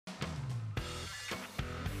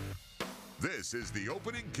This is the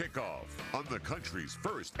opening kickoff on the country's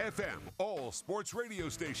first FM all sports radio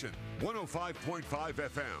station, 105.5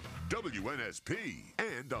 FM, WNSP,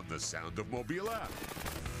 and on the Sound of Mobile app.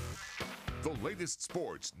 The latest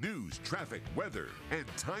sports, news, traffic, weather, and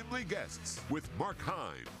timely guests with Mark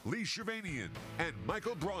Heim, Lee Shervanian, and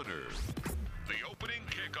Michael Bronner. The opening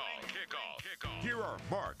kickoff. Here are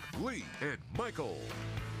Mark, Lee, and Michael.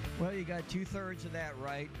 Well, you got two-thirds of that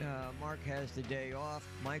right. Mark has the day off.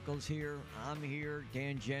 Michael's here. I'm here.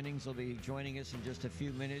 Dan Jennings will be joining us in just a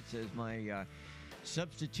few minutes as my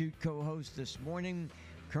substitute co-host this morning.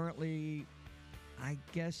 Currently, I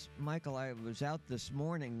guess, Michael, I was out this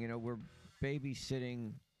morning. You know, we're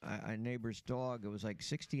babysitting a neighbor's dog. It was like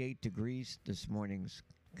 68 degrees this morning. It's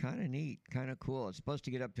kind of neat, kind of cool. It's supposed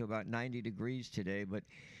to get up to about 90 degrees today, but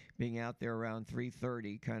being out there around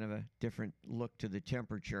 3:30, kind of a different look to the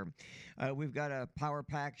temperature. We've got a power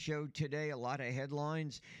pack show today, a lot of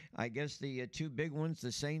headlines. I guess the two big ones,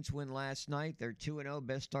 the Saints win last night. They're 2-0,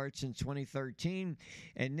 best start since 2013.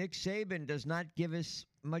 And Nick Saban does not give us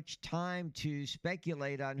much time to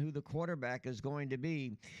speculate on who the quarterback is going to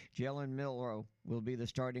be. Jalen Milroe will be the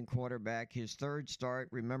starting quarterback, his third start.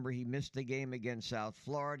 Remember, he missed the game against South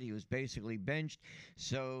Florida. He was basically benched.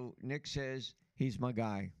 So Nick says, he's my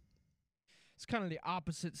guy. It's kind of the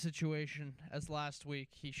opposite situation as last week.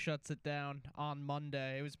 He shuts it down on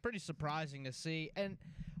Monday. It was pretty surprising to see. And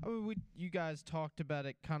I mean, you guys talked about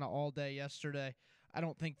it kind of all day yesterday. I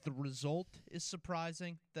don't think the result is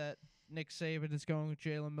surprising that Nick Saban is going with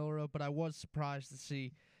Jalen Milroe, but I was surprised to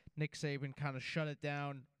see Nick Saban kind of shut it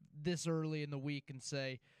down this early in the week and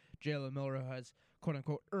say Jalen Milroe has,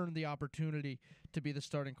 quote-unquote, earned the opportunity to be the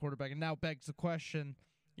starting quarterback. And now begs the question,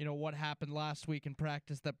 you know, what happened last week in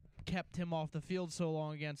practice that kept him off the field so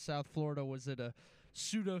long against South Florida? Was it a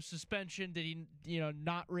pseudo-suspension? Did he,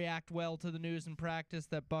 not react well to the news in practice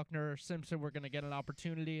that Buckner or Simpson were going to get an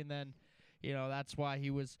opportunity, and then that's why he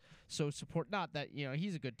was so not that,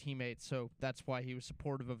 he's a good teammate, so that's why he was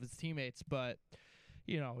supportive of his teammates. But,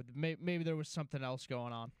 maybe there was something else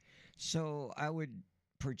going on. So I would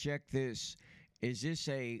project this. Is this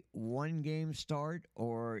a one-game start,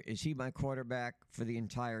 or is he my quarterback for the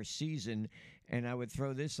entire season? And I would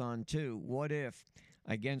throw this on, too. What if,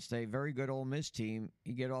 against a very good Ole Miss team,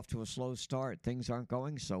 you get off to a slow start, things aren't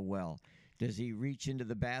going so well? Does he reach into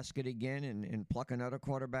the basket again and pluck another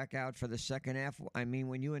quarterback out for the second half? I mean,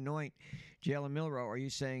 when you anoint Jalen Milroe, are you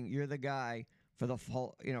saying you're the guy for the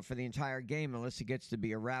whole, for the entire game, unless it gets to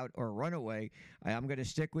be a rout or a runaway? I'm going to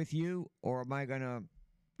stick with you, or am I going to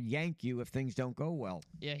yank you if things don't go well?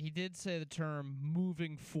 Yeah, he did say the term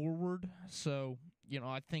moving forward. So,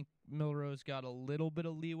 I think Milroe's got a little bit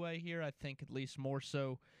of leeway here. I think at least more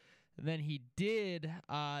so than he did.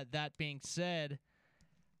 That being said,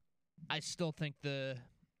 I still think the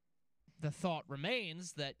thought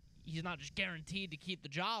remains that he's not just guaranteed to keep the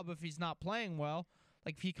job if he's not playing well.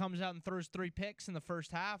 Like, if he comes out and throws 3 picks in the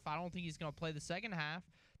first half, I don't think he's going to play the second half.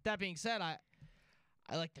 That being said, I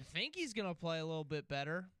like to think he's going to play a little bit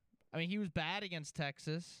better. I mean, he was bad against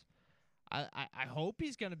Texas. I hope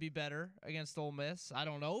he's going to be better against Ole Miss. I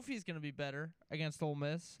don't know if he's going to be better against Ole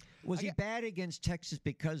Miss. Was he bad against Texas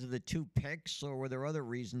because of the 2 picks, or were there other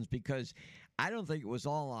reasons? Because I don't think it was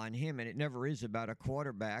all on him, and it never is about a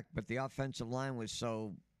quarterback, but the offensive line was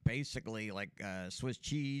so basically like Swiss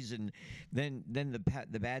cheese, and then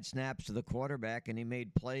the bad snaps to the quarterback, and he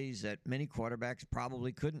made plays that many quarterbacks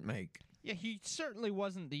probably couldn't make. Yeah, he certainly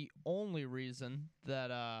wasn't the only reason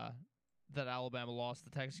that Alabama lost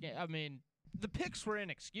the Texas game. I mean, the picks were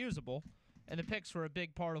inexcusable, and the picks were a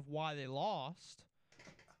big part of why they lost.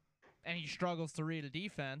 And he struggles to read a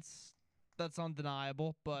defense. That's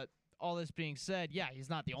undeniable. But all this being said, yeah, he's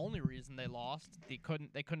not the only reason they lost. They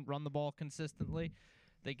couldn't run the ball consistently.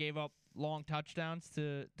 They gave up long touchdowns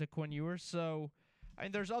to Quinn Ewers. So, I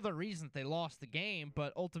mean, there's other reasons they lost the game,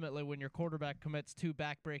 but ultimately when your quarterback commits 2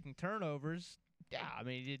 back-breaking turnovers, yeah, I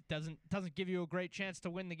mean, it doesn't give you a great chance to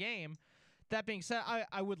win the game. That being said,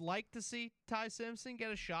 I would like to see Ty Simpson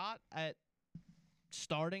get a shot at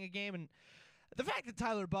starting a game, and the fact that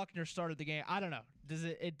Tyler Buckner started the game, I don't know. Does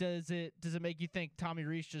it make you think Tommy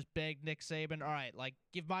Rees just begged Nick Saban, all right, like,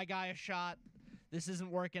 give my guy a shot. This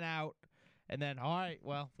isn't working out. And then, all right,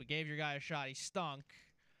 well, we gave your guy a shot. He stunk.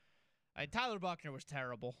 Tyler Buckner was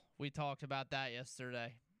terrible. We talked about that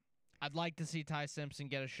yesterday. I'd like to see Ty Simpson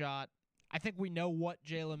get a shot. I think we know what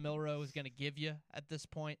Jalen Milroe is going to give you at this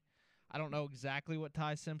point. I don't know exactly what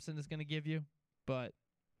Ty Simpson is going to give you, but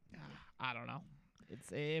I don't know.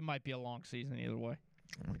 It might be a long season either way.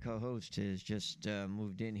 My co-host has just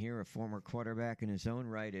moved in here, a former quarterback in his own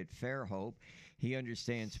right at Fairhope. He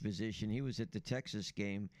understands position. He was at the Texas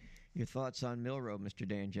game. Your thoughts on Milroe, Mr.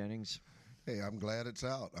 Dan Jennings? Hey, I'm glad it's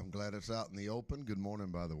out. I'm glad it's out in the open. Good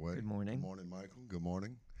morning, by the way. Good morning. Good morning, Michael. Good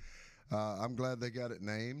morning. I'm glad they got it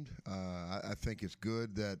named. I think it's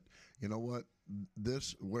good that, you know what,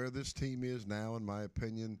 where this team is now, in my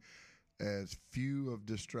opinion, as few of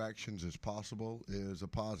distractions as possible is a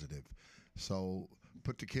positive. So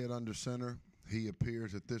put the kid under center. He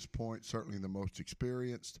appears at this point certainly the most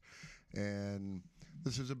experienced, and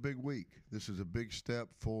this is a big week. This is a big step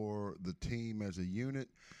for the team as a unit.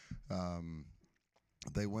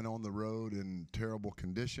 They went on the road in terrible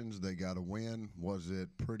conditions. They got a win. Was it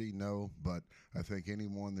pretty? No. But I think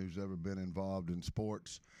anyone who's ever been involved in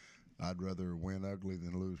sports, I'd rather win ugly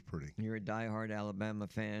than lose pretty. You're a diehard Alabama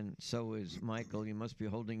fan. So is Michael. You must be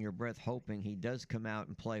holding your breath hoping he does come out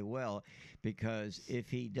and play well, because if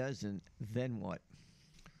he doesn't, then what?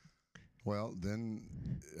 Well, then,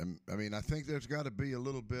 I mean, I think there's got to be a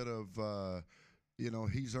little bit of,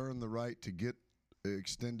 he's earned the right to get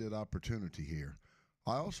extended opportunity here.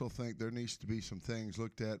 I also think there needs to be some things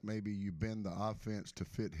looked at. Maybe you bend the offense to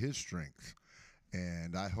fit his strengths,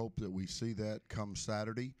 and I hope that we see that come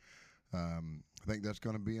Saturday. I think that's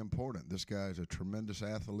going to be important. This guy's a tremendous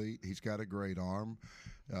athlete. He's got a great arm.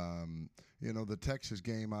 The Texas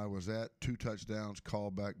game I was at, 2 touchdowns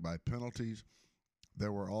called back by penalties.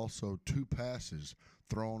 There were also 2 passes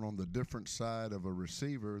thrown on the different side of a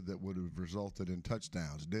receiver that would have resulted in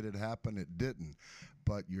touchdowns. Did it happen? It didn't.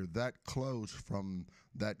 But you're that close from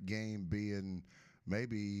that game being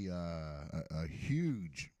maybe a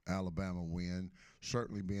huge Alabama win,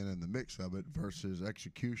 certainly being in the mix of it, versus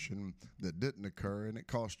execution that didn't occur and it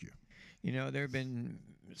cost you. You know, there have been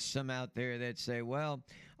some out there that say, well,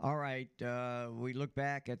 all right, we look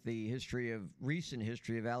back at the recent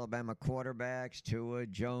history of Alabama quarterbacks, Tua,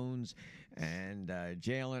 Jones, and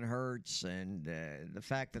Jalen Hurts, and the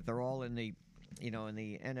fact that they're all in the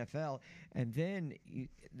NFL. And then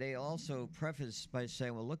they also preface by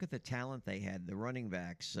saying, well, look at the talent they had, the running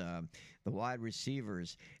backs, the wide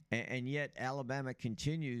receivers, and yet Alabama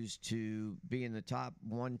continues to be in the top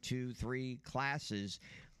 1, 2, 3 classes.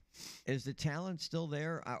 Is the talent still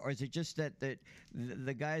there, or is it just that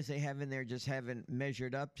the guys they have in there just haven't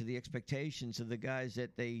measured up to the expectations of the guys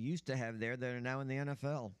that they used to have there that are now in the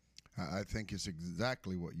NFL? I think it's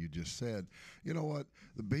exactly what you just said. You know what?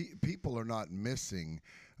 People are not missing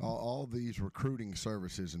all these recruiting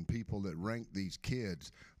services and people that rank these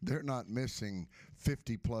kids. They're not missing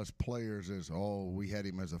 50-plus players as, we had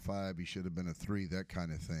him as a 5, he should have been a 3, that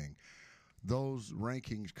kind of thing. Those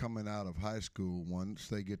rankings coming out of high school, once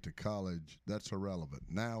they get to college, that's irrelevant.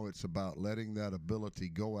 Now it's about letting that ability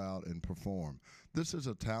go out and perform. This is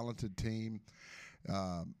a talented team.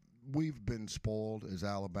 We've been spoiled as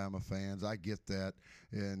Alabama fans. I get that.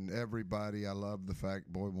 And everybody, I love the fact,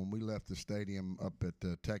 boy, when we left the stadium up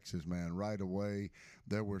at Texas, man, right away,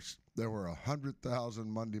 there were 100,000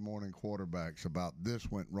 Monday morning quarterbacks about this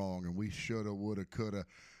went wrong and we shoulda, woulda, coulda.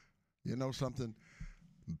 You know something?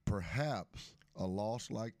 Perhaps a loss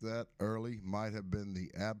like that early might have been the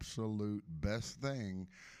absolute best thing,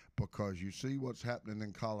 because you see what's happening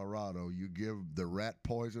in Colorado. You give the rat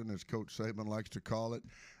poison, as Coach Saban likes to call it,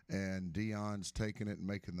 and Deion's taking it and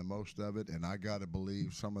making the most of it, and I got to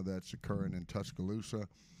believe some of that's occurring in Tuscaloosa.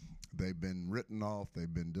 They've been written off.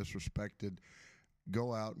 They've been disrespected.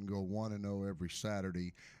 Go out and go 1-0 every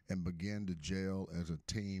Saturday and begin to gel as a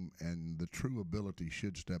team, and the true ability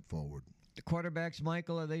should step forward. The quarterbacks,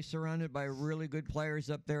 Michael, are they surrounded by really good players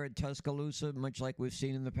up there at Tuscaloosa, much like we've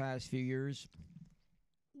seen in the past few years?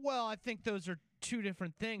 Well, I think those are 2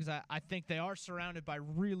 different things. I think they are surrounded by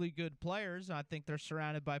really good players. I think they're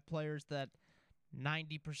surrounded by players that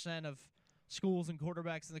 90% of schools and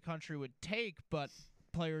quarterbacks in the country would take, but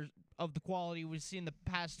players of the quality we've seen the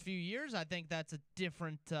past few years, I think that's a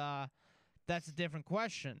different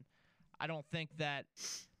question. I don't think that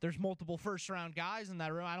there's multiple first-round guys in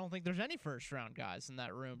that room. I don't think there's any first-round guys in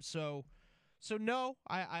that room. So no,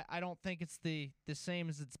 I don't think it's the same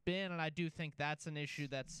as it's been, and I do think that's an issue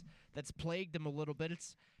that's plagued them a little bit.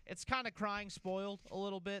 It's kind of crying spoiled a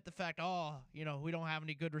little bit, the fact, we don't have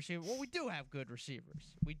any good receivers. Well, we do have good receivers.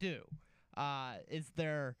 We do. Is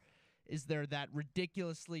there that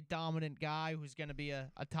ridiculously dominant guy who's going to be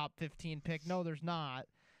a top 15 pick? No, there's not.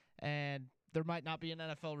 And there might not be an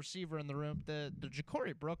NFL receiver in the room. The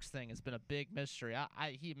Ja'Cory Brooks thing has been a big mystery.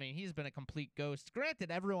 He's been a complete ghost.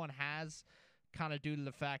 Granted, everyone has, kind of due to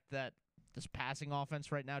the fact that this passing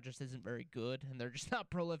offense right now just isn't very good, and they're just not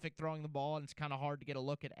prolific throwing the ball, and it's kind of hard to get a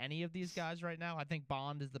look at any of these guys right now. I think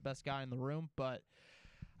Bond is the best guy in the room, but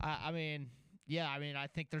I mean, yeah, I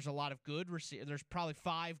think there's a lot of good receivers. There's probably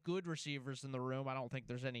 5 good receivers in the room. I don't think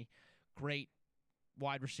there's any great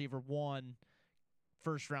wide receiver 1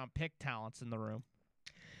 first-round pick talents in the room.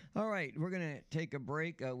 All right, we're going to take a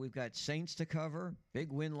break. We've got Saints to cover.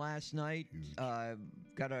 Big win last night.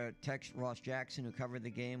 Got a text. Ross Jackson, who covered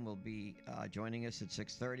the game, will be joining us at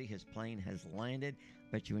 6:30. His plane has landed.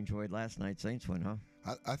 Bet you enjoyed last night's Saints win, huh?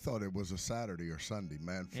 I thought it was a Saturday or Sunday,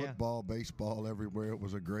 man. Football, baseball, everywhere. It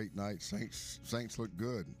was a great night. Saints looked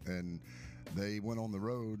good, and they went on the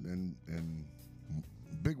road and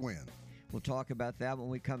big win. We'll talk about that when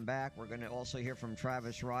we come back. We're going to also hear from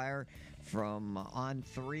Travis Reier from On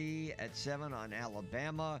 3 at 7 on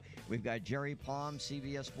Alabama. We've got Jerry Palm,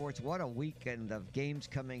 CBS Sports. What a weekend of games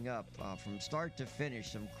coming up from start to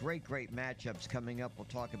finish. Some great matchups coming up. We'll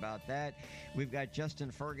talk about that. We've got Justin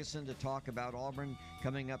Ferguson to talk about Auburn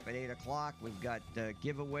coming up at 8 o'clock. We've got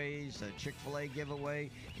giveaways, a Chick-fil-A giveaway.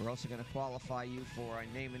 We're also going to qualify you for a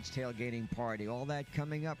Naaman's Tailgating Party. All that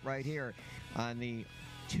coming up right here on the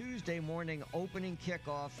Tuesday morning opening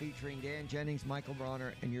kickoff featuring Dan Jennings, Michael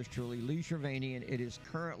Bronner, and yours truly, Lee Shervanian. It is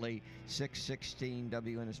currently 6:16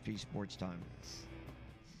 WNSP Sports Time.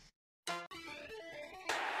 Pressure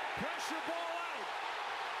ball out.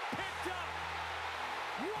 Picked up.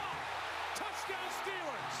 One. Touchdown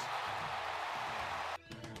Steelers.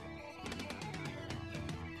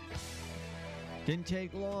 Didn't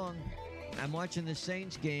take long. I'm watching the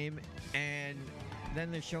Saints game, and then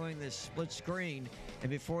they're showing this split screen, and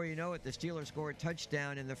before you know it, the Steelers score a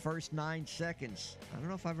touchdown in the first 9 seconds. I don't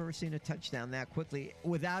know if I've ever seen a touchdown that quickly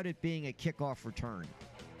without it being a kickoff return.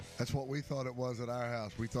 That's what we thought it was at our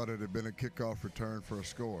house. We thought it had been a kickoff return for a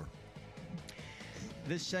score.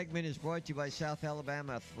 This segment is brought to you by South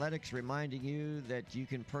Alabama Athletics, reminding you that you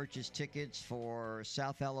can purchase tickets for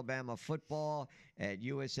South Alabama football at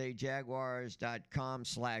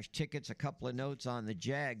usajaguars.com/tickets. A couple of notes on the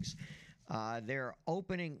Jags. Their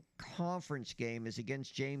opening conference game is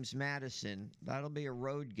against James Madison. That'll be a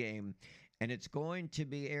road game, and it's going to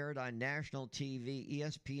be aired on national TV,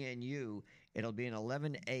 ESPNU. It'll be an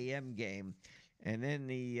 11 a.m. game. And then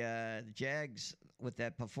the Jags, with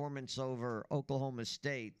that performance over Oklahoma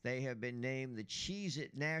State, they have been named the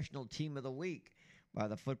Cheez-It National Team of the Week by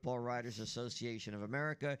the Football Writers Association of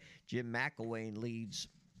America. Jim McElwain leads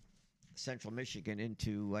Central Michigan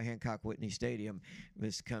into Hancock Whitney Stadium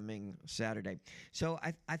this coming Saturday. So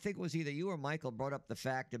I think it was either you or Michael brought up the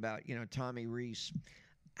fact about, Tommy Rees.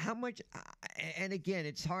 How much, and again,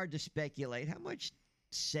 it's hard to speculate, how much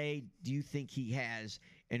say do you think he has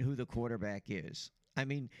in who the quarterback is? I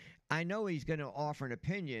mean, I know he's going to offer an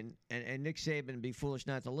opinion, and Nick Saban would be foolish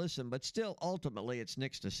not to listen, but still, ultimately, it's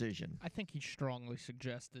Nick's decision. I think he strongly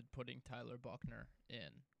suggested putting Tyler Buckner in.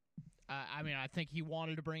 I think he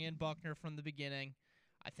wanted to bring in Buckner from the beginning.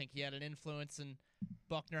 I think he had an influence in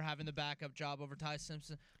Buckner having the backup job over Ty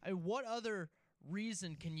Simpson. What other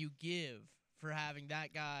reason can you give for having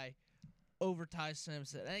that guy over Ty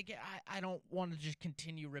Simpson? And again, I don't want to just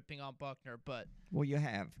continue ripping on Buckner, but well, you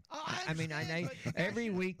have. I know every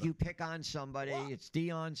week you pick on somebody. Well, it's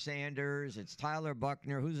Deion Sanders. It's Tyler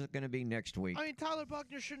Buckner. Who's it going to be next week? Tyler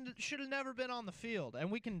Buckner should have never been on the field,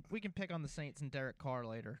 and we can pick on the Saints and Derek Carr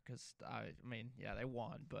later because they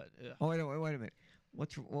won, but ugh. Oh, wait a minute.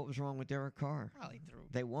 What was wrong with Derek Carr? Well,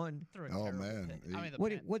 they won. Oh man,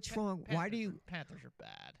 what's wrong? Why do you? Panthers are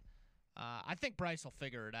bad. I think Bryce will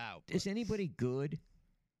figure it out. Is anybody good?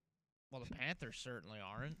 Well, the Panthers certainly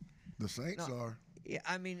aren't. The Saints are. Yeah,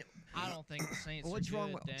 I don't think the Saints what's are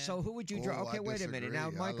wrong? good, Dan. So who would you draw? Okay, wait a minute.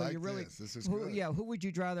 Now, Michael, like you really this is good. who would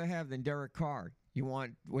you rather have than Derek Carr? You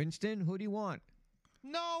want Winston? Who do you want?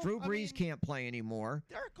 No, Drew Brees can't play anymore.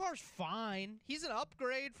 Derek Carr's fine. He's an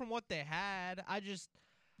upgrade from what they had. I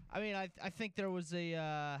think there was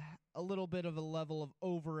a little bit of a level of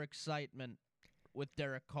overexcitement with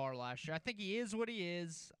Derek Carr last year. I think he is what he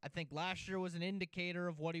is. I think last year was an indicator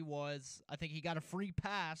of what he was. I think he got a free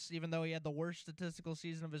pass, even though he had the worst statistical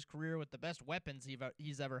season of his career with the best weapons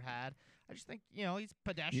he's ever had. I just think, he's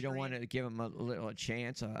pedestrian. You don't want to give him a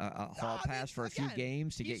chance, a hall pass for a few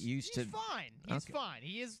games to get used to. He's fine. He's fine.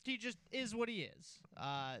 He just is what he is.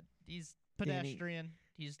 He's pedestrian.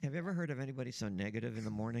 Have you ever heard of anybody so negative in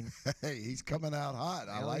the morning? Hey, he's coming out hot.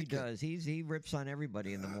 I like he does. He rips on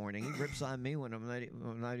everybody in the morning. He rips on me when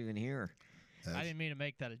I'm not even here. I didn't mean to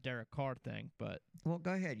make that a Derek Carr thing, but well,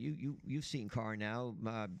 go ahead. You've seen Carr now.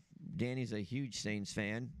 Danny's a huge Saints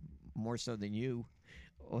fan, more so than you.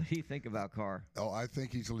 What do you think about Carr? Oh, I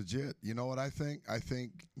think he's legit. You know what I think? I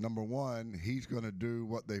think, number one, he's going to do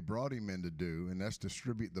what they brought him in to do, and that's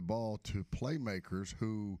distribute the ball to playmakers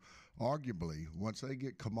who, arguably, once they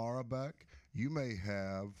get Kamara back you may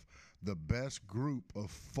have the best group of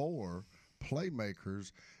 4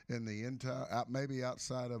 playmakers in the entire, maybe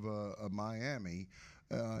outside of Miami,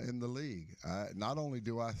 in the league. Not only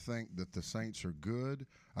do I think that the Saints are good,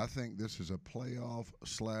 I think this is a playoff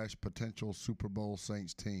 / potential Super Bowl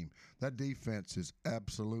Saints team. That defense is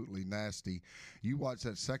absolutely nasty. You watched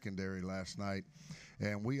that secondary last night,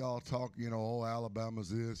 and we all talk, oh, Alabama's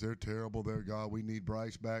this, they're terrible, they're God, we need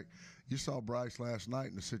Bryce back. You saw Bryce last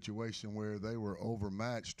night in a situation where they were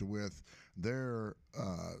overmatched with their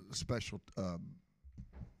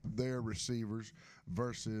their receivers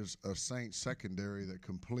versus a Saints secondary that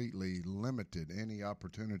completely limited any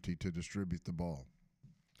opportunity to distribute the ball.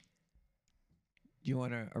 Do you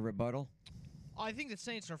want a rebuttal? I think the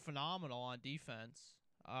Saints are phenomenal on defense.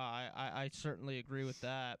 I certainly agree with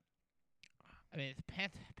that. I mean, the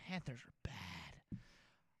Panthers are bad.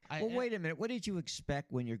 Wait a minute. What did you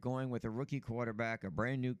expect when you're going with a rookie quarterback, a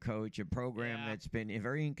brand new coach, a program that's been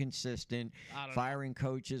very inconsistent, firing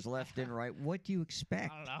coaches left and right? What do you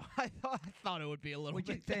expect? I don't know. I thought it would be a little What'd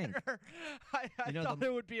you bit think? better. I thought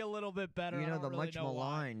it would be a little bit better. The much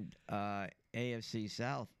maligned AFC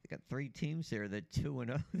South. They got 3 teams there that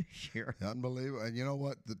 2-0 this year. Unbelievable. And you know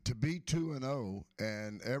what? To be 2-0,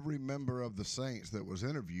 and every member of the Saints that was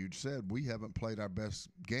interviewed said, we haven't played our best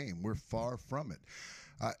game. We're far from it.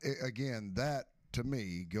 Again, that to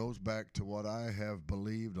me goes back to what I have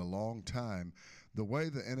believed a long time. The way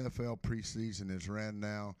the NFL preseason is ran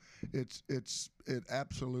now, it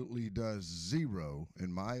absolutely does zero,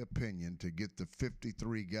 in my opinion, to get the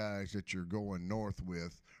 53 guys that you're going north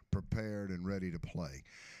with prepared and ready to play.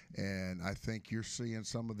 And I think you're seeing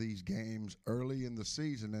some of these games early in the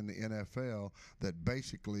season in the NFL that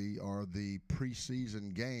basically are the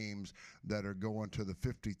preseason games that are going to the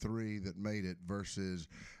 53 that made it versus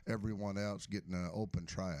everyone else getting an open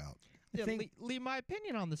tryout. Yeah, Lee, my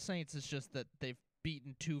opinion on the Saints is just that they've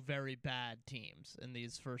beaten 2 very bad teams in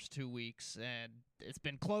these first 2 weeks, and it's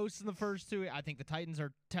been close in the first 2. I think the Titans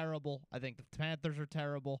are terrible. I think the Panthers are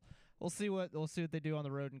terrible. We'll see what they do on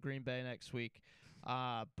the road in Green Bay next week.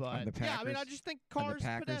 But Packers, I mean, I just think Carr's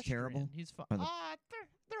Packers terrible. He's fine.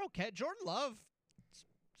 They're okay. Jordan Love, it's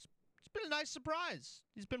been a nice surprise.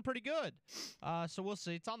 He's been pretty good. So we'll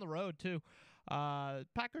see. It's on the road too.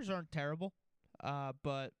 Packers aren't terrible,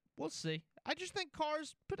 but we'll see. I just think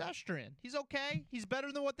Carr's pedestrian. He's okay. He's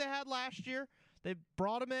better than what they had last year. They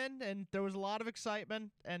brought him in, and there was a lot of excitement,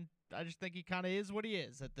 and I just think he kind of is what he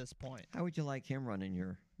is at this point. How would you like him running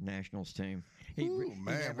your Nationals team?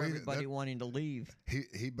 Everybody wanting to leave.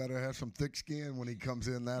 He better have some thick skin when he comes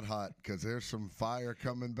in that hot, because there's some fire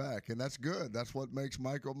coming back, and that's good. That's what makes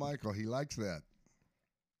Michael. He likes that.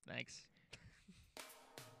 Thanks.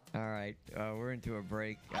 All right, we're into a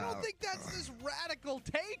break. I don't think that's this radical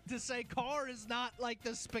take to say Carr is not like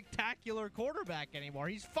the spectacular quarterback anymore.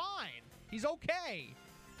 He's fine. He's okay.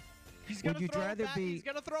 He's gonna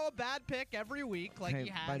throw a bad pick every week like he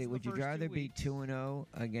has. Buddy, the would you first rather 2 be weeks. 2-0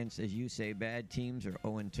 against, as you say, bad teams, or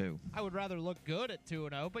 0-2? I would rather look good at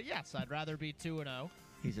 2-0, but yes, I'd rather be 2-0.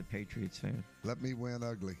 He's a Patriots fan. Let me win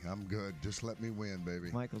ugly. I'm good. Just let me win, baby.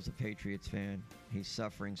 Michael's a Patriots fan. He's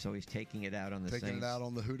suffering, so he's taking it out on the Saints. Taking it out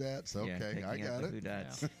on the Who-Dats? Okay, I got it.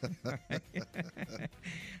 Who-Dats.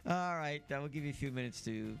 All right, we'll give you a few minutes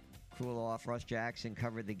to cool off. Russ Jackson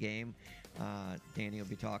covered the game. Danny will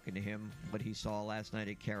be talking to him what he saw last night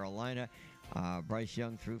at Carolina. Bryce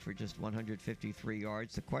Young threw for just 153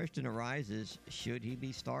 yards. The question arises, should he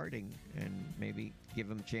be starting, and maybe give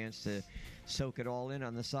him a chance to soak it all in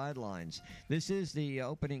on the sidelines? This is the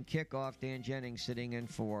opening kickoff. Dan Jennings sitting in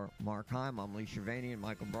for Mark Heim. I'm Lee Cervani and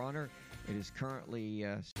Michael Bronner. It is currently...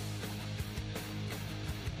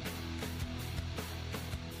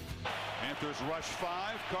 Panthers rush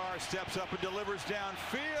 5. Carr steps up and delivers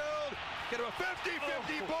downfield. Get him a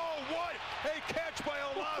 50-50 ball. What a catch by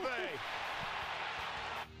Olave.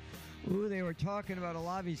 Ooh, they were talking about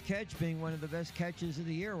Olave's catch being one of the best catches of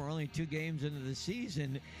the year. We're only 2 games into the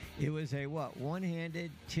season. It was a, one-handed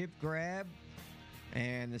tip grab,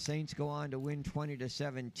 and the Saints go on to win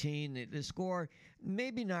 20-17. The score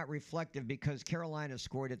maybe not reflective because Carolina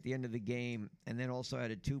scored at the end of the game and then also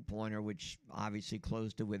had a 2-pointer, which obviously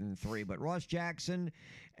closed to within 3. But Ross Jackson,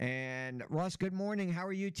 and Ross, good morning. How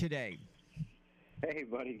are you today? Hey,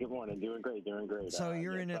 buddy. Good morning. Doing great. So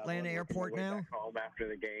you're in Atlanta Airport now? Back home after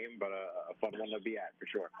the game, but a fun one to be at for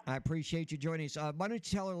sure. I appreciate you joining us. Why don't you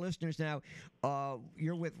tell our listeners now,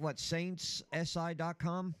 you're with what,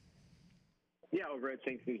 SaintsSI.com? Yeah, over at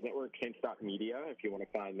Saints News Network, Saints.media, if you want to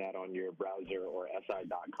find that on your browser, or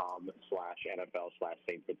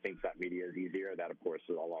SI.com/NFL/Saints, but Saints.media is easier. That, of course,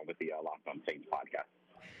 is along with the Locked on Saints podcast.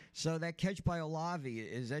 So that catch by Olave,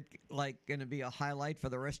 is that like going to be a highlight for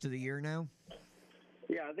the rest of the year now?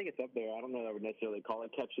 Yeah, I think it's up there. I don't know that I would necessarily call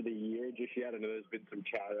it catch of the year just yet. I know there's been some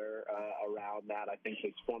chatter around that. I think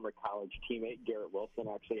his former college teammate, Garrett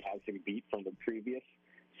Wilson, actually has him beat from the previous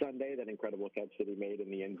Sunday. That incredible catch that he made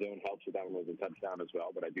in the end zone helps with that one was a touchdown as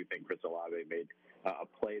well. But I do think Chris Olave made a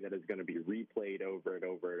play that is going to be replayed over and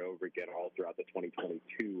over and over again all throughout the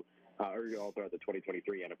 2022 or all throughout the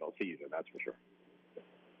 2023 NFL season. That's for sure.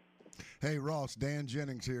 Hey, Ross, Dan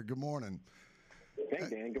Jennings here. Good morning. Hey,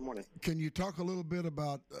 Dan. Good morning. Can you talk a little bit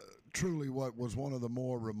about truly what was one of the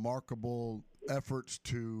more remarkable efforts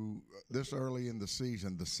to this early in the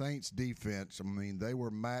season? The Saints defense, I mean, they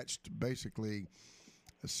were matched basically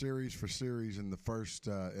series for series in the first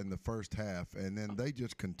half, and then they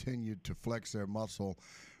just continued to flex their muscle.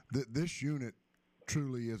 This unit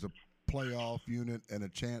truly is a playoff unit and a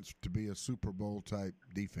chance to be a Super Bowl type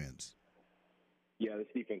defense. Yeah, this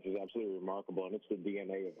defense is absolutely remarkable, and it's the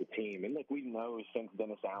DNA of the team. And look, we know since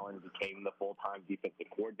Dennis Allen became the full-time defensive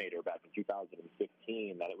coordinator back in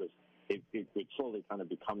 2015 that it would slowly kind of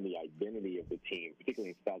become the identity of the team,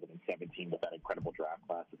 particularly in 2017 with that incredible draft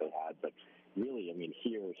class that they had. But really, I mean,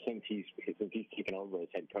 here since he's taken over as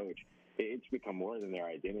head coach, it's become more than their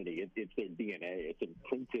identity. It's their DNA. It's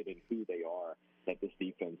imprinted in who they are. That this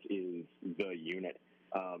defense is the unit.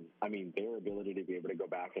 I mean, their ability to be able to go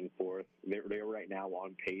back and forth, they're right now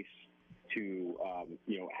on pace to,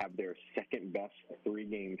 have their second best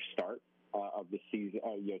 3-game start of the season,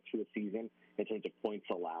 to a season in terms of points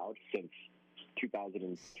allowed since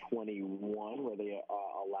 2021, where they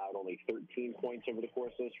allowed only 13 points over the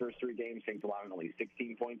course of those first 3 games, Saints allowing only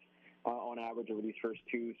 16 points on average over these first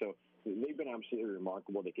 2. So they've been absolutely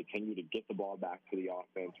remarkable. They continue to get the ball back to the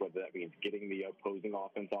offense, whether that means getting the opposing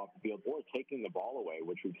offense off the field or taking the ball away,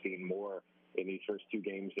 which we've seen more in these first 2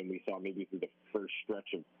 games than we saw maybe through the first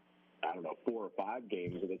stretch of, 4 or 5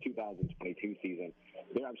 games of the 2022 season.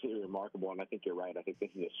 They're absolutely remarkable, and I think you're right. I think this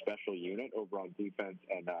is a special unit over on defense,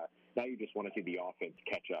 and now you just want to see the offense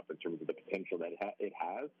catch up in terms of the potential that it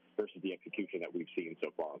has versus the execution that we've seen so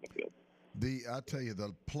far on the field. I tell you,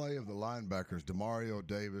 the play of the linebackers, DeMario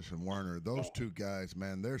Davis and Werner, those 2 guys,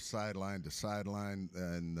 man, they're sideline to sideline,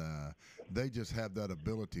 and they just have that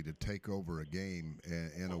ability to take over a game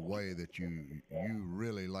in a way that you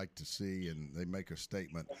really like to see, and they make a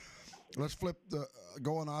statement. Let's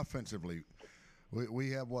going offensively. We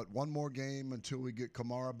have, one more game until we get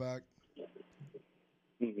Kamara back?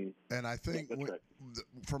 Mm-hmm. And I think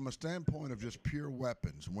from a standpoint of just pure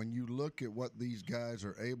weapons, when you look at what these guys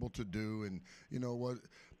are able to do, and what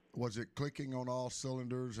was it clicking on all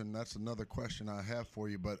cylinders? And that's another question I have for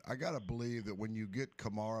you. But I got to believe that when you get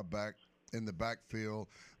Kamara back in the backfield,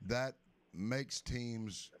 that makes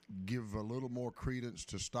teams give a little more credence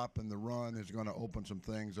to stopping the run. Is going to open some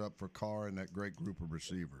things up for Carr and that great group of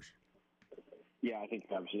receivers. Yeah, I think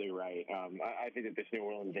you're absolutely right. I think that this New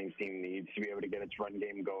Orleans Saints team needs to be able to get its run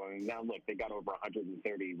game going. Now, look, they got over 130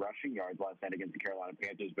 rushing yards last night against the Carolina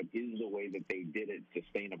Panthers, but is the way that they did it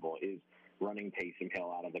sustainable? Is running Taysom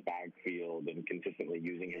Hill out of the backfield and consistently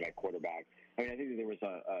using him at quarterback? I mean, I think that there was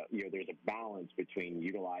there's a balance between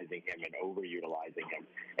utilizing him and overutilizing him.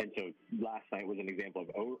 And so last night was an example of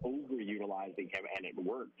overutilizing him, and it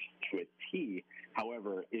worked to a T.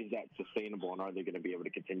 However, is that sustainable, and are they going to be able to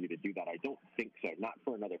continue to do that? I don't think so. Not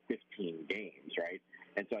for another 15 games, right?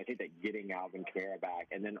 And so I think that getting Alvin Kamara back,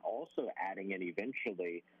 and then also adding in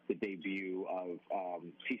eventually the debut of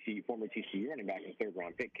former TCU running back and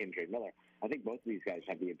 3rd-round pick, Kendre Miller, I think both of these guys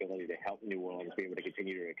have the ability to help New Orleans be able to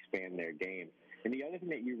continue to expand their game. And the other thing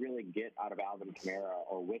that you really get out of Alvin Kamara,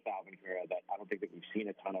 or with Alvin Kamara, that I don't think that we've seen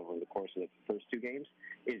a ton of over the course of the first 2 games,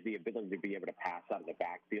 is the ability to be able to pass out of the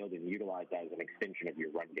backfield and utilize that as an extension of your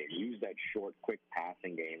run game. Use that short, quick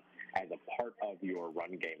passing game as a part of your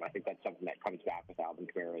run game. I think that's something that comes back with Alvin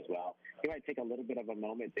Kamara as well. He might take a little bit of a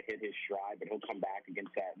moment to hit his stride, but he'll come back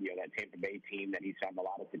against that Tampa Bay team that he's had a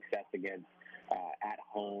lot of success against at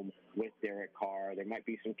home with Derek Carr. There might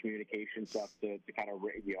be some communication stuff to kind of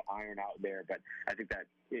iron out there, but I think that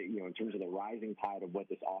in terms of the rising tide of what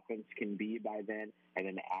this offense can be by then, and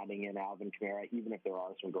then adding in Alvin Kamara, even if there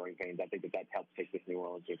are some growing pains, I think that helps take this New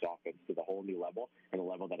Orleans Saints offense to the whole new level and the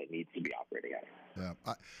level that it needs to be operating at.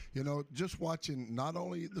 Yeah, just watching not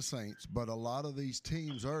only the Saints but a lot of these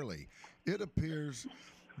teams early, it appears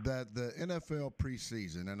that the NFL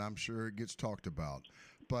preseason, and I'm sure it gets talked about,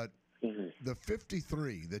 but the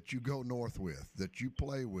 53 that you go north with, that you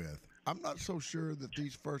play with, I'm not so sure that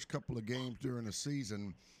these first couple of games during the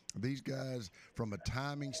season, these guys, from a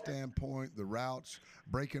timing standpoint, the routes,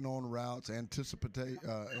 breaking on routes, anticipatory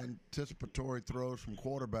throws from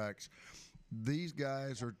quarterbacks, these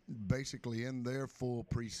guys are basically in their full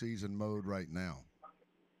preseason mode right now.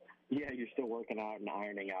 Yeah, you're still working out and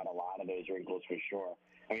ironing out a lot of those wrinkles for sure.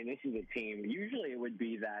 I mean, this is a team, usually it would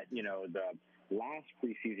be that, the last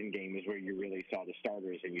preseason game is where you really saw the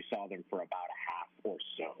starters and you saw them for about a half or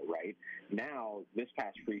so, right? Now, this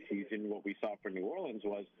past preseason, what we saw for New Orleans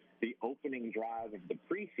was the opening drive of the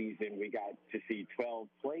preseason. We got to see 12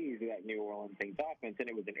 plays of that New Orleans Saints offense, and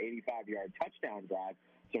it was an 85-yard touchdown drive,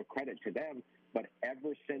 so credit to them. But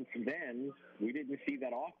ever since then, we didn't see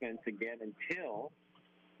that offense again until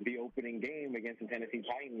the opening game against the Tennessee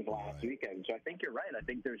Titans last weekend. So I think you're right. I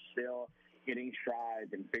think they're still hitting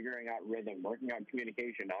strides and figuring out rhythm, working on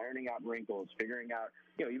communication, ironing out wrinkles, figuring out,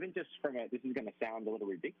 even just from this is going to sound a little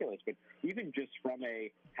ridiculous, but even just from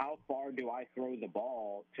how far do I throw the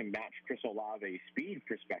ball to match Chris Olave's speed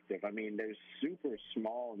perspective. I mean, there's super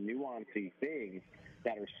small, nuancey things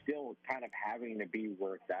that are still kind of having to be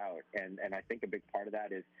worked out. And I think a big part of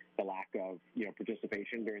that is the lack of,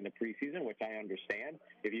 participation during the preseason, which I understand.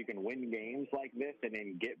 If you can win games like this and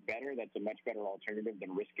then get better, that's a much better alternative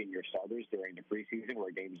than risking your starters during the preseason where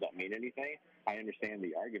games don't mean anything. I understand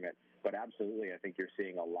the argument, but absolutely I think you're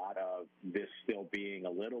seeing a lot of this still being a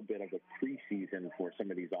little bit of a preseason for some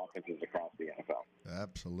of these offenses across the NFL.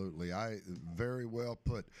 Absolutely. Very well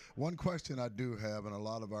put. One question I do have, and a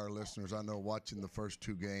lot of our listeners I know watching the first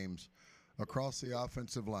two games, across the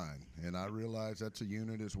offensive line, and I realize that's a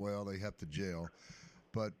unit as well. They have to gel.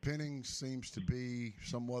 But Penning seems to be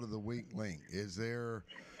somewhat of the weak link.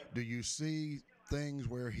 Do you see things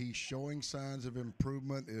where he's showing signs of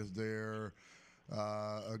improvement? Is there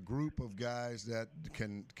a group of guys that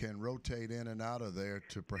can rotate in and out of there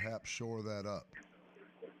to perhaps shore that up?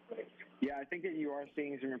 Yeah, I think that you are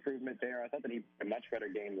seeing some improvement there. I thought that he played a much better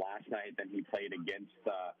game last night than he played against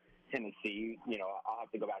Tennessee. I'll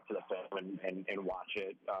have to go back to the film and watch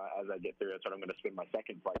it as I get through. That's what I'm going to spend my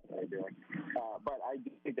second flight today doing. But I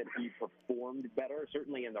do think that he performed better.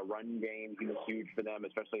 Certainly in the run game, he was huge for them,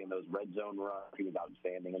 especially in those red zone runs. He was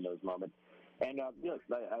outstanding in those moments. And I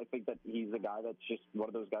think that he's a guy that's just one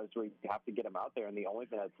of those guys where you have to get him out there, and the only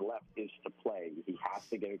thing that's left is to play. He has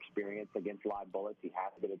to get experience against live bullets. He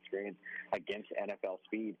has to get experience against NFL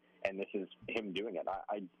speed, and this is him doing it.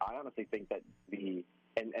 I honestly think that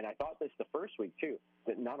and I thought this the first week too,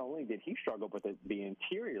 that not only did he struggle, but the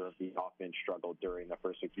interior of the offense struggled during the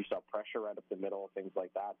first week. You saw pressure right up the middle, things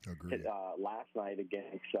like that. Last night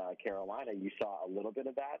against Carolina, you saw a little bit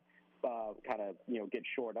of that. Kind of, get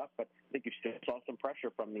shored up, but I think you still saw some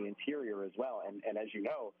pressure from the interior as well. And as you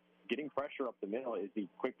know, getting pressure up the middle is the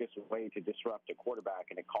quickest way to disrupt a quarterback,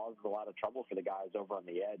 and it causes a lot of trouble for the guys over on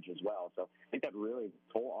the edge as well. So I think that really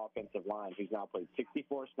full offensive line, who's now played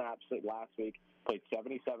 64 snaps last week, played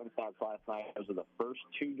 77 snaps last night. Those are the first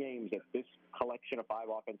two games that this collection of five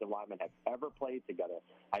offensive linemen have ever played together.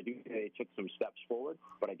 I do think they took some steps forward,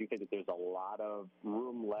 but I do think that there's a lot of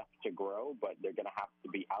room left to grow, but they're going to have to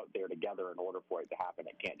be out there together in order for it to happen.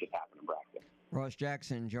 It can't just happen in practice. Ross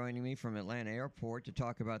Jackson joining me from Atlanta Airport to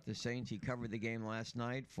talk about the Saints. He covered the game last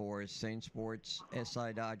night for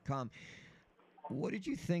SaintSportsSI.com. What did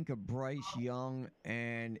you think of Bryce Young,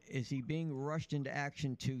 and is he being rushed into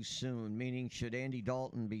action too soon? Meaning, should Andy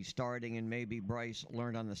Dalton be starting and maybe Bryce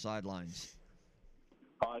learn on the sidelines?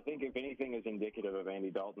 I think if anything is indicative of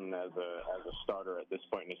Andy Dalton as a starter at this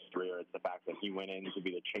point in his career, it's the fact that he went in to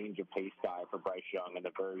be the change of pace guy for Bryce Young, and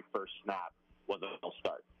the very first snap was a full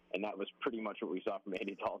start. And that was pretty much what we saw from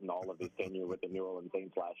Andy Dalton all of his tenure with the New Orleans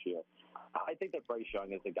Saints last year. I think that Bryce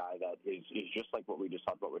Young is a guy that is just like what we just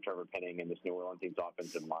talked about with Trevor Penning and this New Orleans Saints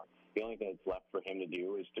offensive line. The only thing that's left for him to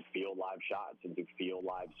do is to feel live shots and to feel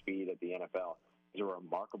live speed at the NFL. He's a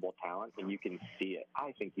remarkable talent, and you can see it.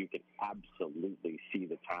 I think you can absolutely see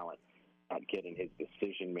the talent that kid in his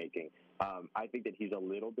decision-making. I think that he's a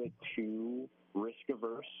little bit too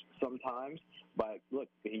risk-averse sometimes. But, look,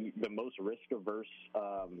 the most risk-averse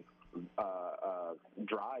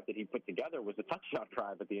drive that he put together was a touchdown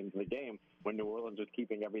drive at the end of the game when New Orleans was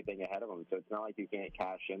keeping everything ahead of him. So it's not like you can't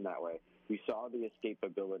cash in that way. You saw the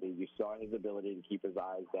escapability. You saw his ability to keep his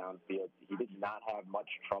eyes downfield. He did not have much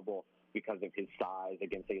trouble because of his size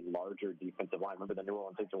against a larger defensive line. Remember, the New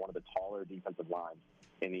Orleans Saints are one of the taller defensive lines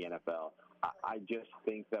in the NFL. I just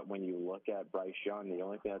think that when you look at Bryce Young, the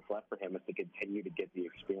only thing that's left for him is to continue to get the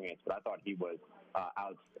experience. But I thought he was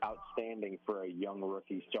outstanding for a young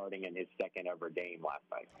rookie starting in his second ever game last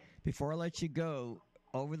night. Before I let you go,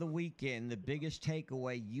 over the weekend, the biggest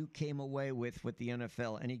takeaway you came away with the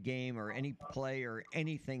NFL, any game or any play or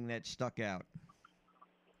anything that stuck out?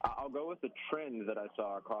 I'll go with the trend that I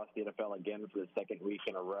saw across the NFL again for the second week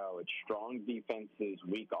in a row. It's strong defenses,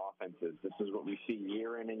 weak offenses. This is what we see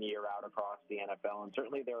year in and year out across the NFL, and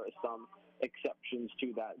certainly there are some exceptions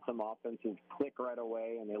to that. Some offenses click right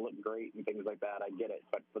away and they look great and things like that. I get it,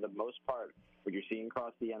 but for the most part, what you're seeing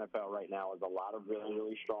across the NFL right now is a lot of really,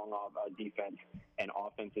 really strong defense and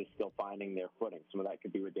offenses still finding their footing. Some of that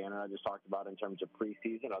could be what Dan and I just talked about in terms of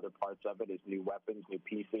preseason. Other parts of it is new weapons, new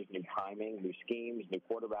pieces, new timing, new schemes, new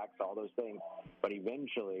quarterbacks, all those things. But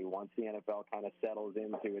eventually, once the NFL kind of settles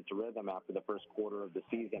into its rhythm after the first quarter of the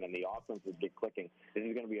season and the offenses get clicking, this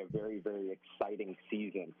is going to be a very, very exciting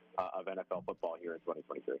season of NFL football here in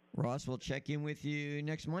 2023. Ross, we'll check in with you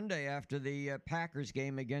next Monday after the Packers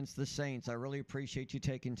game against the Saints. I really appreciate you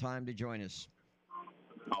taking time to join us.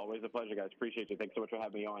 Always a pleasure, guys. Appreciate you. Thanks so much for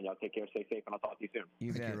having me on. Y'all take care, stay safe, and I'll talk to you soon.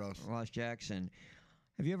 You bet. Thank you, Ross. Ross Jackson.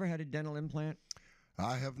 Have you ever had a dental implant?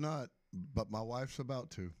 I have not, but my wife's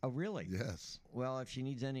about to. Oh, really? Yes. Well, if she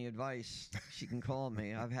needs any advice, she can call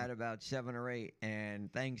me. I've had about 7 or 8,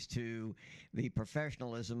 and thanks to the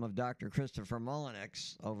professionalism of Dr. Christopher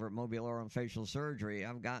Mullenix over at Mobile Oral and Facial Surgery,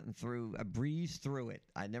 I've gotten through, I breezed through it.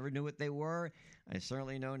 I never knew what they were. I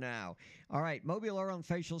certainly know now. All right, Mobile Oral and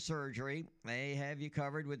Facial Surgery. They have you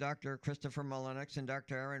covered with Dr. Christopher Mullenix and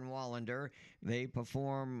Dr. Aaron Wallander. They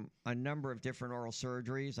perform a number of different oral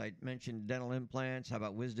surgeries. I mentioned dental implants. How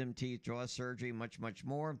about wisdom teeth, jaw surgery, much, much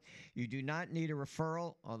more. You do not need a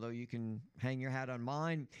referral, although you can hang your hat on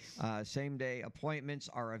mine. Same-day appointments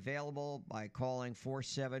are available by calling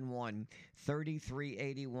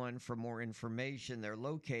 471-3381 for more information. They're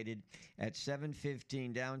located at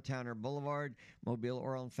 715 Downtowner Boulevard. Mobile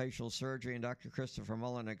Oral and Facial Surgery and Dr. Christopher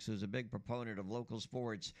Mullenix, who's a big proponent of local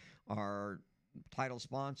sports, are title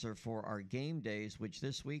sponsor for our game days, which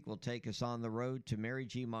this week will take us on the road to Mary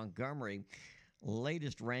G. Montgomery,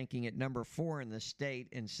 latest ranking at number 4 in the state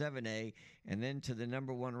in 7A, and then to the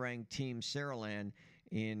number 1 ranked team, Saraland,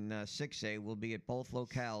 in 6A. Will be at both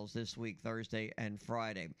locales this week, Thursday and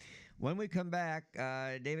Friday. When we come back,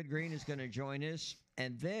 David Green is going to join us,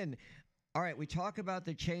 and then all right, we talk about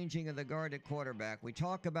the changing of the guard at quarterback. We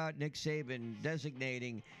talk about Nick Saban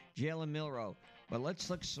designating Jalen Milroe. But let's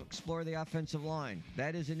explore the offensive line.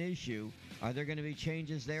 That is an issue. Are there going to be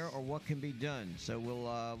changes there, or what can be done? So we'll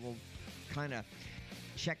kind of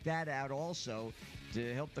check that out also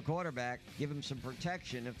to help the quarterback, give him some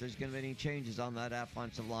protection if there's going to be any changes on that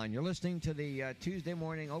offensive line. You're listening to the Tuesday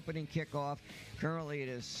morning opening kickoff. Currently it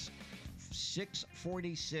is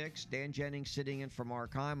 6:46. Dan Jennings sitting in for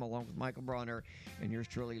Mark Heim along with Michael Bronner and yours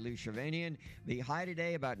truly, Lou Shervanian. The high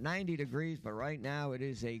today about 90 degrees, but right now it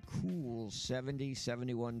is a cool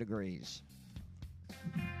 71 degrees.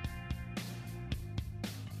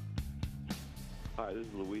 Hi, this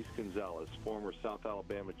is Luis Gonzalez, former South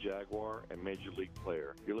Alabama Jaguar and Major League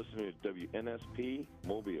player. You're listening to WNSP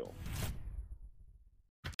Mobile.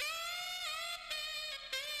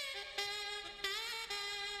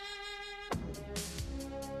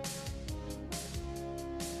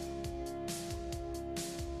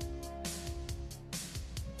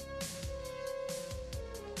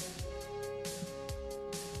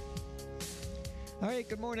 All right,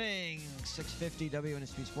 good morning. 6:50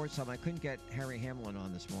 WNSP Sports Time. I couldn't get Harry Hamlin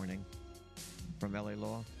on this morning from LA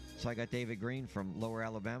Law, so I got David Green from Lower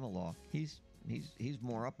Alabama Law. He's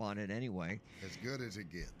more up on it anyway. As good as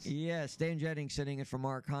it gets. Yes, Dan Jennings sitting in for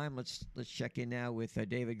Mark Heim. Let's check in now with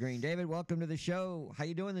David Green. David, welcome to the show. How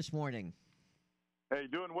you doing this morning? Hey,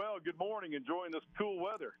 doing well. Good morning. Enjoying this cool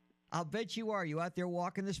weather. I'll bet you are. You out there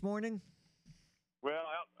walking this morning? Well,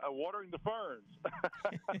 out watering the ferns.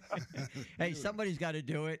 Hey, somebody's got to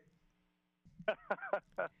do it.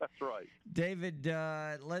 That's right. David,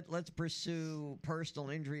 let's pursue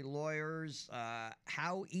personal injury lawyers.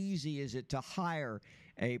 How easy is it to hire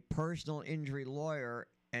a personal injury lawyer,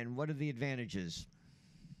 and what are the advantages?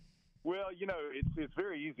 Well, it's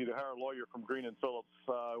very easy to hire a lawyer from Green and Phillips.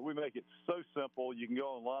 We make it so simple. You can go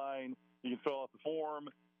online. You can fill out the form.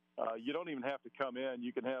 You don't even have to come in.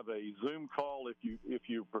 You can have a Zoom call if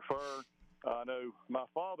you prefer. I know my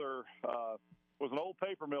father was an old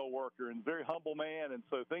paper mill worker and very humble man, and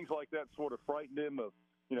so things like that sort of frightened him of,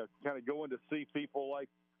 kind of going to see people like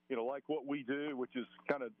what we do, which is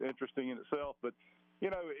kind of interesting in itself. But,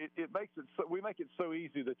 it makes it so, we make it so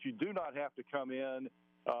easy that you do not have to come in.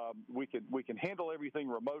 We can handle everything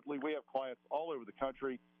remotely. We have clients all over the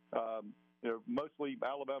country, mostly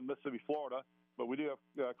Alabama, Mississippi, Florida. But we do have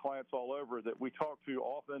clients all over that we talk to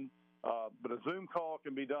often. But a Zoom call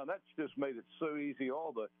can be done. That's just made it so easy.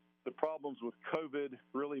 All the problems with COVID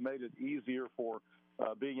really made it easier for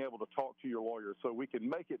being able to talk to your lawyer. So we can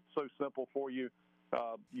make it so simple for you.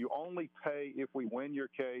 You only pay if we win your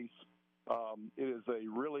case. It is a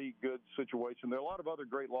really good situation. There are a lot of other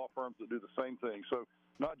great law firms that do the same thing. So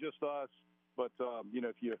not just us, but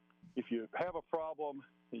if you have a problem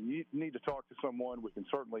and you need to talk to someone, we can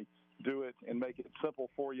certainly do it and make it simple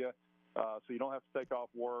for you, so you don't have to take off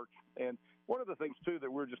work. And one of the things too that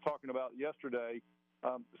we were just talking about yesterday,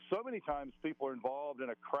 so many times people are involved in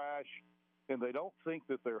a crash and they don't think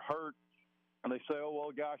that they're hurt. And they say, oh,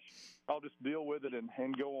 well, gosh, I'll just deal with it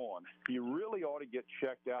and go on. You really ought to get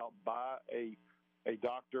checked out by a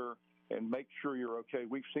doctor and make sure you're okay.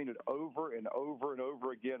 We've seen it over and over and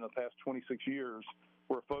over again in the past 26 years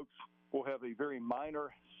where folks will have a very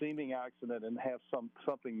minor seeming accident and have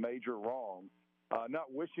something major wrong.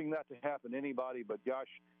 Not wishing that to happen to anybody, but, gosh,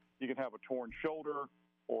 you can have a torn shoulder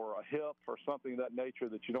or a hip or something of that nature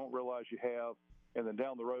that you don't realize you have. And then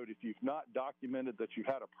down the road, if you've not documented that you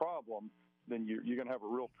had a problem, then you're going to have a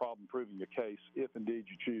real problem proving your case if indeed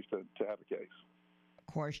you choose to have a case.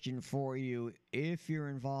 Question for you. If you're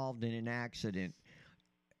involved in an accident,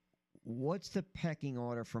 what's the pecking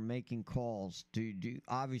order for making calls?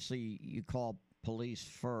 Obviously, you call police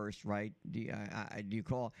first, right? Do you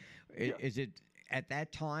call? Yeah. Is it at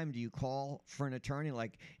that time? Do you call for an attorney?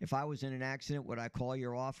 Like, if I was in an accident, would I call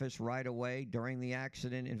your office right away during the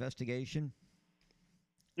accident investigation?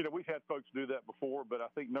 We've had folks do that before, but I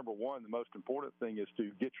think, number one, the most important thing is to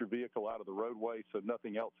get your vehicle out of the roadway so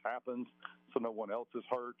nothing else happens, so no one else is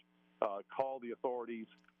hurt. Call the authorities,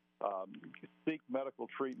 seek medical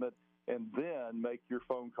treatment, and then make your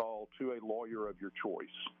phone call to a lawyer of your choice.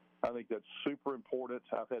 I think that's super important.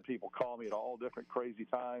 I've had people call me at all different crazy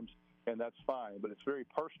times, and that's fine. But it's very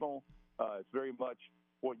personal. It's very much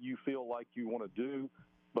what you feel like you want to do.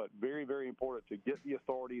 But very, very important to get the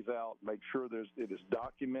authorities out, make sure it is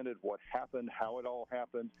documented what happened, how it all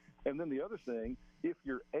happened. And then the other thing, if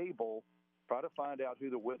you're able, try to find out who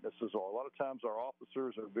the witnesses are. A lot of times our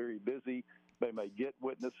officers are very busy. They may get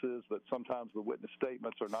witnesses, but sometimes the witness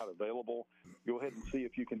statements are not available. Go ahead and see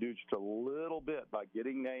if you can do just a little bit by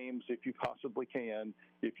getting names if you possibly can,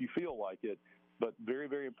 if you feel like it. But very,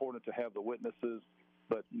 very important to have the witnesses.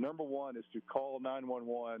 But number one is to call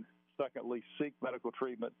 911. Secondly, seek medical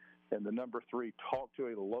treatment. And the number three, talk to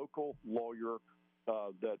a local lawyer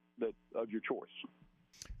that of your choice.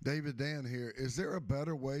 David Dan here. Is there a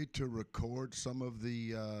better way to record some of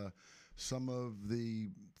the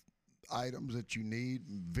items that you need?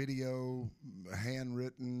 Video,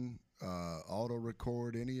 handwritten, auto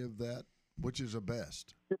record, any of that? Which is the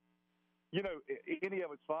best? Any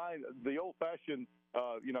of it's fine. The old-fashioned,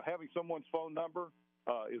 having someone's phone number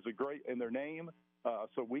is a great, and their name.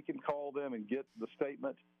 So we can call them and get the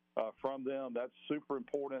statement from them. That's super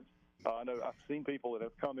important. I know I've seen people that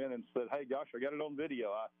have come in and said, hey, gosh, I got it on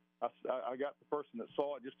video. I got the person that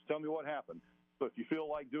saw it just to tell me what happened. So if you feel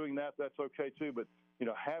like doing that, that's okay too. But,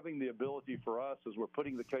 having the ability for us as we're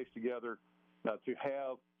putting the case together to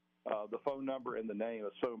have the phone number and the name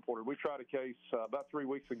is so important. We tried a case about 3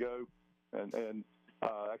 weeks ago and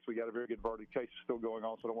actually got a very good verdict. Case is still going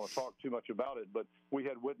on, so I don't want to talk too much about it. But we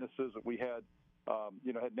had witnesses that we had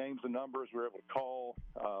had names and numbers. We were able to call,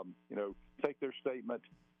 take their statement,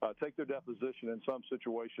 take their deposition in some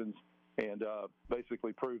situations, and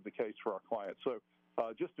basically prove the case for our client. So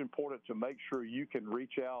just important to make sure you can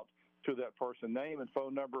reach out to that person. Name and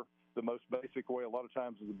phone number, the most basic way, a lot of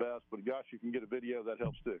times is the best. But, gosh, you can get a video. That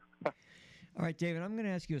helps too. All right, David, I'm going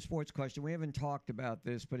to ask you a sports question. We haven't talked about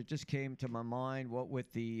this, but it just came to my mind. What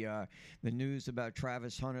with the news about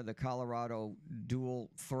Travis Hunter, the Colorado dual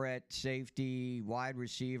threat safety wide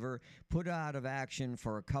receiver, put out of action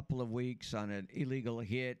for a couple of weeks on an illegal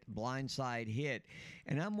hit, blindside hit.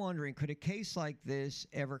 And I'm wondering, could a case like this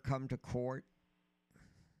ever come to court?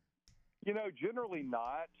 Generally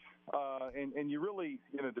not. And you really,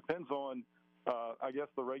 it depends on, I guess,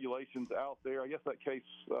 the regulations out there. I guess that case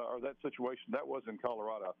or that situation, that was in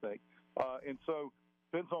Colorado, I think. And so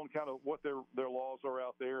depends on kind of what their laws are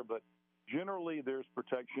out there. But generally there's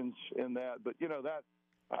protections in that. But, that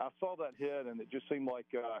I saw that hit and it just seemed like,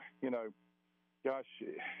 gosh,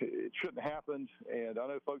 it shouldn't have happened. And I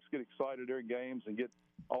know folks get excited during games and get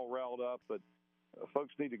all riled up, but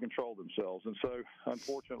folks need to control themselves. And so,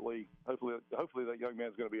 unfortunately, hopefully that young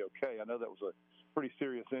man's going to be okay. I know that was a pretty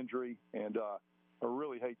serious injury, and I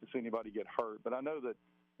really hate to see anybody get hurt. But I know that,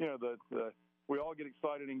 we all get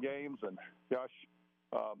excited in games, and gosh,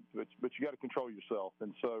 but you got to control yourself.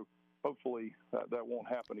 And so, hopefully that won't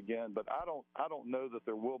happen again. But I don't know that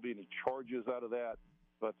there will be any charges out of that.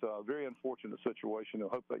 But very unfortunate situation. I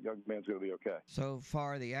hope that young man's going to be okay. So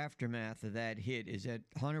far, the aftermath of that hit is that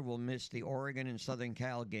Hunter will miss the Oregon and Southern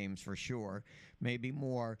Cal games for sure, maybe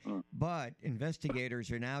more. But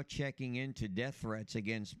investigators are now checking into death threats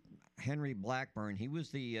against Henry Blackburn. He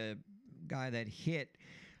was the guy that hit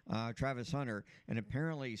Travis Hunter, and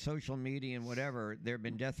apparently social media and whatever, there have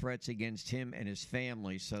been death threats against him and his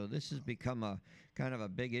family. So this has become a kind of a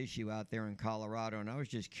big issue out there in Colorado, and I was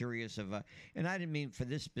just curious and I didn't mean for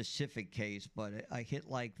this specific case, but a hit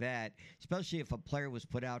like that, especially if a player was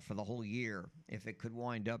put out for the whole year, if it could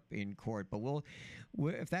wind up in court. But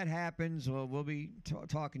if that happens, we'll be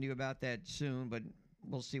talking to you about that soon, but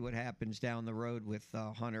we'll see what happens down the road with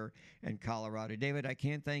Hunter and Colorado. David, I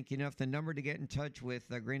can't thank you enough. The number to get in touch with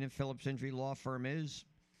Green and Phillips Injury Law Firm is?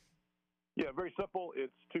 Yeah, very simple.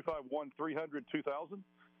 It's 251-300-2000,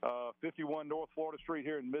 51 North Florida Street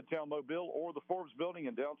here in Midtown Mobile, or the Forbes Building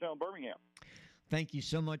in downtown Birmingham. Thank you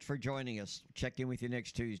so much for joining us. Check in with you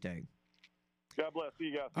next Tuesday. God bless. See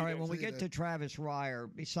you guys. All right, when we get to Travis Reier,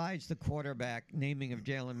 besides the quarterback naming of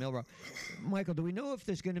Jalen Milroe, Michael, do we know if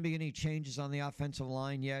there's going to be any changes on the offensive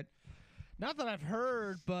line yet? Not that I've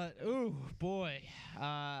heard, but, ooh, boy,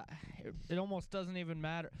 it almost doesn't even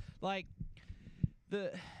matter. Like,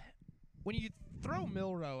 when you throw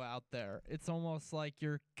Milroe out there, it's almost like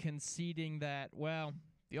you're conceding that, well,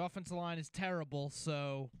 the offensive line is terrible,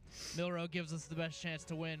 so Milroe gives us the best chance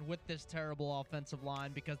to win with this terrible offensive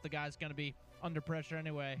line because the guy's going to be under pressure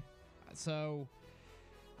anyway. So,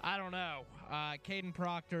 I don't know. Caden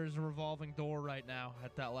Proctor is a revolving door right now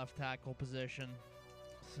at that left tackle position.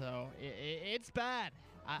 So, it's bad.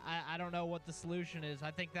 I don't know what the solution is.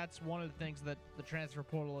 I think that's one of the things that the transfer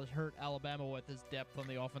portal has hurt Alabama with is depth on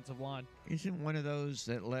the offensive line. Isn't one of those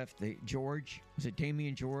that left George? Was it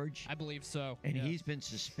Damian George? I believe so. And he's been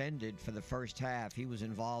suspended for the first half. He was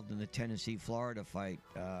involved in the Tennessee-Florida fight.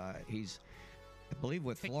 He's, I believe,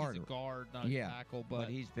 with Florida. He's a guard, not a tackle. But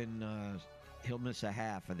he's been he'll miss a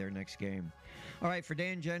half of their next game. All right, for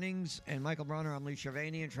Dan Jennings and Michael Bronner, I'm Lee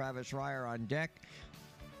Cervini and Travis Reier on deck.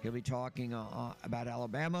 He'll be talking about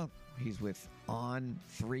Alabama. He's with On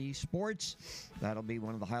 3 Sports. That'll be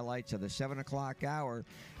one of the highlights of the 7 o'clock hour.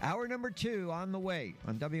 Hour number 2 on the way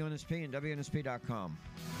on WNSP and WNSP.com.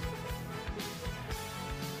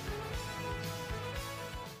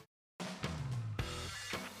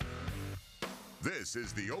 This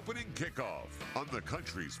is the opening kickoff on the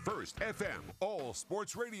country's first FM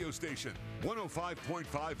all-sports radio station, 105.5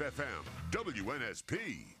 FM,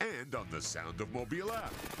 WNSP, and on the Sound of Mobile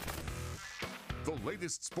app. The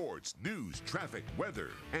latest sports, news, traffic, weather,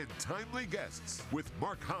 and timely guests with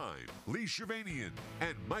Mark Heim, Lee Cervanian,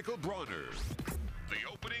 and Michael Bronner.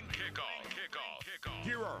 The opening kickoff.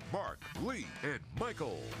 Here are Mark, Lee, and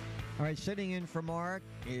Michael. All right, sitting in for Mark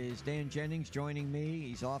is Dan Jennings joining me.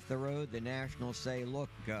 He's off the road. The Nationals say, look,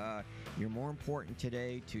 you're more important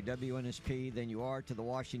today to WNSP than you are to the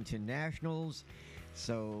Washington Nationals.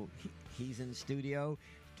 So he's in the studio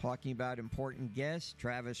talking about important guests.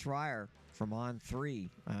 Travis Reier from On 3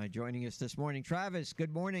 joining us this morning. Travis,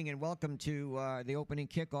 good morning and welcome to the opening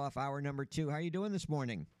kickoff, hour number 2. How are you doing this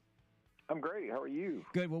morning? I'm great. How are you?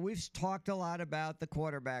 Good. Well, we've talked a lot about the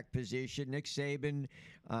quarterback position. Nick Saban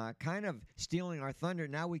kind of stealing our thunder.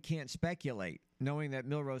 Now we can't speculate, knowing that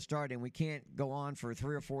Milroe's starting. We can't go on for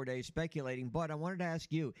 3 or 4 days speculating. But I wanted to ask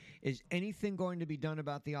you, is anything going to be done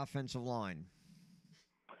about the offensive line?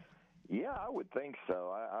 Yeah, I would think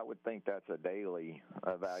so. I would think that's a daily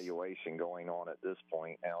evaluation going on at this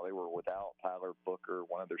point. Now, they were without Tyler Booker,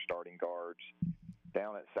 one of their starting guards,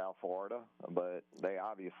 down at South Florida, but they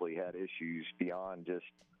obviously had issues beyond just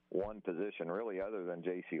one position, really, other than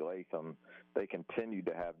J.C. Latham. They continued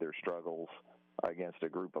to have their struggles against a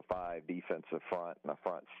group of 5 defensive front and a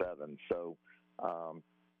front 7. So,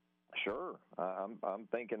 sure, I'm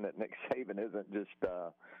thinking that Nick Saban isn't just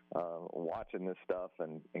watching this stuff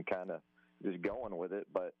and kind of just going with it,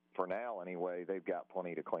 but for now, anyway, they've got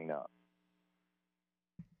plenty to clean up.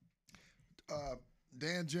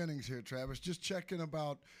 Dan Jennings here, Travis. Just checking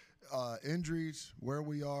about injuries, where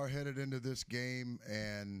we are headed into this game,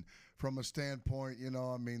 and from a standpoint,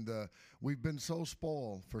 we've been so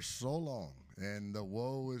spoiled for so long, and the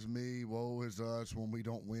woe is me, woe is us when we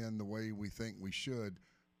don't win the way we think we should.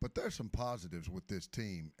 But there's some positives with this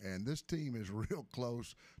team, and this team is real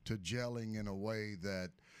close to gelling in a way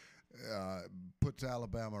that puts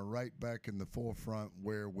Alabama right back in the forefront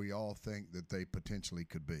where we all think that they potentially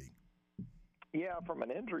could be. Yeah, from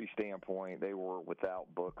an injury standpoint, they were without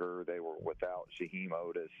Booker, they were without Shaheem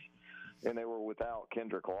Otis, and they were without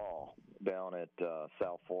Kendrick Law down at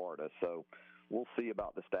South Florida. So we'll see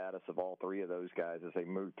about the status of all 3 of those guys as they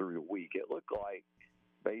move through the week. It looked like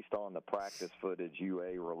based on the practice footage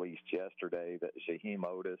UA released yesterday, that Shaheem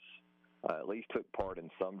Otis at least took part in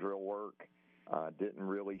some drill work. Didn't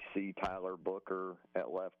really see Tyler Booker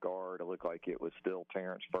at left guard. It looked like it was still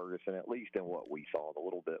Terrence Ferguson, at least in what we saw, the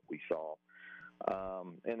little bit we saw.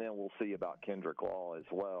 And then we'll see about Kendrick Law as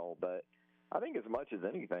well. But I think as much as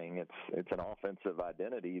anything, it's an offensive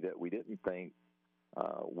identity that we didn't think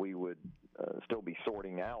we would still be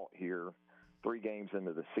sorting out here 3 games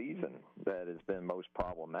into the season that has been most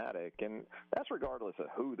problematic. And that's regardless of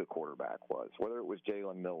who the quarterback was, whether it was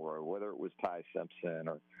Jalen Milroe, whether it was Ty Simpson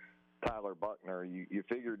or Tyler Buckner. You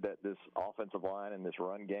figured that this offensive line and this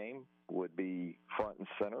run game would be front and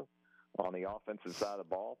center on the offensive side of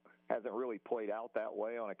the ball. Hasn't really played out that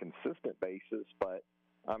way on a consistent basis, but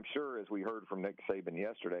I'm sure, as we heard from Nick Saban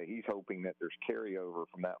yesterday, he's hoping that there's carryover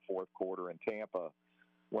from that fourth quarter in Tampa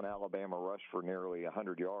when Alabama rushed for nearly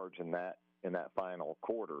 100 yards in that final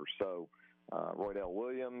quarter. So Roydell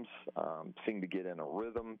Williams seemed to get in a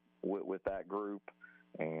rhythm with that group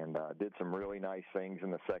and did some really nice things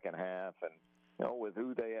in the second half. And, with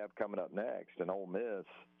who they have coming up next and Ole Miss,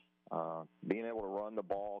 being able to run the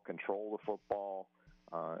ball, control the football,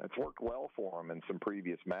 it's worked well for them in some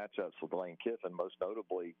previous matchups with Lane Kiffin, most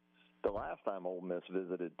notably the last time Ole Miss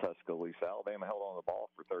visited Tuscaloosa. Alabama held on the ball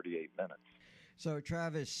for 38 minutes. So,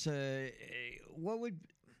 Travis, what would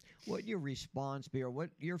your response be, or what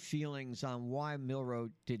your feelings on why Milroe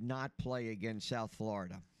did not play against South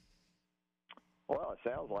Florida? Well, it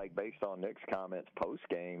sounds like, based on Nick's comments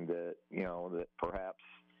post-game, that, that perhaps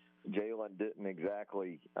Jalen didn't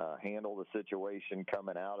exactly handle the situation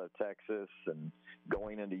coming out of Texas and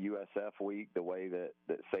going into USF week the way that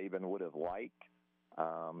Saban would have liked.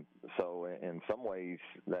 So in some ways,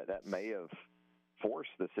 that may have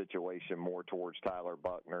forced the situation more towards Tyler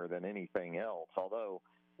Buckner than anything else, although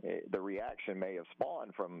the reaction may have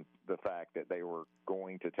spawned from the fact that they were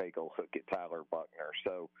going to take a look at Tyler Buckner.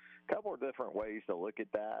 So a couple of different ways to look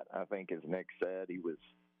at that. I think, as Nick said, he was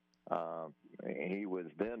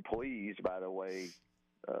then pleased by the way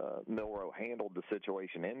Milroe handled the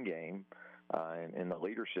situation in game and the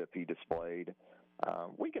leadership he displayed.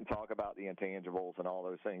 We can talk about the intangibles and all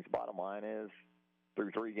those things. Bottom line is,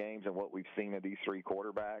 through 3 games and what we've seen of these 3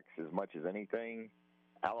 quarterbacks, as much as anything,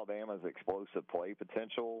 Alabama's explosive play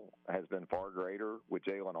potential has been far greater with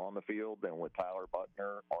Jalen on the field than with Tyler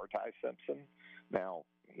Buckner or Ty Simpson. Now,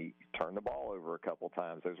 he turned the ball over a couple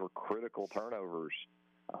times. Those were critical turnovers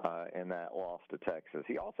in that loss to Texas.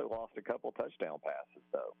 He also lost a couple touchdown passes,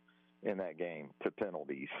 though, in that game to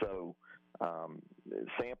penalties. So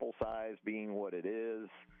sample size being what it is,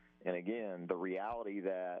 and again, the reality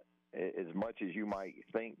that as much as you might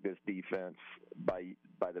think this defense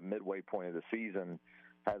by the midway point of the season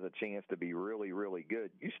has a chance to be really, really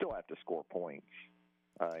good, you still have to score points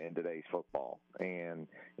in today's football. And,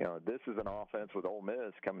 this is an offense with Ole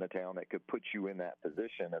Miss coming to town that could put you in that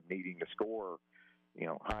position of needing to score,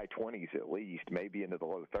 high 20s at least, maybe into the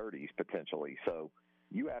low 30s potentially. So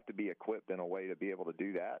you have to be equipped in a way to be able to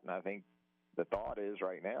do that. And I think the thought is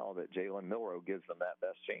right now that Jalen Milroe gives them that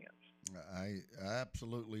best chance. I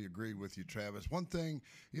absolutely agree with you, Travis. One thing,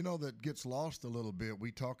 that gets lost a little bit,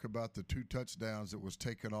 we talk about the 2 touchdowns that was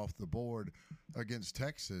taken off the board against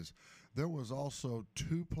Texas. There was also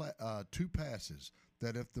two passes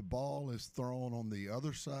that if the ball is thrown on the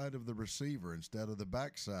other side of the receiver instead of the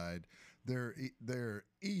backside, they're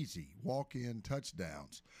easy walk-in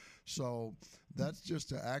touchdowns. So that's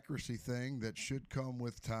just an accuracy thing that should come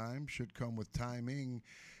with time, should come with timing.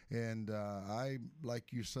 And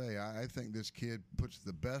like you say, I think this kid puts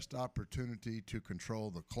the best opportunity to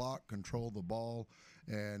control the clock, control the ball,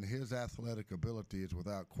 and his athletic ability is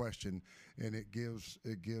without question. And it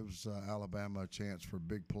gives Alabama a chance for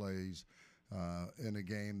big plays in a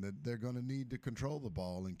game that they're going to need to control the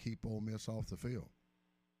ball and keep Ole Miss off the field.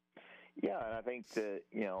 Yeah, and I think that,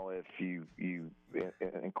 if you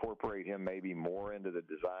incorporate him maybe more into the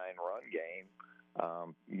design run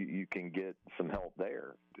game, you can get some help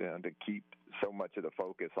there to keep so much of the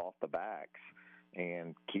focus off the backs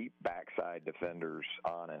and keep backside defenders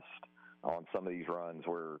honest on some of these runs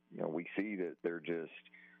where, we see that they're just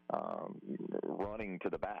running to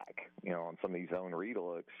the back, on some of these zone read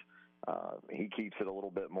looks. He keeps it a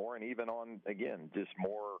little bit more, and even on, again, just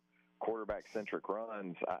more quarterback-centric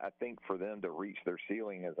runs, I think for them to reach their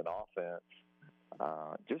ceiling as an offense,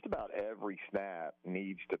 just about every snap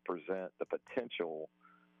needs to present the potential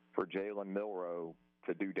for Jalen Milroe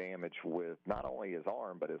to do damage with not only his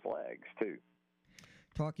arm but his legs, too.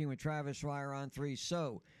 Talking with Travis Reier on 3.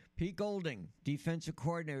 So, Pete Golding, defensive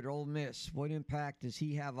coordinator, Ole Miss, what impact does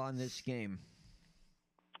he have on this game?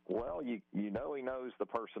 Well, you know he knows the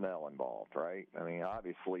personnel involved, right? I mean,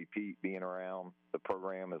 obviously Pete being around the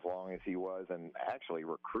program as long as he was and actually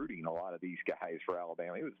recruiting a lot of these guys for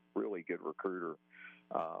Alabama. He was a really good recruiter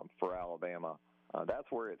for Alabama. That's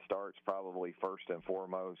where it starts probably first and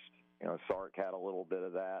foremost. You know, Sark had a little bit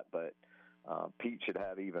of that, but Pete should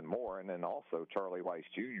have even more. And then also Charlie Weiss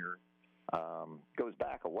Jr. Goes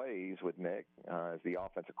back a ways with Nick as the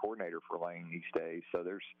offensive coordinator for Lane these days. So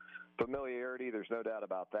there's familiarity. There's no doubt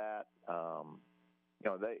about that. You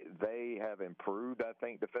know, they have improved, I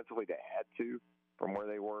think, defensively. They had to from where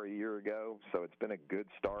they were a year ago. So it's been a good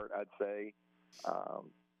start, I'd say,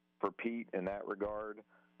 for Pete in that regard.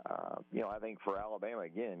 You know, I think for Alabama,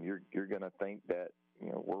 again, you're going to think that,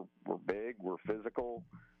 you know, we're big, we're physical.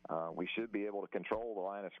 We should be able to control the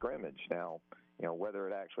line of scrimmage. Now, you know, whether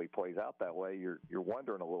it actually plays out that way, you're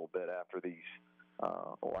wondering a little bit after these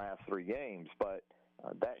last three games. But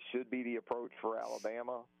that should be the approach for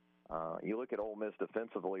Alabama. You look at Ole Miss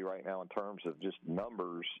defensively right now in terms of just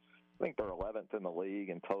numbers. I think they're 11th in the league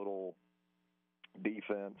in total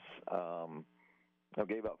defense. They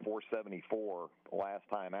gave up 474 last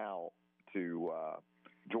time out to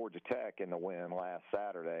Georgia Tech in the win last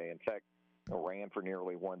Saturday. And Tech ran for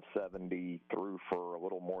nearly 170, threw for a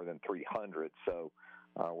little more than 300. So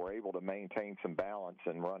we're able to maintain some balance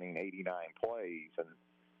in running 89 plays. And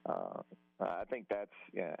I think that's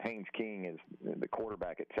Haynes King is the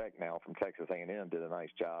quarterback at Tech now from Texas A&M, did a nice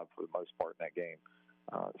job for the most part in that game.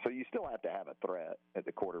 So you still have to have a threat at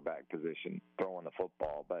the quarterback position throwing the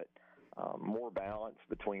football, but more balance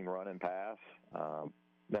between run and pass.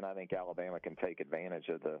 Then I think Alabama can take advantage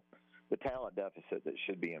of the talent deficit that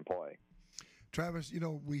should be in play. Travis, you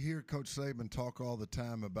know, we hear Coach Saban talk all the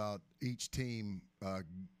time about each team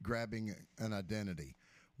grabbing an identity.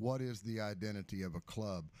 What is the identity of a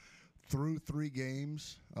club? Through three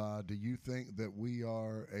games, do you think that we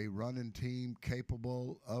are a running team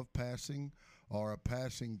capable of passing or a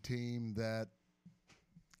passing team that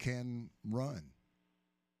can run?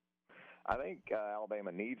 I think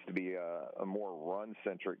Alabama needs to be a more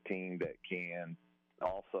run-centric team that can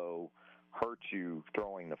also hurt you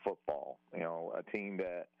throwing the football. You know, a team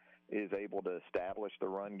that is able to establish the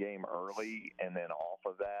run game early and then off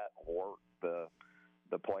of that work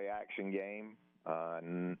the play-action game.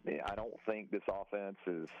 I don't think this offense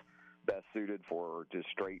is best suited for just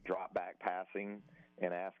straight drop-back passing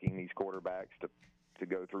and asking these quarterbacks to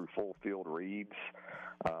go through full field reads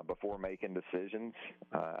before making decisions.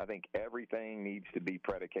 I think everything needs to be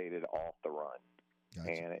predicated off the run. Gotcha.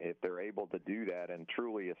 And if they're able to do that and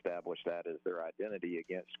truly establish that as their identity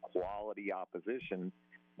against quality opposition,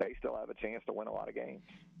 they still have a chance to win a lot of games.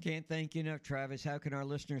 Can't thank you enough, Travis. How can our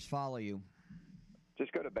listeners follow you?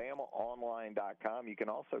 Just go to BamaOnline.com. You can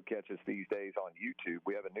also catch us these days on YouTube.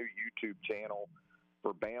 We have a new YouTube channel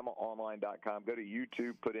for BamaOnline.com. Go to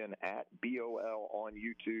YouTube, put in @BOL on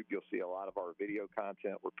YouTube. You'll see a lot of our video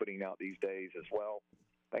content we're putting out these days as well.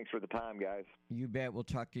 Thanks for the time, guys. You bet. We'll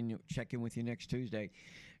check in with you next Tuesday.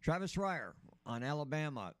 Travis Reier on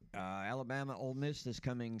Alabama. Alabama Ole Miss this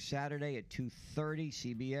coming Saturday at 2:30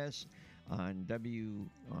 CBS on ZEW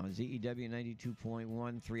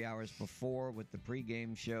 92.1, 3 hours before, with the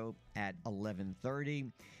pregame show at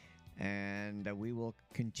 11:30. And we will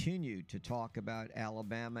continue to talk about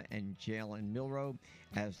Alabama and Jalen Milroe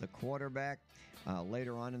as the quarterback.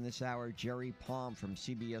 Later on in this hour, Jerry Palm from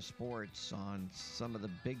CBS Sports on some of the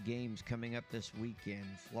big games coming up this weekend.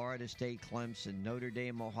 Florida State, Clemson, Notre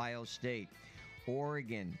Dame, Ohio State,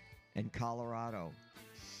 Oregon, and Colorado,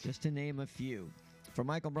 just to name a few. For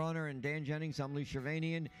Michael Bronner and Dan Jennings, I'm Lee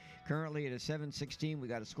Shervanian. Currently at 7:16, we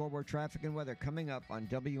got a scoreboard, traffic, and weather coming up on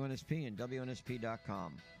WNSP and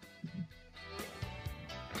WNSP.com.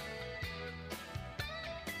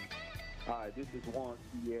 Hi, this is Juan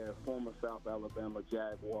Sierra, former South Alabama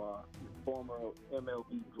Jaguar, former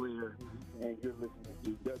MLB player, and you're listening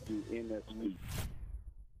to WNSP.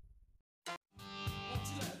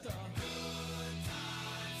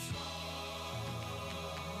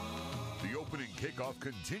 The opening kickoff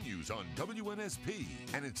continues on WNSP,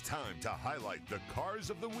 and it's time to highlight the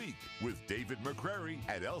cars of the week with David McCrary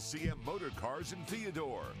at LCM Motor Cars in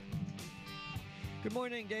Theodore. Good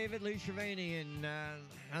morning, David. Lee Shervanian.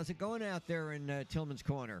 How's it going out there in Tillman's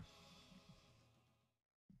Corner?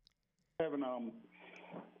 Having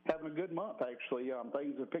a good month, actually.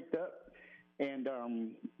 Things have picked up, and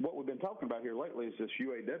what we've been talking about here lately is this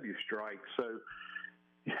UAW strike. So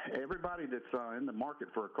everybody that's in the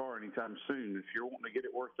market for a car anytime soon, if you're wanting to get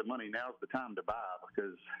it worth the money, now's the time to buy,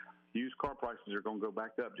 because used car prices are going to go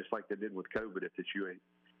back up just like they did with COVID if this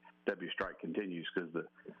UAW strike continues, because the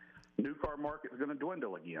new car market is going to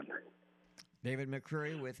dwindle again. David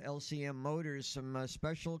McCreary with LCM Motors. Some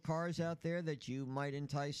special cars out there that you might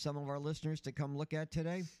entice some of our listeners to come look at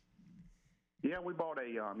today? Yeah, we bought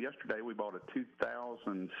yesterday we bought a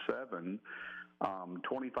 2007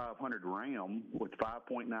 2500 Ram with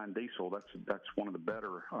 5.9 diesel. That's one of the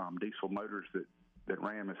better diesel motors that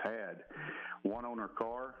Ram has had. One owner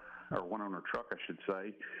car, or one owner truck, I should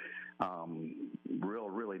say.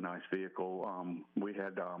 Really nice vehicle. We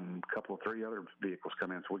had a couple of 3 other vehicles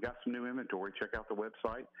come in. So we got some new inventory. Check out the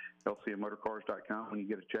website, lcmmotorcars.com, when you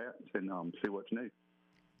get a chance and see what's new.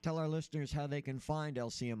 Tell our listeners how they can find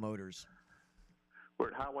LCM Motors.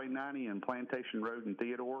 We're at Highway 90 and Plantation Road in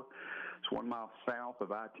Theodore. It's 1 mile south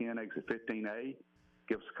of I-10, exit 15A.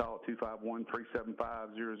 Give us a call at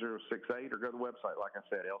 251-375-0068 or go to the website, like I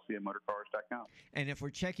said, lcmmotorcars.com. And if we're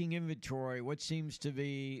checking inventory, what seems to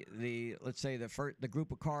be the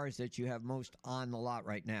group of cars that you have most on the lot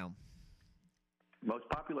right now? Most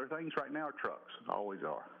popular things right now are trucks. Always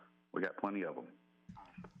are. We got plenty of them.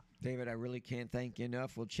 David, I really can't thank you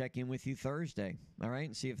enough. We'll check in with you Thursday, all right,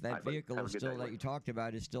 and see if that vehicle is still that you talked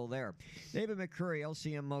about is still there. David McCreary,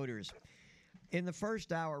 LCM Motors. In the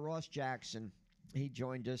first hour, Ross Jackson, he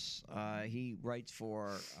joined us. He writes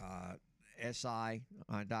for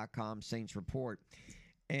SI.com, Saints Report,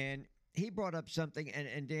 and he brought up something,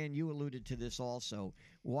 and Dan, you alluded to this also,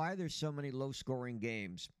 why there's so many low-scoring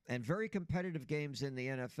games and very competitive games in the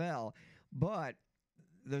NFL, but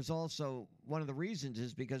there's also one of the reasons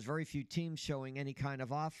is because very few teams showing any kind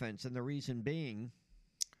of offense, and the reason being,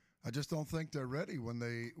 I just don't think they're ready when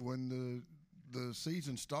the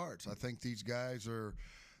season starts. I think these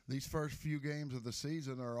first few games of the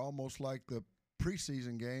season are almost like the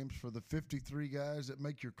preseason games for the 53 guys that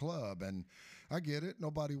make your club. And I get it.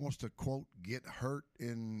 Nobody wants to, quote, get hurt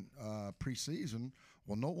in preseason.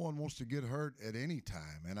 Well, no one wants to get hurt at any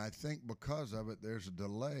time. And I think because of it, there's a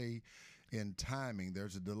delay in timing.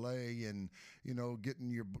 There's a delay in, getting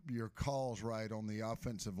your calls right on the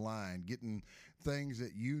offensive line, getting things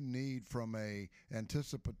that you need from a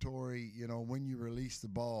anticipatory, when you release the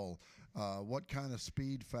ball, what kind of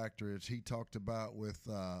speed factor is he talked about with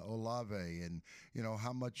Olave, and,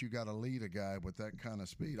 how much you got to lead a guy with that kind of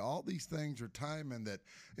speed. All these things are timing that,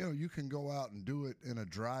 you can go out and do it in a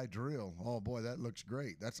dry drill. Oh, boy, that looks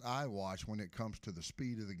great. That's eye wash when it comes to the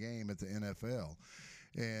speed of the game at the NFL.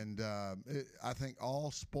 And I think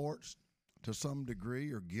all sports, to some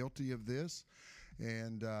degree, are guilty of this.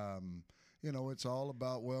 And, it's all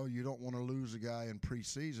about, well, you don't want to lose a guy in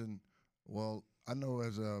preseason. Well, I know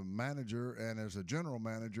as a manager and as a general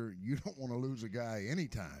manager, you don't want to lose a guy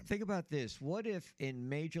anytime. Think about this. What if in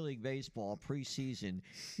Major League Baseball preseason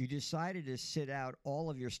you decided to sit out all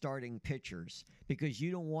of your starting pitchers because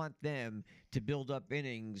you don't want them to build up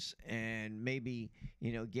innings and maybe,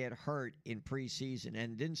 get hurt in preseason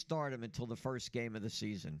and didn't start them until the first game of the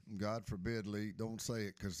season? God forbid, Lee. Don't say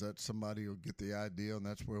it because that somebody will get the idea, and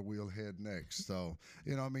that's where we'll head next. So,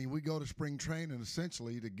 we go to spring training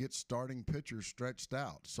essentially to get starting pitchers stretched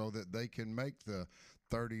out so that they can make the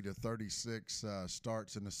 30 to 36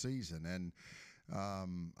 starts in the season. And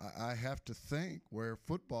I have to think where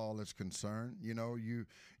football is concerned, you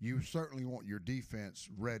certainly want your defense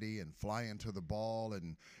ready and flying to the ball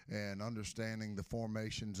and understanding the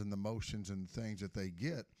formations and the motions and things that they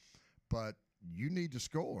get. But you need to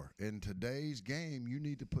score. In today's game, you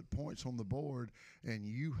need to put points on the board, and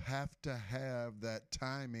you have to have that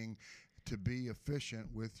timing to be efficient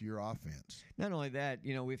with your offense. Not only that,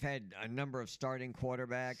 we've had a number of starting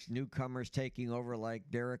quarterbacks, newcomers taking over like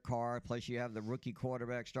Derek Carr, plus you have the rookie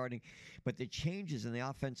quarterback starting. But the changes in the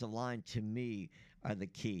offensive line, to me, are the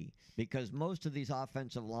key because most of these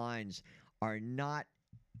offensive lines are not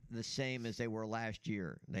the same as they were last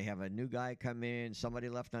year. They have a new guy come in, somebody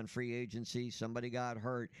left on free agency, somebody got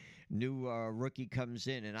hurt, new rookie comes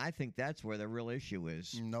in, and I think that's where the real issue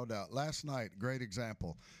is. No doubt. Last night, great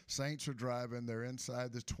example. Saints are driving. They're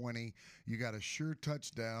inside the 20. You got a sure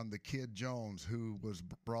touchdown. The kid Jones, who was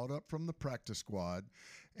brought up from the practice squad,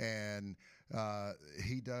 and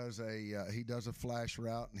he does a flash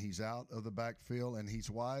route, and he's out of the backfield, and he's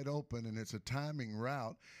wide open, and it's a timing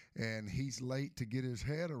route, and he's late to get his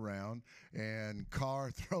head around, and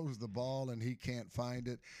Carr throws the ball, and he can't find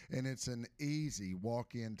it, and it's an easy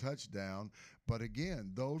walk-in touchdown. But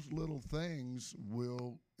again, those little things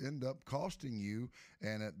will end up costing you,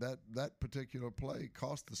 and at that particular play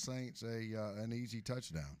cost the Saints an easy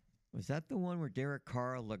touchdown. Was that the one where Derek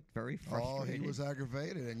Carr looked very frustrated? Oh, he was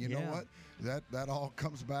aggravated. And you know what? That all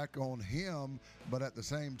comes back on him. But at the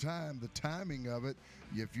same time, the timing of it,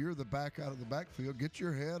 if you're the back out of the backfield, get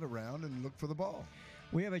your head around and look for the ball.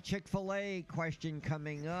 We have a Chick-fil-A question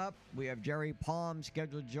coming up. We have Jerry Palm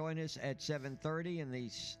scheduled to join us at 7:30,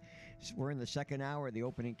 and we're in the second hour of the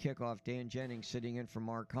opening kickoff. Dan Jennings sitting in for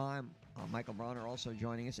Mark Heim. Michael Bronner also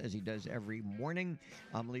joining us, as he does every morning.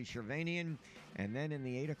 I'm Lee Shervanian. And then in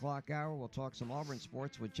the 8 o'clock hour, we'll talk some Auburn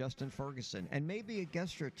sports with Justin Ferguson, and maybe a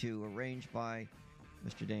guest or two arranged by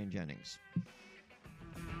Mr. Dan Jennings.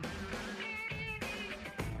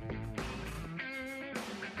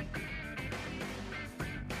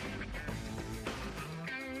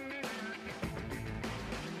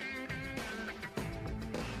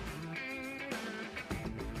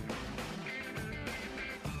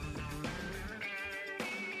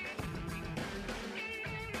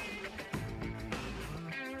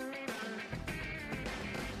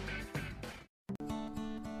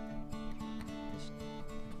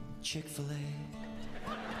 Chick-fil-A,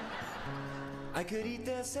 I could eat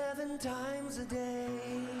there 7 times a day,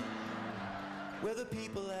 where the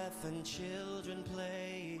people laugh and children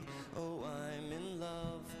play. Oh, I'm in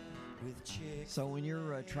love with Chick-fil-A. So when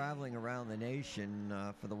you're traveling around the nation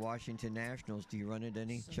for the Washington Nationals, do you run into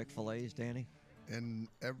any Chick-fil-A's, Danny? In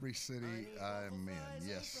every city I'm in,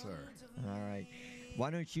 yes, sir. All right. Why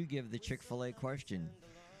don't you give the Chick-fil-A question?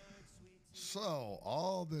 So,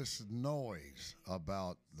 all this noise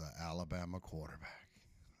about the Alabama quarterback.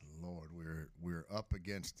 Lord, we're up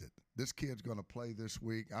against it. This kid's going to play this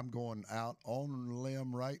week. I'm going out on a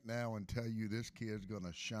limb right now and tell you this kid's going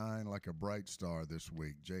to shine like a bright star this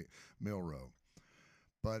week, Milroe.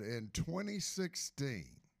 But in 2016,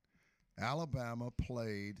 Alabama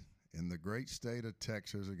played in the great state of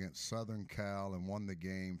Texas against Southern Cal and won the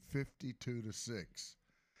game 52-6.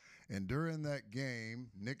 And during that game,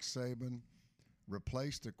 Nick Saban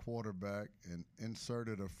replaced a quarterback and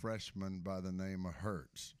inserted a freshman by the name of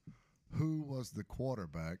Hurts. Who was the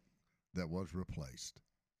quarterback that was replaced?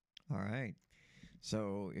 All right.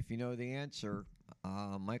 So if you know the answer,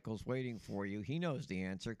 Michael's waiting for you. He knows the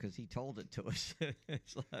answer because he told it to us.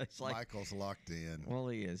 it's like, Michael's locked in. Well,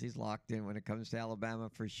 he is. He's locked in when it comes to Alabama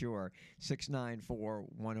for sure.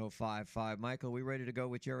 694-1055. Michael, we ready to go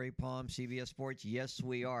with Jerry Palm, CBS Sports? Yes,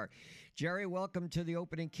 we are. Jerry, welcome to the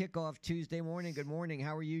opening kickoff Tuesday morning. Good morning.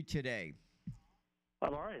 How are you today?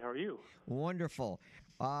 I'm all right. How are you? Wonderful.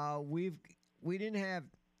 We didn't have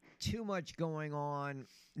too much going on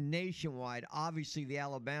nationwide. Obviously, the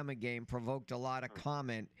Alabama game provoked a lot of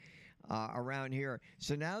comment around here.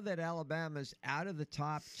 So now that Alabama's out of the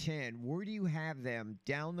top 10, where do you have them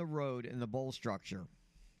down the road in the bowl structure?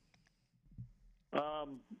 I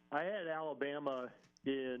had Alabama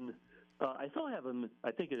in I still have them,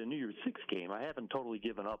 I think, in a New Year's Six game. I haven't totally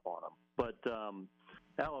given up on them. But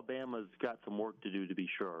Alabama's got some work to do, to be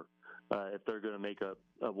sure. If they're going to make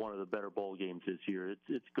one of the better bowl games this year,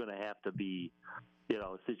 it's going to have to be,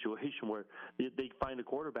 a situation where they find a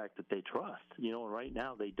quarterback that they trust. And right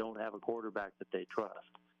now they don't have a quarterback that they trust.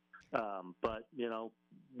 But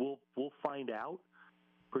we'll find out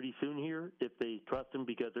pretty soon here if they trust him,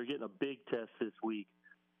 because they're getting a big test this week.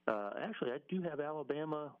 Actually, I do have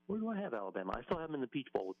Alabama. Where do I have Alabama? I still have them in the Peach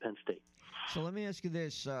Bowl with Penn State. So let me ask you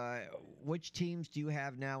this: which teams do you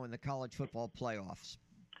have now in the college football playoffs?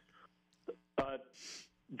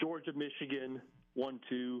 Georgia, Michigan, 1,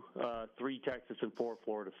 2, 3 Texas, and 4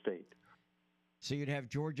 Florida State. So you'd have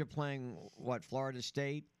Georgia playing, what, Florida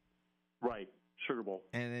State? Right, Sugar Bowl.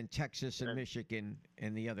 And then Texas and Michigan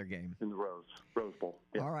in the other game. In the Rose Bowl.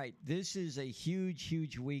 Yeah. All right, this is a huge,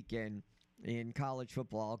 huge weekend in college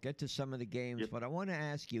football. I'll get to some of the games, but I want to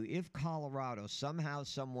ask you, if Colorado somehow,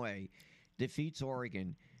 some way defeats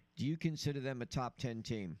Oregon, do you consider them a top 10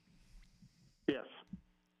 team? Yes,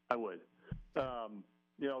 I would.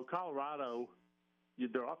 Colorado,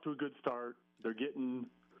 they're off to a good start. They're getting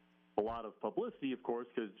a lot of publicity, of course,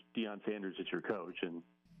 because Deion Sanders is your coach, and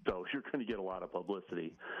so you're going to get a lot of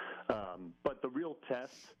publicity. But the real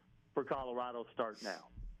tests for Colorado start now.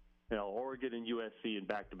 Oregon and USC in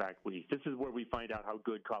back-to-back weeks. This is where we find out how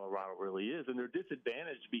good Colorado really is, and they're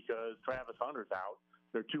disadvantaged because Travis Hunter's out.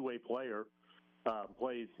 Their two-way player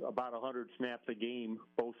plays about 100 snaps a game,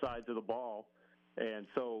 both sides of the ball. And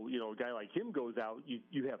so, a guy like him goes out,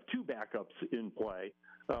 you have 2 backups in play,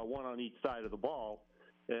 one on each side of the ball.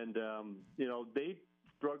 And, they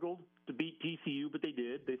struggled to beat TCU, but they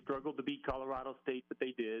did. They struggled to beat Colorado State, but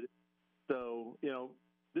they did. So,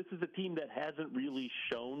 this is a team that hasn't really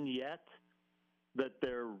shown yet that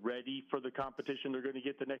they're ready for the competition they're going to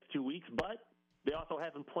get the next 2 weeks, but they also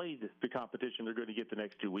haven't played the competition they're going to get the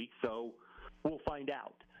next 2 weeks. So we'll find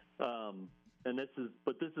out.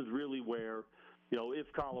 This is really where,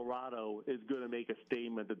 if Colorado is going to make a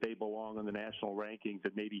statement that they belong in the national rankings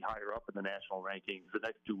and maybe higher up in the national rankings, the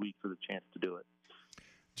next 2 weeks is a chance to do it.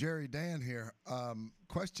 Jerry, Dan here.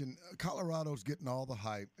 Question: Colorado's getting all the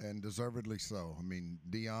hype, and deservedly so. I mean,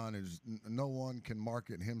 Deion is no one can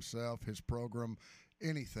market himself, his program,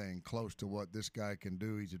 anything close to what this guy can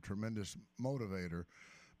do. He's a tremendous motivator.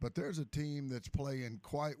 But there's a team that's playing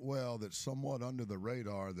quite well that's somewhat under the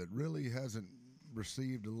radar that really hasn't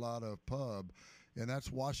received a lot of pub, and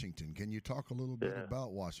that's Washington. Can you talk a little bit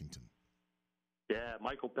about Washington? Yeah,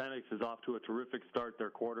 Michael Penix is off to a terrific start, their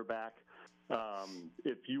quarterback.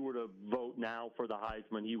 If you were to vote now for the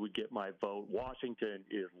Heisman, he would get my vote. Washington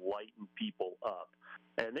is lighting people up.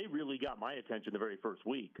 And they really got my attention the very first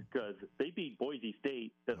week because they beat Boise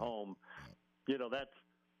State at home. You know, that's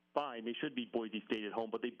fine. They should beat Boise State at home,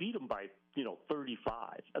 but they beat them by,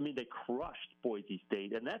 35. I mean, they crushed Boise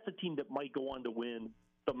State. And that's a team that might go on to win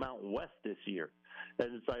the Mountain West this year.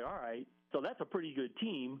 And it's like, all right, so that's a pretty good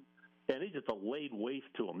team. And they just laid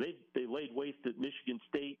waste to them. They laid waste at Michigan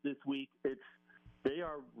State this week. They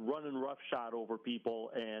are running roughshod over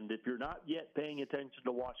people. And if you're not yet paying attention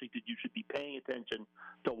to Washington, you should be paying attention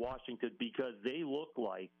to Washington because they look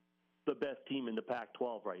like the best team in the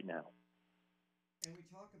Pac-12 right now. And we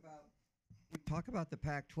talk about the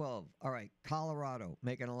Pac-12. All right, Colorado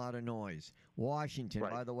making a lot of noise. Washington,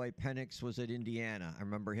 by the way, Penix was at Indiana. I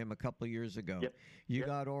remember him a couple of years ago. Yep. You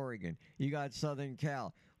got Oregon. You got Southern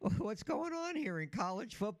Cal. What's going on here in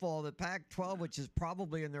college football? The Pac-12, which is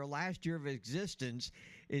probably in their last year of existence,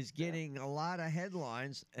 is getting a lot of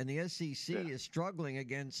headlines, and the SEC is struggling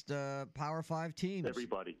against Power 5 teams.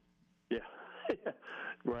 Everybody. Yeah.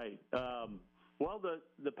 Right. Well,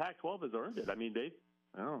 the Pac-12 has earned it. I mean, they've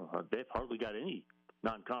hardly got any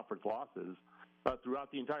non-conference losses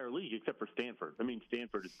throughout the entire league except for Stanford. I mean,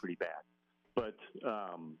 Stanford is pretty bad. But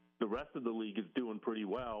the rest of the league is doing pretty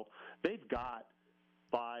well. They've got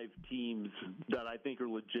 5 teams that I think are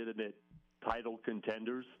legitimate title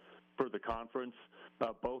contenders for the conference,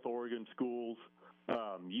 both Oregon schools,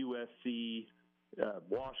 USC,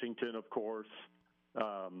 Washington, of course,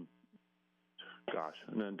 and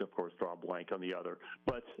then, of course, draw a blank on the other.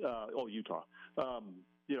 But, Utah.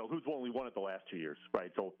 Who's only won it the last 2 years,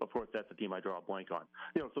 right? So, of course, that's the team I draw a blank on.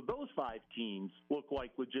 So those 5 teams look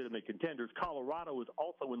like legitimate contenders. Colorado is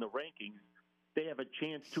also in the rankings. They have a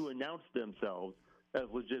chance to announce themselves as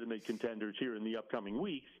legitimate contenders here in the upcoming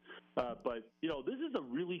weeks. But, this is a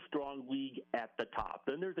really strong league at the top.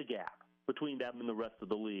 Then there's a gap between them and the rest of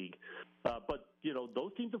the league. But,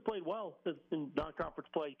 those teams have played well in non-conference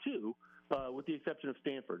play, too, with the exception of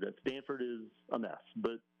Stanford. Stanford is a mess.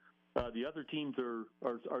 But the other teams are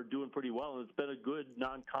doing pretty well, and it's been a good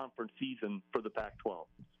non-conference season for the Pac-12.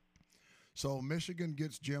 So Michigan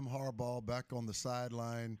gets Jim Harbaugh back on the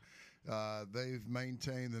sideline. They've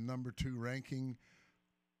maintained the number 2 ranking.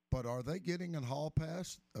 But are they getting a hall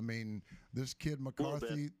pass? I mean, this kid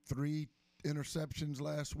McCarthy, 3 interceptions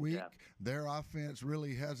last week. Yeah. Their offense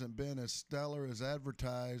really hasn't been as stellar as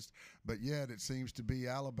advertised, but yet it seems to be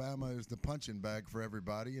Alabama is the punching bag for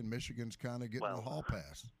everybody, and Michigan's kind of getting a hall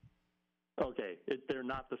pass. Okay, they're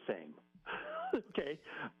not the same. Okay,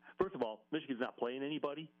 first of all, Michigan's not playing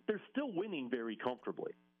anybody. They're still winning very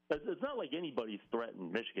comfortably. It's not like anybody's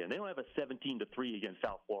threatened Michigan. They don't have a 17-3 against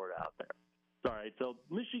South Florida out there. All right, so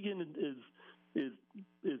Michigan is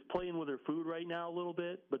playing with their food right now a little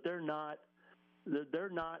bit, but they're not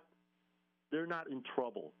in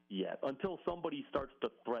trouble yet. Until somebody starts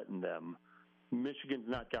to threaten them, Michigan's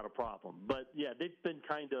not got a problem. But yeah, they've been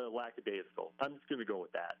kind of lackadaisical. I'm just going to go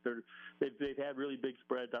with that. They've had really big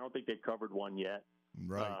spreads. I don't think they've covered one yet.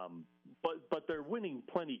 Right. But they're winning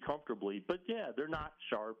plenty comfortably. But yeah, they're not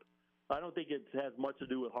sharp. I don't think it has much to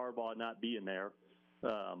do with Harbaugh not being there.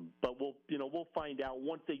 But we'll find out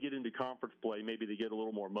once they get into conference play. Maybe they get a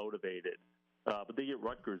little more motivated. But they get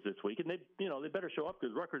Rutgers this week, and they better show up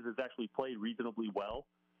because Rutgers has actually played reasonably well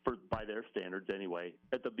by their standards anyway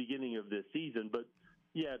at the beginning of this season. But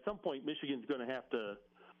yeah, at some point Michigan's going to have to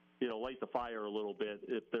light the fire a little bit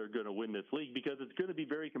if they're going to win this league because it's going to be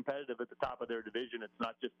very competitive at the top of their division. It's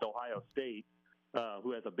not just Ohio State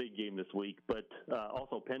who has a big game this week, but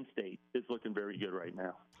also Penn State is looking very good right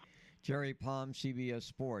now. Jerry Palm, CBS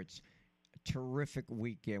Sports. Terrific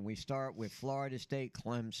weekend. We start with Florida State,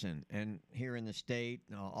 Clemson, and here in the state,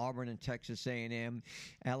 Auburn and Texas A&M,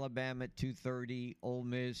 Alabama at 2:30, Ole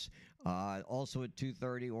Miss, also at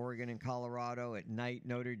 2:30, Oregon and Colorado at night,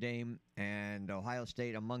 Notre Dame and Ohio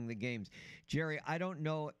State among the games. Jerry, I don't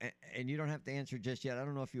know, and you don't have to answer just yet. I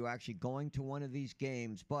don't know if you're actually going to one of these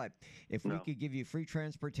games, but if we could give you free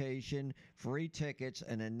transportation, free tickets,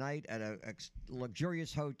 and a night at a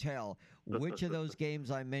luxurious hotel, which of those games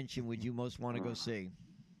I mentioned would you most want to go see?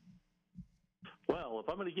 Well, if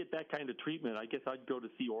I'm going to get that kind of treatment, I guess I'd go to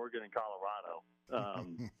see Oregon and Colorado.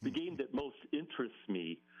 The game that most interests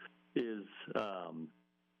me is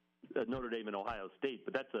Notre Dame and Ohio State,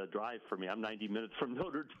 but that's a drive for me. I'm 90 minutes from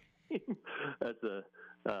Notre Dame. That's a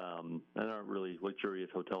there aren't really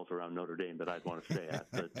luxurious hotels around Notre Dame that I'd want to stay at,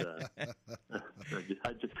 but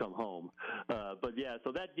I'd just come home. But yeah,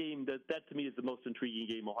 so that game, that to me is the most intriguing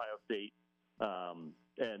game. Ohio State and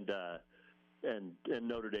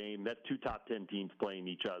Notre Dame. That's two top 10 teams playing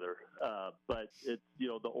each other. But it's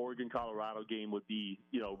the Oregon Colorado game would be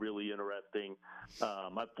really interesting.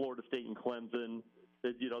 Florida State and Clemson.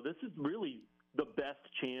 This is really the best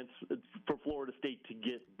chance for Florida State to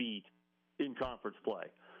get beat in conference play.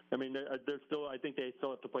 I mean, I think they still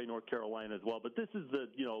have to play North Carolina as well. But this is the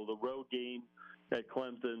road game at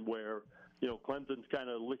Clemson where Clemson's kind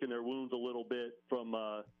of licking their wounds a little bit from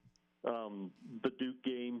the Duke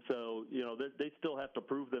game. So they still have to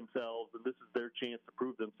prove themselves, and this is their chance to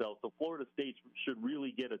prove themselves. So Florida State should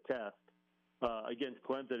really get a test against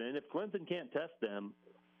Clemson, and if Clemson can't test them,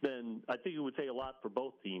 then I think it would say a lot for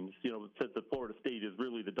both teams. Since that Florida State is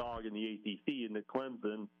really the dog in the ACC, and that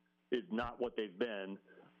Clemson is not what they've been.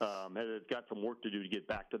 And it's got some work to do to get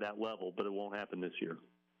back to that level, but it won't happen this year.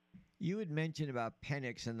 You had mentioned about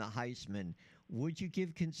Penix and the Heisman. Would you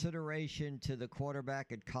give consideration to the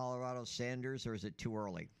quarterback at Colorado, Sanders, or is it too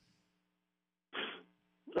early?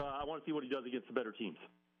 I want to see what he does against the better teams.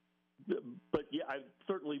 But, yeah, I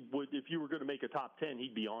certainly would. If you were going to make a top 10,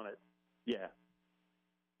 he'd be on it. Yeah.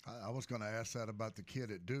 I was going to ask that about the kid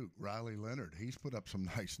at Duke, Riley Leonard. He's put up some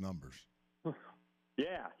nice numbers.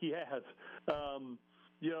 Yeah, he has.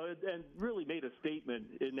 And really made a statement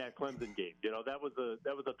in that Clemson game. That was a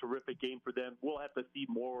terrific game for them. We'll have to see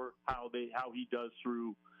more how he does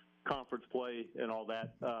through conference play and all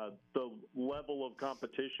that. The level of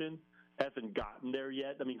competition hasn't gotten there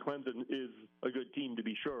yet. I mean, Clemson is a good team to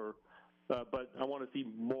be sure, but I want to see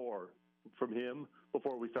more from him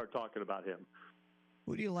before we start talking about him.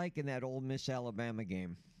 Who do you like in that Ole Miss Alabama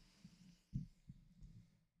game?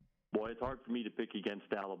 Boy, it's hard for me to pick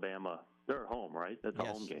against Alabama. They're at home, right? That's a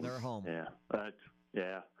home game. They're home. Yeah.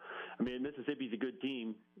 Yeah. I mean, Mississippi's a good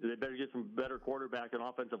team. They better get some better quarterback and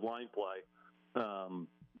offensive line play.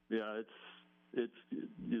 They're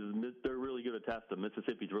really going to test them.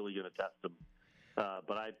 Mississippi's really going to test them.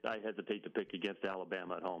 But I hesitate to pick against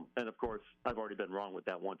Alabama at home. And, of course, I've already been wrong with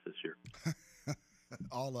that once this year.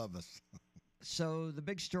 All of us. So the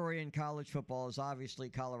big story in college football is obviously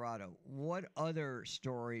Colorado. What other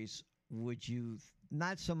stories would you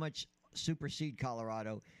not so much supersede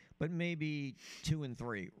Colorado, but maybe 2 and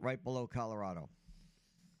 3, right below Colorado?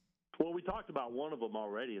 Well, we talked about one of them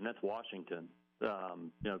already, and that's Washington.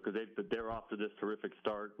 Because they're off to this terrific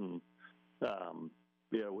start, and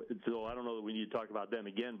so I don't know that we need to talk about them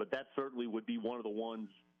again. But that certainly would be one of the ones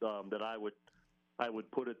that I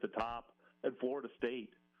would put at the top. And Florida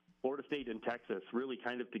State and Texas really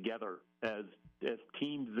kind of together as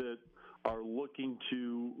teams that are looking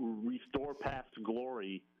to restore past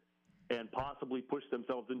glory and possibly push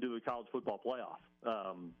themselves into the college football playoff.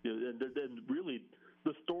 And really,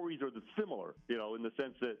 the stories are similar, in the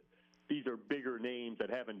sense that these are bigger names that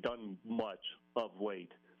haven't done much of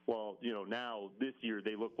late. Well, now this year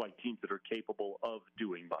they look like teams that are capable of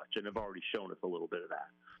doing much and have already shown us a little bit of that.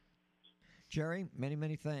 Jerry, many,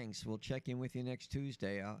 many thanks. We'll check in with you next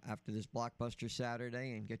Tuesday after this blockbuster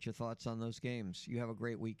Saturday and get your thoughts on those games. You have a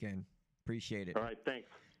great weekend. Appreciate it. All right, thanks.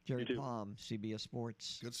 Jerry Palm, CBS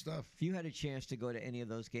Sports. Good stuff. If you had a chance to go to any of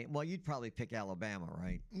those games, well, you'd probably pick Alabama,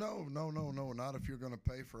 right? No. Not if you're going to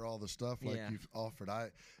pay for all the stuff like you've offered.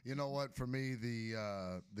 You know what? For me,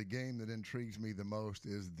 the game that intrigues me the most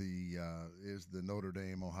is the Notre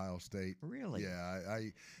Dame Ohio State. Really? Yeah.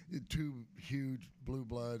 Two huge blue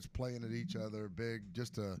bloods playing at each other, big.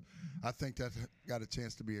 I think that's got a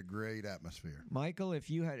chance to be a great atmosphere. Michael, if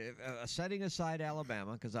you had setting aside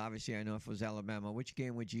Alabama, because obviously I know if it was Alabama, which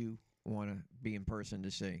game would you want to be in person to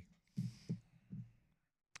see?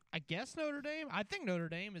 I guess Notre Dame. I think Notre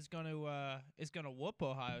Dame is going to whoop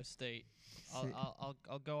Ohio State.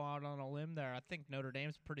 I'll go out on a limb there. I think Notre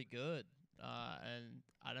Dame's pretty good, and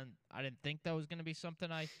I didn't think that was going to be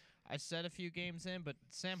something I said a few games in. But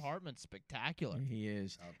Sam Hartman's spectacular. He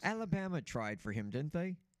is. Alabama tried for him, didn't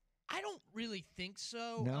they? I don't really think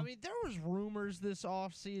so. No? I mean, there was rumors this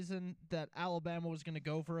offseason that Alabama was going to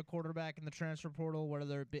go for a quarterback in the transfer portal.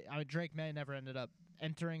 Drake May never ended up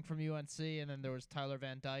entering from UNC, and then there was Tyler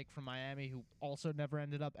Van Dyke from Miami, who also never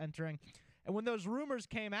ended up entering. And when those rumors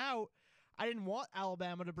came out, I didn't want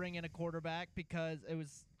Alabama to bring in a quarterback because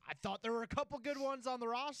I thought there were a couple good ones on the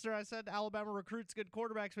roster. I said Alabama recruits good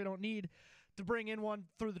quarterbacks. We don't need to bring in one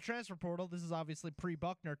through the transfer portal. This is obviously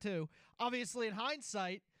pre-Buckner, too. Obviously, in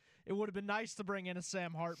hindsight, it would have been nice to bring in a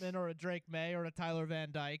Sam Hartman or a Drake May or a Tyler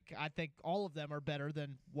Van Dyke. I think all of them are better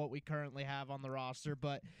than what we currently have on the roster,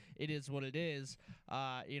 but it is what it is.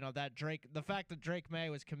 The fact that Drake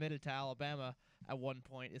May was committed to Alabama at one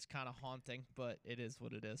point is kind of haunting, but it is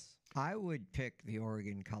what it is. I would pick the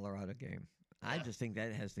Oregon-Colorado game. I just think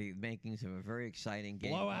that has the makings of a very exciting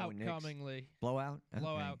game. Blowout coming, Lee. Blowout? Okay.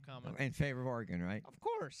 Blowout coming. In favor of Oregon, right? Of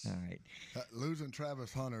course. All right. Losing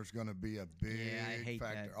Travis Hunter is going to be a big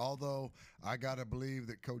factor. That. Although I got to believe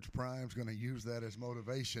that Coach Prime's going to use that as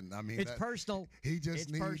motivation. I mean, it's personal. He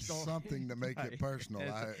just needs something to make it personal.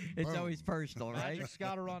 It's always personal, right? Magic's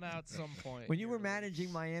got to run out at some point. When you were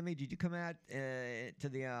managing Miami, did you come out to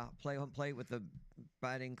the play with the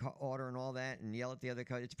batting order and all that and yell at the other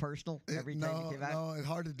coach? It's personal every time you give out? No, it's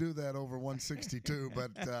hard to do that over 162,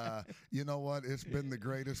 but you know what? It's been the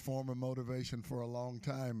greatest form of motivation for a long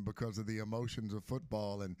time because of the emotions of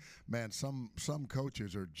football. And, man, some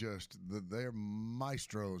coaches are they're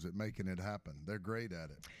maestros at making it happen. They're great at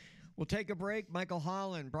it. We'll take a break. Michael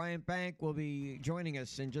Holland, Bryant Bank will be joining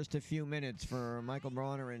us in just a few minutes. For Michael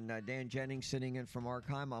Bronner and Dan Jennings sitting in for Mark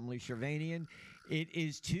Heim, I'm Lee Shervanian. It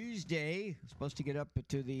is Tuesday. Supposed to get up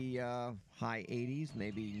to the high 80s,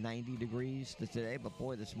 maybe 90 degrees today. But,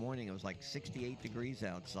 boy, this morning it was like 68 degrees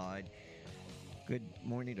outside. Good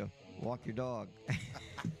morning to walk your dog.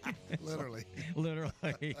 Literally.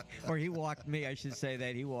 Literally. Or he walked me. I should say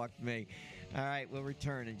that. He walked me. All right, we'll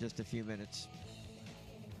return in just a few minutes.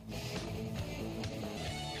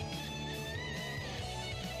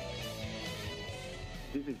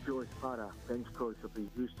 This is Joe Espada, bench coach of the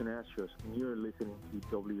Houston Astros, and you're listening to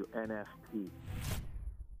WNSP.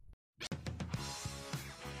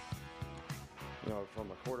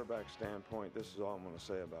 From a quarterback standpoint, this is all I'm going to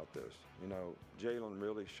say about this. Jalen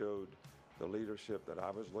really showed the leadership that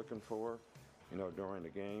I was looking for, during the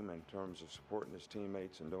game in terms of supporting his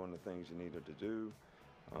teammates and doing the things he needed to do.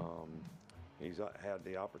 He's had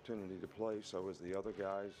the opportunity to play, so as the other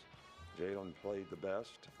guys. Jalen played the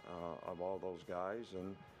best of all those guys,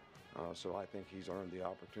 and so I think he's earned the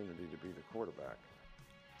opportunity to be the quarterback.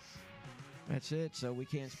 That's it. So we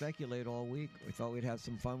can't speculate all week. We thought we'd have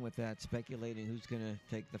some fun with that, speculating who's going to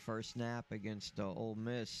take the first snap against Ole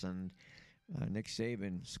Miss, and Nick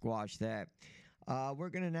Saban squashed that. We're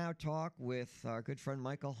going to now talk with our good friend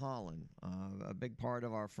Michael Holland, a big part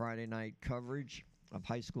of our Friday night coverage of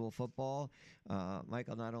high school football.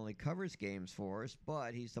 Michael not only covers games for us,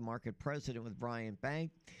 but he's the market president with Bryant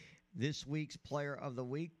Bank. This week's player of the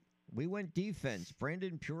week, we went defense.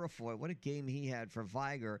 Brandon Purifoy, what a game he had for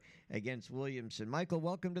Viger against Williamson. Michael,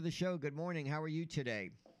 welcome to the show. Good morning. How are you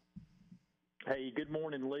today? Hey, good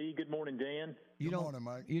morning, Lee. Good morning, Dan. Good morning,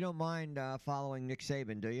 Mike. You don't mind following Nick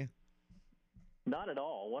Saban, do you? Not at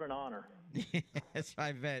all. What an honor. Yes,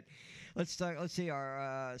 I bet. Let's see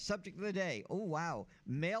our subject of the day. Oh, wow.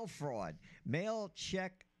 Mail fraud. Mail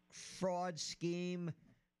check fraud scheme.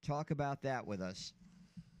 Talk about that with us.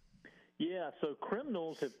 Yeah, so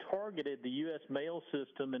criminals have targeted the U.S. mail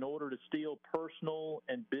system in order to steal personal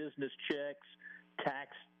and business checks, tax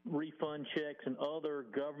refund checks, and other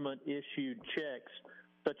government-issued checks,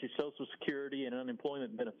 such as Social Security and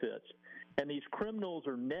unemployment benefits. And these criminals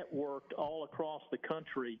are networked all across the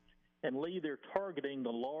country. And, Lee, they're targeting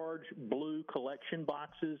the large blue collection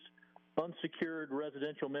boxes, unsecured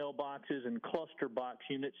residential mailboxes, and cluster box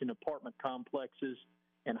units in apartment complexes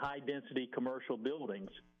and high-density commercial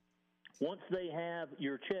buildings. Once they have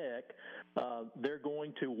your check, they're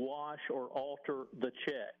going to wash or alter the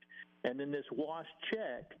check. And then this washed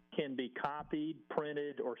check can be copied,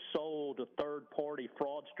 printed, or sold to third-party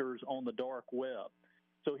fraudsters on the dark web.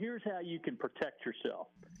 So here's how you can protect yourself.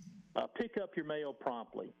 Pick up your mail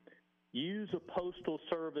promptly. Use a postal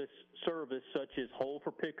service such as hold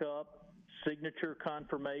for pickup, signature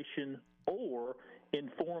confirmation, or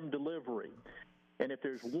informed delivery. And if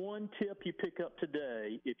there's one tip you pick up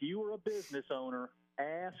today, if you are a business owner,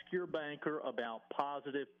 ask your banker about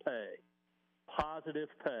Positive Pay. Positive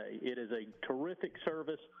Pay. It is a terrific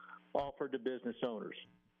service offered to business owners.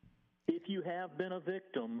 If you have been a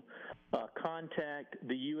victim, contact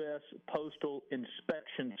the U.S. Postal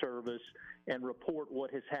Inspection Service and report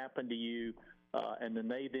what has happened to you, and then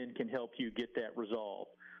they can help you get that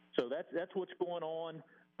resolved. So that's what's going on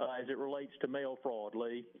as it relates to mail fraud,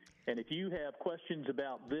 Lee. And if you have questions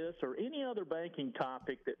about this or any other banking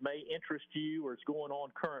topic that may interest you or is going on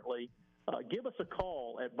currently, give us a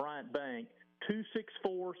call at Bryant Bank,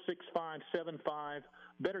 264-6575.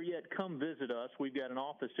 Better yet, come visit us. We've got an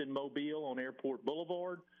office in Mobile on Airport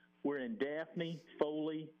Boulevard. We're in Daphne,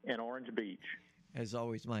 Foley, and Orange Beach. As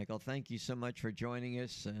always, Michael, thank you so much for joining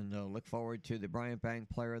us, and look forward to the Bryant Bank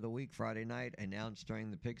Player of the Week Friday night, announced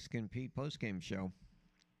during the Pigskin Pete postgame show.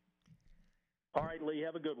 All right, Lee,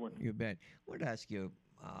 have a good one. You bet. I wanted to ask you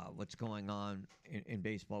what's going on in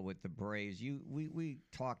baseball with the Braves. We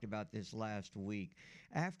talked about this last week.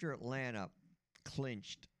 After Atlanta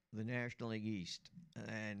clinched the National League East,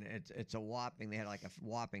 and it's a whopping, they had like a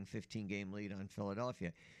whopping 15-game lead on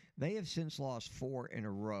Philadelphia. They have since lost 4 in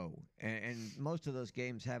a row, and most of those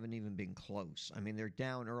games haven't even been close. I mean, they're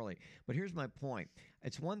down early. But here's my point.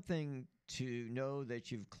 It's one thing to know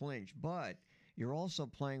that you've clinched, but you're also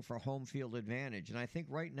playing for home field advantage. And I think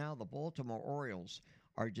right now the Baltimore Orioles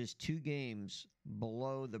are just 2 games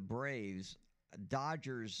below the Braves.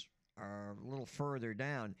 Dodgers are a little further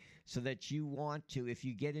down, so that you want to, if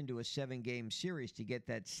you get into a 7-game series, to get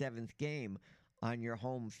that 7th game on your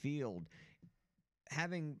home field.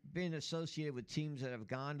 Having been associated with teams that have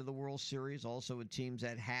gone to the World Series, also with teams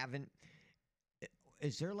that haven't,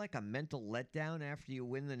 is there like a mental letdown after you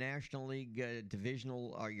win the National League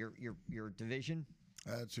divisional or your division?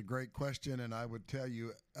 That's a great question, and I would tell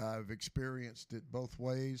you I've experienced it both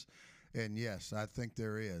ways, and yes, I think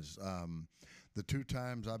there is. The 2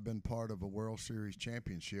 times I've been part of a World Series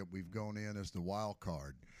championship, we've gone in as the wild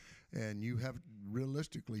card, and you have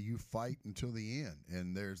realistically you fight until the end,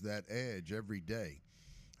 and there's that edge every day.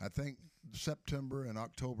 I think September and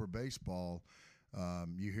October baseball,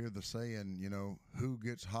 you hear the saying, who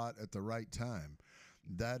gets hot at the right time.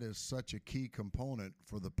 That is such a key component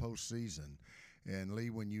for the postseason. And, Lee,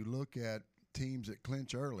 when you look at teams that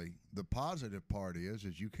clinch early, the positive part is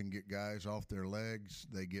you can get guys off their legs.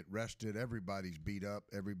 They get rested. Everybody's beat up.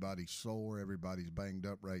 Everybody's sore. Everybody's banged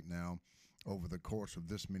up right now over the course of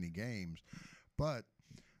this many games. But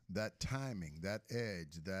that timing, that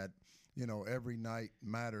edge, that, every night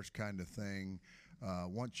matters kind of thing,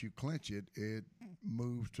 once you clinch it, it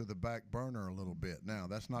moves to the back burner a little bit. Now,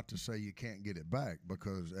 that's not to say you can't get it back,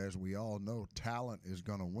 because as we all know, talent is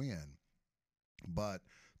going to win. But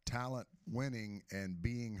talent winning and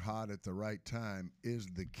being hot at the right time is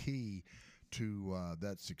the key to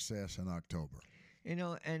that success in October. And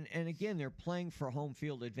again, they're playing for home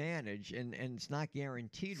field advantage, and it's not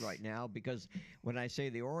guaranteed right now, because when I say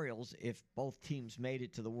the Orioles, if both teams made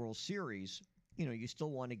it to the World Series, you still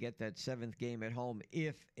want to get that 7th game at home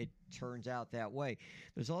if it turns out that way.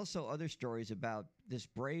 There's also other stories about this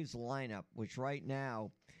Braves lineup, which right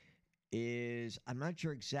now is, I'm not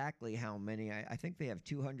sure exactly how many. I think they have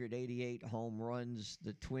 288 home runs.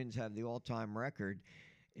 The Twins have the all-time record.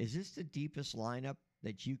 Is this the deepest lineup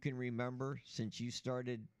that you can remember since you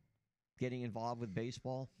started getting involved with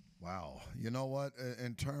baseball? Wow. You know what?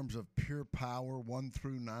 In terms of pure power, 1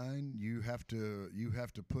 through 9, you have to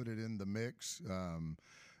put it in the mix.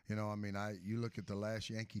 You look at the last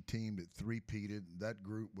Yankee team that three-peated. That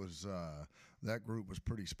group was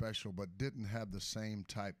pretty special, but didn't have the same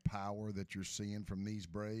type power that you're seeing from these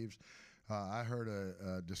Braves. I heard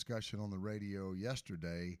a discussion on the radio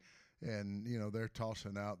yesterday, and they're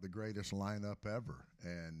tossing out the greatest lineup ever.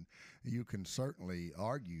 And you can certainly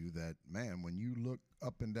argue that, man, when you look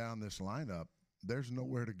up and down this lineup, there's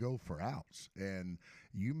nowhere to go for outs, and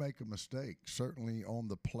you make a mistake, certainly on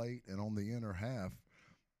the plate and on the inner half,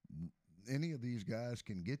 any of these guys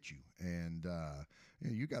can get you. And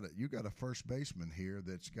you got a first baseman here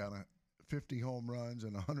that's got 50 home runs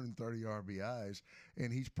and 130 RBIs,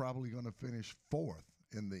 and he's probably going to finish 4th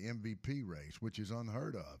in the MVP race, which is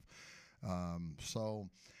unheard of. So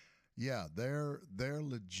yeah, they're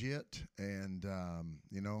legit, and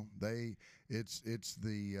it's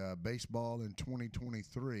the baseball in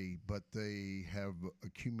 2023, but they have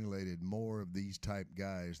accumulated more of these type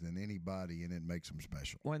guys than anybody, and it makes them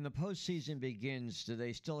special. When the postseason begins, do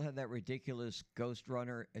they still have that ridiculous ghost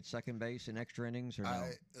runner at second base in extra innings, or no?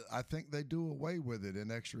 I think they do away with it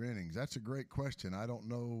in extra innings. That's a great question. I don't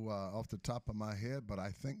know off the top of my head, but I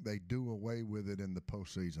think they do away with it in the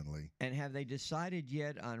postseason, Lee. And have they decided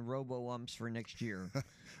yet on robo-umps for next year?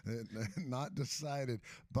 Not decided,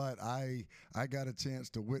 but I got a chance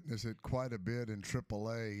to witness it quite a bit in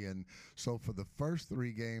AAA, and so for the first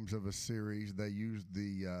 3 games of a series, they used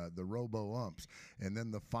the robo-umps, and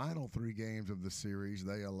then the final 3 games of the series,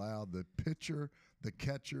 they allowed the pitcher, the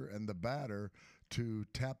catcher, and the batter to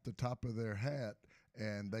tap the top of their hat,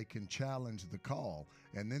 and they can challenge the call.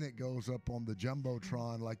 And then it goes up on the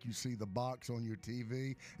Jumbotron like you see the box on your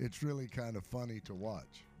TV. It's really kind of funny to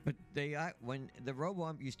watch. But when the robo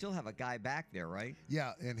ump, you still have a guy back there, right?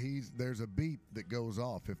 Yeah, and there's a beep that goes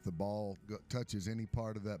off if the ball touches any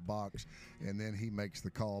part of that box, and then he makes the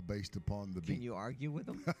call based upon the beep. Can you argue with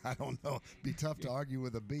him? I don't know. Be tough to argue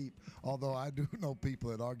with a beep, although I do know people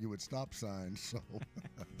that argue with stop signs. So,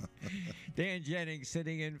 Dan Jennings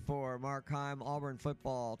sitting in for Mark Heim. Auburn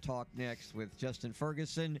football talk next with Justin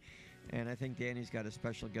Ferguson. And I think Danny's got a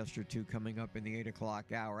special guest or two coming up in the 8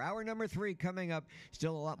 o'clock hour. Hour number 3 coming up.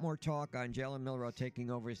 Still a lot more talk on Jalen Milroe taking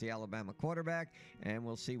over as the Alabama quarterback. And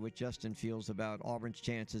we'll see what Justin feels about Auburn's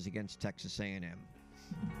chances against Texas A&M.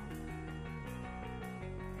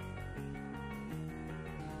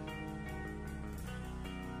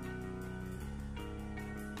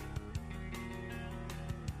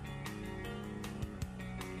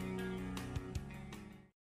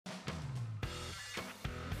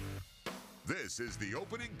 This is the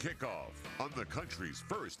opening kickoff on the country's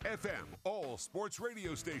first FM all sports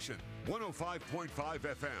radio station, 105.5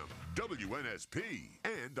 FM, WNSP,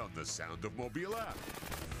 and on the Sound of Mobile app.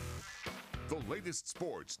 The latest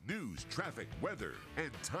sports, news, traffic, weather,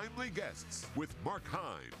 and timely guests with Mark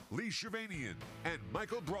Heim, Lee Shervanian, and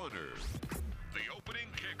Michael Bronner. The opening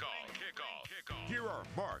kickoff. Here are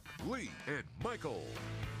Mark, Lee, and Michael.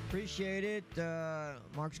 Appreciate it.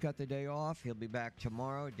 Mark's got the day off. He'll be back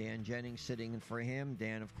tomorrow. Dan Jennings sitting in for him.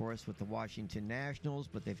 Dan, of course, with the Washington Nationals,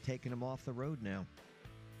 but they've taken him off the road now.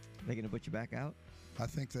 Are they going to put you back out? I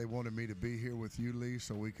think they wanted me to be here with you, Lee,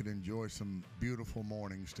 so we could enjoy some beautiful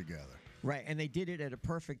mornings together. Right, and they did it at a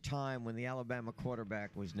perfect time when the Alabama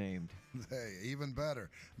quarterback was named. Hey, even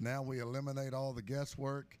better. Now we eliminate all the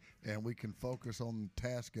guesswork, and we can focus on the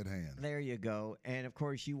task at hand. There you go. And, of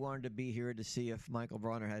course, you wanted to be here to see if Michael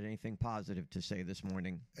Bronner had anything positive to say this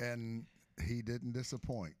morning. And he didn't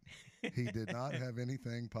disappoint. He did not have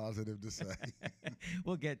anything positive to say.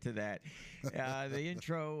 We'll get to that. The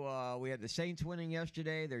intro, we had the Saints winning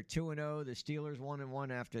yesterday. They're 2-0. The Steelers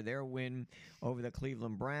 1-1 after their win over the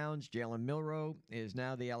Cleveland Browns. Jalen Milroe is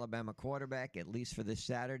now the Alabama quarterback, at least for this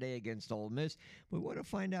Saturday against Ole Miss. We want to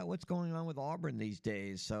find out what's going on with Auburn these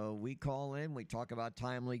days. So we call in. We talk about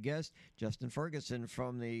timely guest, Justin Ferguson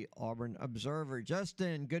from the Auburn Observer.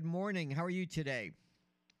 Justin, good morning. How are you today?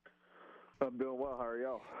 I'm doing well. How are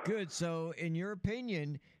y'all? Good. So, in your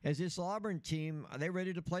opinion, as this Auburn team, are they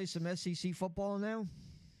ready to play some SEC football now?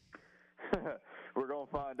 We're going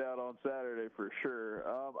to find out on Saturday for sure.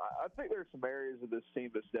 I think there's some areas of this team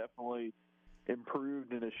that's definitely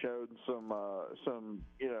improved and has showed some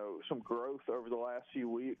growth over the last few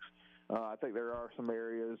weeks. I think there are some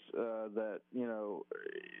areas that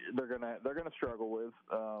they're gonna struggle with,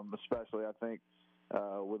 especially I think.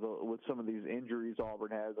 With some of these injuries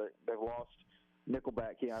Auburn has, they've lost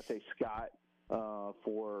nickelback Keontae Scott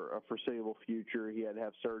for a foreseeable future. He had to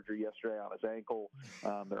have surgery yesterday on his ankle.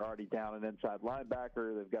 They're already down an inside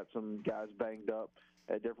linebacker. They've got some guys banged up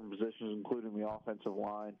at different positions, including the offensive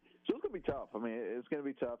line. So it's going to be tough. I mean, it's going to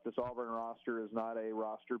be tough. This Auburn roster is not a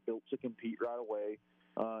roster built to compete right away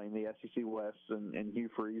in the SEC West, and Hugh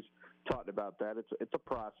Freeze talked about that. It's a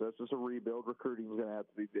process. It's a rebuild. Recruiting is going to have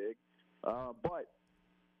to be big. But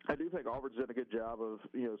I do think Auburn's done a good job of,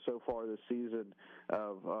 so far this season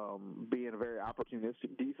of being a very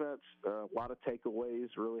opportunistic defense. A lot of takeaways,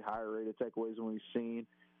 really high-rated takeaways when we've seen.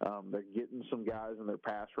 They're getting some guys in their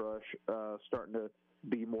pass rush starting to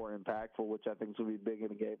be more impactful, which I think is going to be big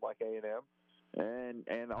in a game like A&M.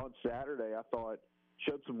 And on Saturday, I thought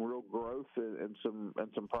showed some real growth and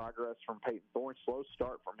some progress from Peyton Thorne. Slow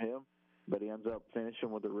start from him, but he ends up finishing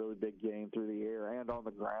with a really big game through the air and on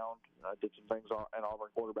the ground. Did some things an Auburn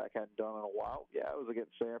quarterback hadn't done in a while. Yeah, it was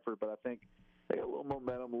against Sanford, but I think they got a little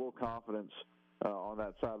momentum, a little confidence on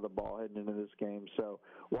that side of the ball heading into this game. So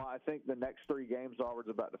while I think the next 3 games Auburn's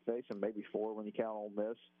about to face, and maybe 4 when you count Ole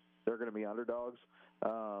Miss, they're going to be underdogs.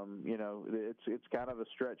 It's kind of a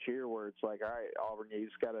stretch here where it's like, all right, Auburn, you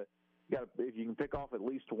just got to if you can pick off at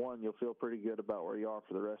least one, you'll feel pretty good about where you are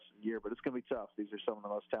for the rest of the year. But it's going to be tough. These are some of the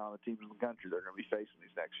most talented teams in the country they're going to be facing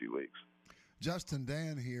these next few weeks. Justin,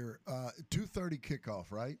 Dan here. 2:30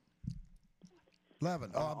 kickoff, right?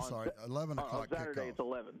 11. Oh, I'm sorry. 11 o'clock on Saturday, kickoff. It's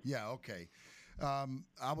 11. Yeah, okay.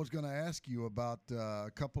 I was going to ask you about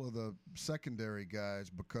a couple of the secondary guys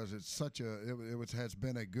because it's it has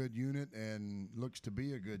been a good unit and looks to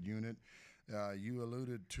be a good unit. You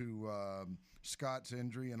alluded to Scott's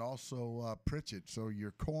injury and also Pritchett. So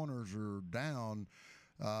your corners are down.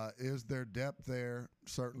 Is there depth there?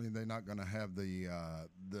 Certainly they're not going to have the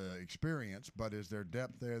experience, but is there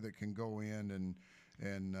depth there that can go in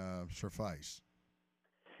and suffice?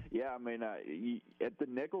 Yeah, I mean, at the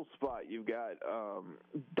nickel spot, you've got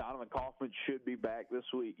Donovan Kaufman should be back this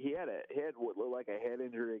week. He had what looked like a head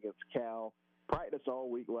injury against Cal. Practiced all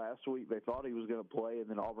week last week. They thought he was going to play, and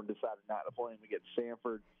then Auburn decided not to play him against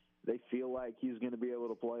Stanford. They feel like he's going to be able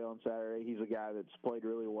to play on Saturday. He's a guy that's played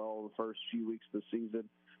really well the first few weeks of the season.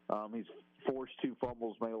 He's forced 2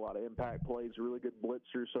 fumbles, made a lot of impact plays, really good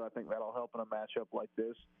blitzer, so I think that'll help in a matchup like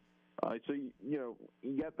this. So, you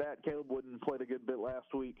got that. Caleb Wooden played a good bit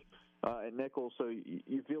last week at nickel, so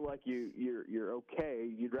you feel like you're okay.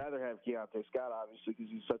 You'd rather have Keontae Scott, obviously, because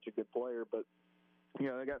he's such a good player, but,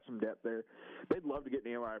 they got some depth there. They'd love to get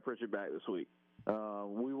Nehemiah Pritchett back this week.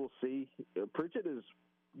 We will see. Pritchett is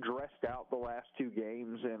dressed out the last 2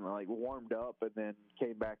 games and, warmed up and then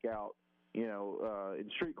came back out, in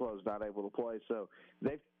street clothes, not able to play. So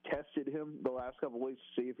they've tested him the last couple of weeks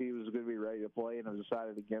to see if he was going to be ready to play and have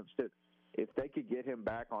decided against it. If they could get him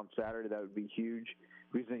back on Saturday, that would be huge.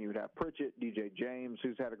 Because then you would have Pritchett, DJ James,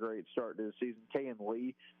 who's had a great start to the season, Kayan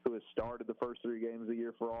Lee, who has started the first 3 games of the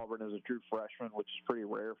year for Auburn as a true freshman, which is pretty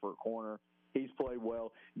rare for a corner. He's played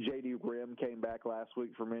well. J.D. Grimm came back last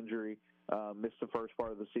week from injury, missed the first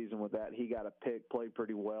part of the season with that. He got a pick, played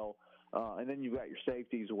pretty well. And then you've got your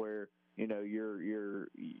safeties where, Jalen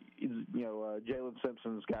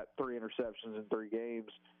Simpson's got 3 interceptions in 3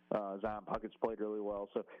 games. Zion Puckett's played really well.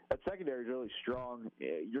 So that secondary is really strong.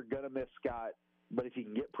 You're going to miss Scott, but if you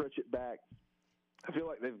can get Pritchett back, I feel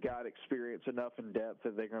like they've got experience enough and depth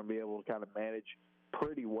that they're going to be able to kind of manage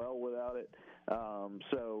pretty well without it.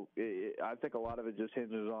 I think a lot of it just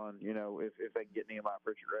hinges on, if they can get Nehemiah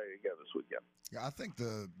Pritchett ready to go this weekend. Yeah, I think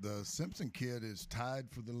the Simpson kid is tied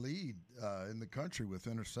for the lead in the country with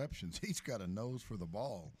interceptions. He's got a nose for the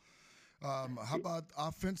ball. How about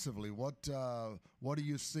offensively? What do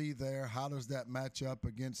you see there? How does that match up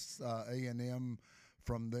against A&M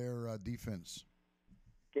from their defense?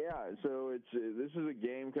 Yeah, so this is a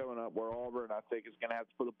game coming up where Auburn, I think, is going to have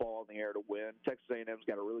to put the ball in the air to win. Texas A&M's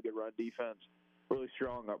got a really good run defense, really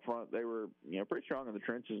strong up front. They were, pretty strong in the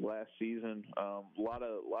trenches last season. A lot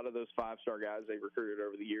of those 5-star guys they've recruited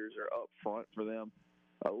over the years are up front for them.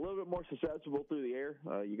 A little bit more susceptible through the air.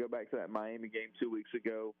 You go back to that Miami game 2 weeks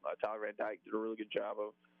ago. Tyler Van Dyke did a really good job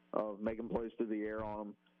of making plays through the air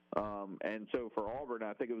on them. And so for Auburn,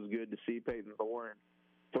 I think it was good to see Peyton Thorne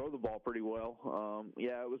throw the ball pretty well.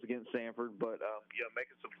 It was against Stanford, but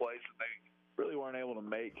making some plays that they really weren't able to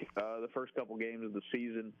make the first couple games of the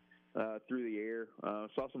season through the air.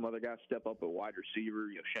 Saw some other guys step up at wide receiver.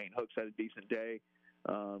 Shane Hooks had a decent day.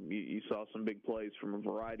 You saw some big plays from a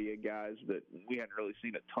variety of guys that we hadn't really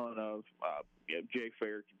seen a ton of. Jay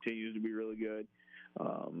Fair continues to be really good.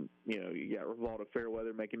 You got Rivaldo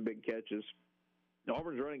Fairweather making big catches.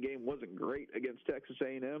 Auburn's running game wasn't great against Texas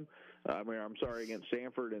A&M. Against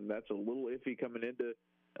Stanford, and that's a little iffy coming into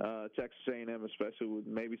Texas A&M, especially with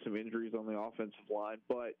maybe some injuries on the offensive line.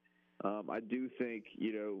 But I do think,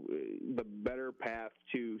 the better path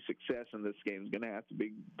to success in this game is going to have to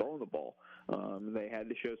be throwing the ball. They had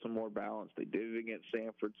to show some more balance. They did it against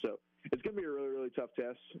Stanford. So it's going to be a really, really tough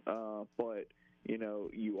test. But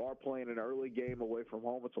you are playing an early game away from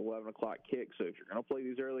home. It's 11 o'clock kick. So if you're going to play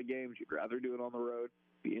these early games, you'd rather do it on the road.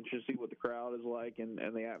 Be interested to see what the crowd is like and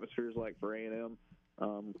the atmosphere is like for A&M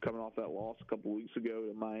coming off that loss a couple weeks ago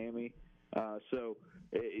to Miami.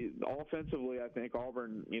 Offensively, I think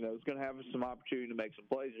Auburn, is going to have some opportunity to make some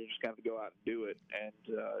plays. You just got to go out and do it. And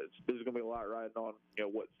there's going to be a lot riding on,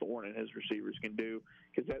 what Thorne and his receivers can do,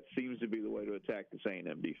 because that seems to be the way to attack this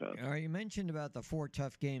A&M defense. All right, you mentioned about the 4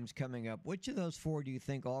 tough games coming up. Which of those 4 do you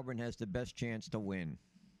think Auburn has the best chance to win?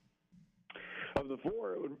 Of the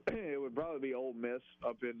 4, it would probably be Ole Miss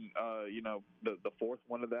up in, the fourth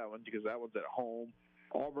one of that one, because that one's at home.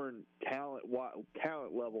 Auburn, talent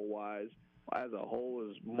level wise, as a whole,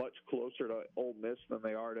 is much closer to Ole Miss than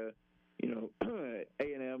they are to,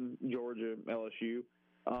 A&M, Georgia, LSU.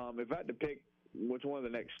 If I had to pick which one of the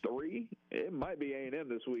next 3, it might be A&M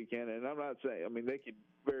this weekend. And I'm not saying, they could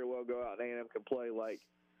very well go out and A&M can play like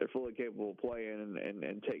they're fully capable of playing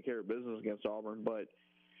and take care of business against Auburn. But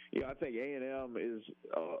I think A&M is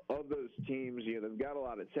of those teams. They've got a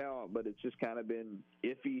lot of talent, but it's just kind of been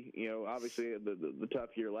iffy. Obviously the tough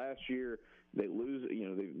year last year, they lose.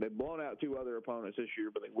 They've blown out 2 other opponents this year,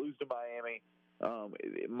 but they lose to Miami.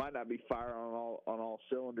 It might not be firing on all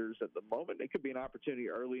cylinders at the moment. It could be an opportunity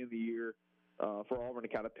early in the year for Auburn to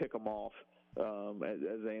kind of pick them off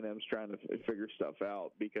as A&M's trying to figure stuff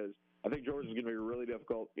out, because I think Georgia's going to be really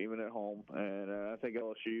difficult even at home, and I think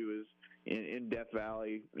LSU is in Death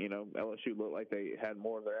Valley. LSU looked like they had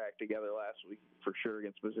more of their act together last week for sure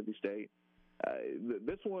against Mississippi State.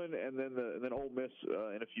 This one and then Ole Miss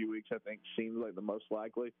in a few weeks, I think, seems like the most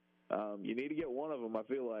likely. You need to get one of them, I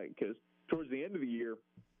feel like, because towards the end of the year,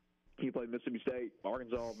 you play Mississippi State,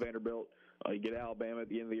 Arkansas, Vanderbilt. You get Alabama at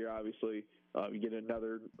the end of the year, obviously. You get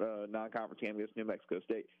another non-conference game against New Mexico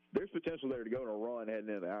State. There's potential there to go on a run heading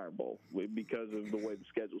into the Iron Bowl because of the way the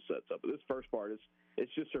schedule sets up. But this first part,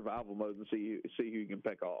 it's just survival mode and see who you can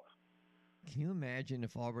pick off. Can you imagine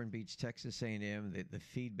if Auburn beats Texas A&M, the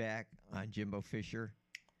feedback on Jimbo Fisher?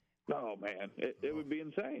 Oh man, it would be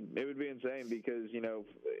insane. It would be insane because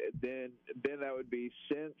then that would be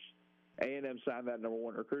since A&M signed that number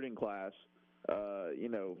 1 recruiting class.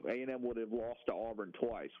 A&M would have lost to Auburn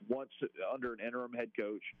twice. Once under an interim head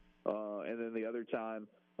coach, and then the other time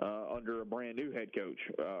under a brand new head coach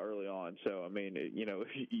early on. So I mean,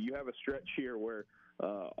 you have a stretch here where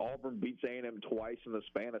Auburn beats A&M twice in the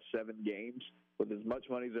span of 7 games with as much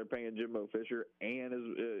money as they're paying Jimbo Fisher and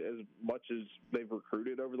as much as they've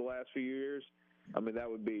recruited over the last few years. I mean, that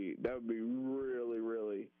would be really,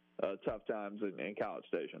 really tough times in College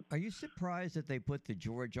Station. Are you surprised that they put the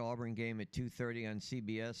Georgia-Auburn game at 2:30 on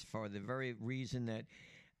CBS for the very reason that,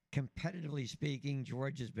 competitively speaking,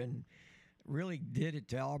 Georgia's been really did it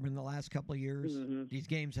to Auburn the last couple of years? Mm-hmm. These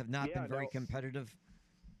games have not been very competitive.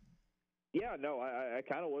 Yeah, no, I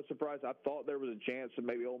kind of was surprised. I thought there was a chance that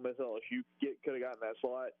maybe Ole Miss LSU could have gotten that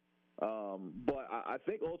slot. But I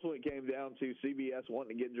think ultimately it came down to CBS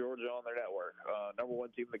wanting to get Georgia on their network. Number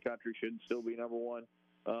 1 team in the country, should still be number 1.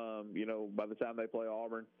 By the time they play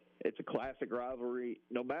Auburn, it's a classic rivalry.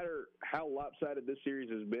 No matter how lopsided this series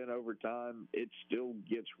has been over time, it still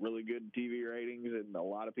gets really good TV ratings, and a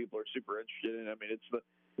lot of people are super interested in it. I mean,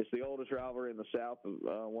 it's the oldest rivalry in the South,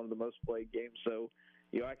 one of the most played games. So,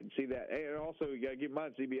 I can see that. And also, you got to keep in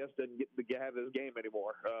mind, CBS doesn't get to have this game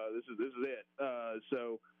anymore. This is it.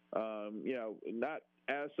 Not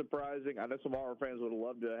as surprising. I know some Auburn fans would have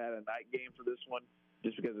loved to have had a night game for this one,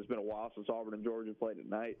 just because it's been a while since Auburn and Georgia played at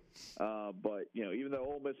night. But even though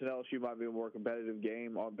Ole Miss and LSU might be a more competitive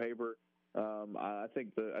game on paper, I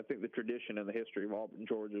think the tradition and the history of Auburn and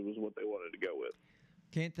Georgia was what they wanted to go with.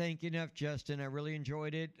 Can't thank you enough, Justin. I really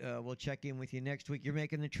enjoyed it. We'll check in with you next week. You're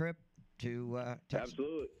making the trip to Texas?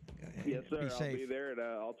 Absolutely. Yes, sir. I'll be there, and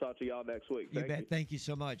I'll talk to y'all next week. You bet. Thank you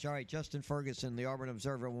so much. All right, Justin Ferguson, the Auburn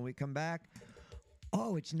Observer. When we come back,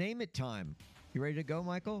 it's Name It time. You ready to go,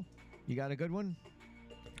 Michael? You got a good one?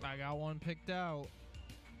 I got one picked out.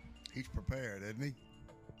 He's prepared, isn't he?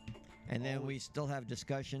 And then we still have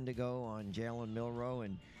discussion to go on Jalen Milroe,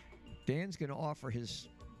 and Dan's going to offer his.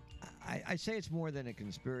 I say it's more than a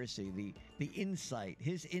conspiracy. The insight,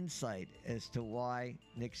 his insight as to why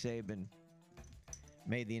Nick Saban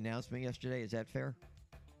made the announcement yesterday. Is that fair?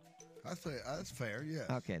 I say that's fair. Yes.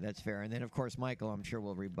 Okay, that's fair. And then of course Michael, I'm sure,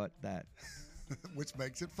 will rebut that. Which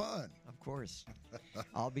makes it fun. Of course.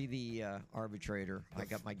 I'll be the arbitrator. I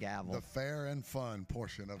got my gavel. The fair and fun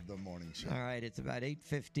portion of the morning show. All right, it's about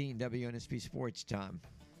 8:15 WNSP Sports Time.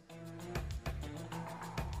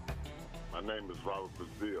 My name is Robert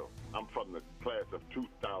Brazil. I'm from the class of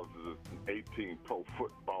 2018 Pro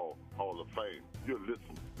Football Hall of Fame. You're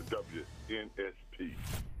listening to WNSP.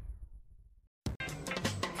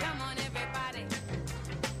 Come on, everybody.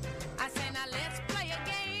 I say now let's play a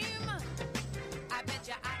game. I bet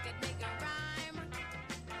you I could make a rhyme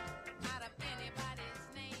out of anybody's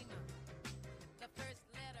name. The first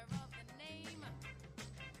letter of the name.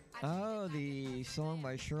 Oh, the song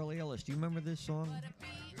by Shirley Ellis. Do you remember this song?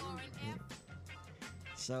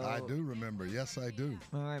 So I do remember. Yes, I do.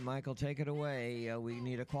 All right, Michael, take it away. We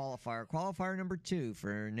need a qualifier. Qualifier number 2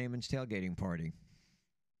 for Naaman's tailgating party.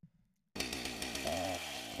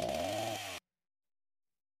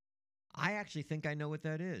 I actually think I know what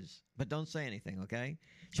that is, but don't say anything, okay?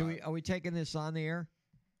 Are we taking this on the air,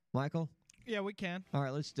 Michael? Yeah, we can. All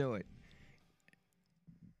right, let's do it.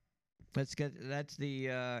 That's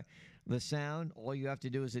the sound. All you have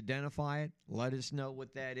to do is identify it. Let us know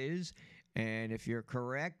what that is. And if you're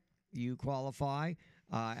correct, you qualify.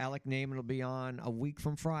 Alec Naaman will be on a week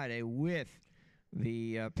from Friday with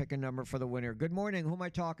the pick a number for the winner. Good morning. Who am I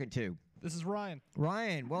talking to? This is Ryan.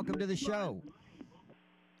 Ryan, welcome to the show.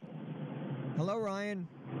 Hello, Ryan.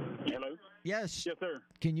 Hello. Yes. Yes, sir.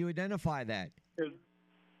 Can you identify that? It's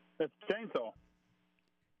a chainsaw.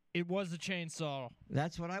 It was a chainsaw.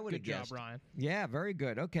 That's what I would have guessed. Good job, Ryan. Yeah, very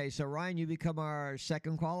good. Okay, so Ryan, you become our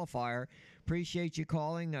second qualifier. Appreciate you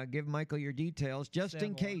calling. Give Michael your details just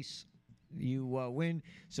in case you win,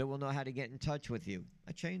 so we'll know how to get in touch with you.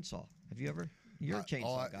 A chainsaw. Have you ever? You're a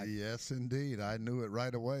chainsaw guy. Yes, indeed. I knew it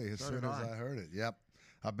right away as soon as I heard it. Yep.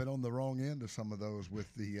 I've been on the wrong end of some of those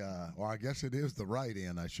with the, or I guess it is the right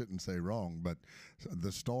end. I shouldn't say wrong, but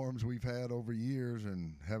the storms we've had over years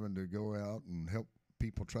and having to go out and help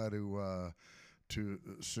people try to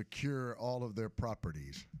secure all of their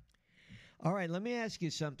properties. All right, let me ask you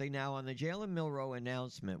something now on the Jalen Milroe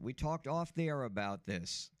announcement. We talked off the air about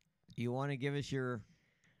this. You want to give us your,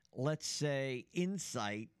 let's say,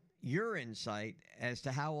 your insight as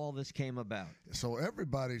to how all this came about? So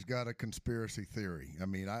everybody's got a conspiracy theory. I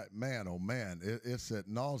mean, it's at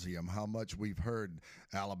nauseum how much we've heard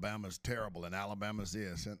Alabama's terrible and Alabama's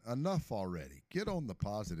this, and enough already. Get on the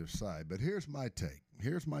positive side. But here's my take.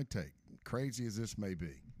 Crazy as this may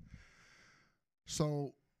be.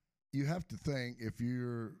 So you have to think, if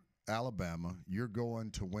you're Alabama, you're going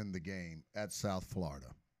to win the game at South Florida.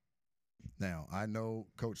 Now, I know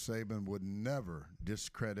Coach Saban would never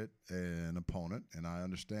discredit an opponent, and I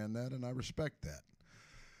understand that, and I respect that.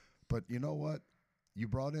 But you know what? You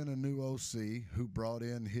brought in a new OC who brought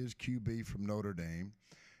in his QB from Notre Dame.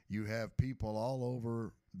 You have people all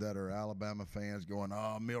over that are Alabama fans going,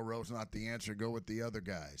 oh, Milroe's not the answer. Go with the other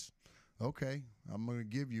guys. Okay, I'm going to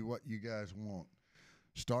give you what you guys want.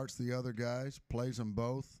 Starts the other guys, plays them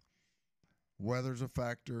both. Weather's a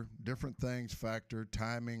factor, different things factor,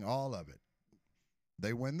 timing, all of it.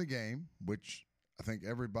 They win the game, which I think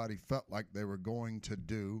everybody felt like they were going to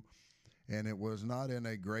do, and it was not in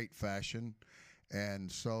a great fashion.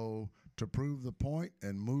 And so to prove the point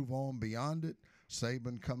and move on beyond it,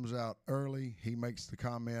 Saban comes out early. He makes the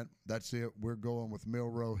comment, that's it, we're going with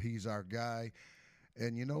Milroe. He's our guy.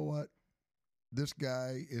 And you know what? This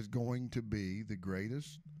guy is going to be the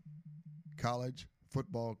greatest college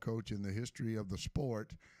football coach in the history of the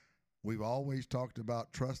sport. We've always talked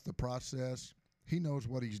about trust the process. He knows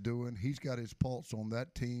what he's doing. He's got his pulse on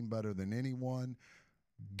that team better than anyone.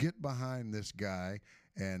 Get behind this guy,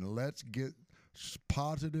 and let's get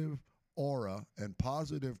positive aura and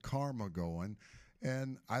positive karma going.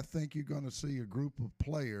 And I think you're going to see a group of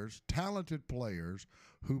players, talented players,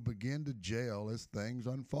 who begin to gel as things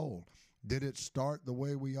unfold. Did it start the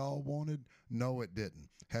way we all wanted? No, it didn't.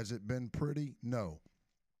 Has it been pretty? No.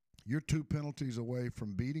 You're 2 penalties away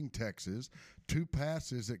from beating Texas, 2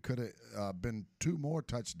 passes that could have been 2 more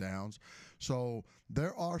touchdowns. So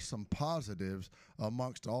there are some positives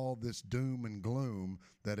amongst all this doom and gloom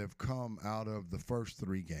that have come out of the first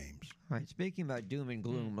 3 games. All right, speaking about doom and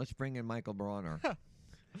gloom, let's bring in Michael Bronner.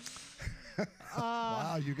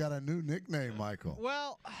 Wow, you got a new nickname, Michael.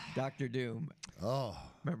 Well, Dr. Doom. Oh.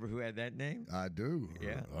 Remember who had that name? I do.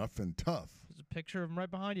 Yeah. Rough and tough. There's a picture of him right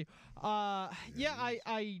behind you.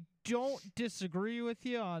 I don't disagree with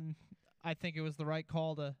you on, I think it was the right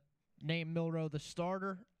call to name Milroe the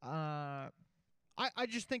starter. I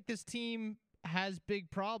just think this team has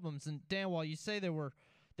big problems. And Dan, while you say they were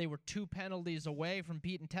 2 penalties away from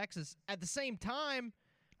beating Texas, at the same time,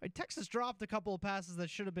 Texas dropped a couple of passes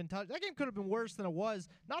that should have been touched. That game could have been worse than it was.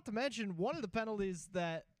 Not to mention one of the penalties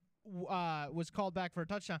that was called back for a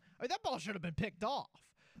touchdown. That ball should have been picked off.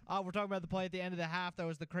 We're talking about the play at the end of the half. That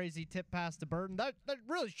was the crazy tip pass to Burton. That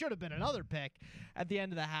really should have been another pick at the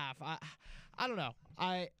end of the half. I don't know.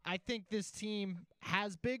 I think this team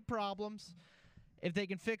has big problems. If they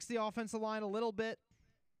can fix the offensive line a little bit,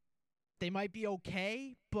 they might be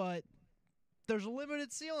okay, but there's a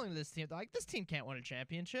limited ceiling to this team. Like, this team can't win a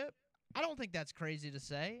championship. I don't think that's crazy to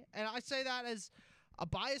say. And I say that as a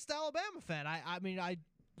biased Alabama fan. I mean, I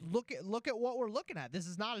look at what we're looking at. This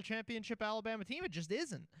is not a championship Alabama team. It just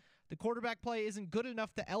isn't. The quarterback play isn't good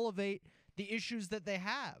enough to elevate the issues that they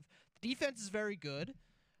have. The defense is very good.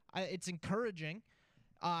 It's encouraging.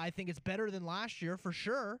 I think it's better than last year for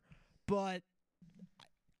sure. But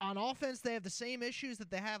on offense, they have the same issues that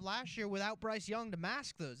they have last year without Bryce Young to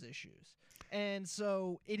mask those issues. And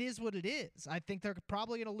so it is what it is. I think they're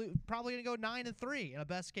probably going to go 9-3 in a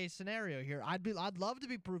best case scenario here. I'd love to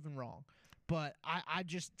be proven wrong, but I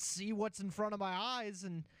just see what's in front of my eyes,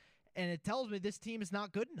 and it tells me this team is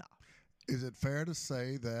not good enough. Is it fair to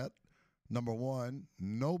say that, number one,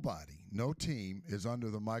 no team is under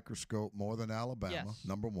the microscope more than Alabama? Yes.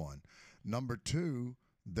 Number one. Number two,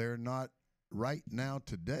 they're not right now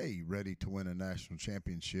today ready to win a national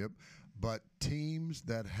championship, but teams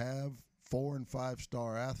that have 4- and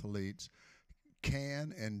 5-star athletes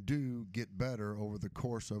can and do get better over the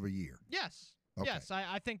course of a year. Yes. Okay. Yes,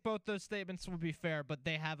 I think both those statements would be fair, but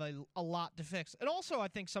they have a lot to fix. And also, I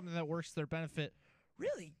think something that works to their benefit,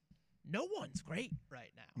 really, no one's great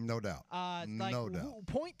right now. No doubt. No doubt.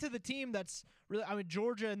 Point to the team that's really, I mean,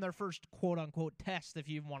 Georgia in their first quote-unquote test, if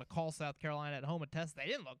you even want to call South Carolina at home a test, they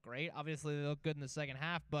didn't look great. Obviously, they looked good in the second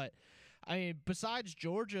half, but, I mean, besides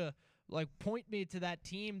Georgia Like, point me to that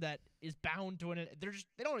team that is bound to win it.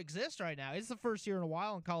 They don't exist right now. It's the first year in a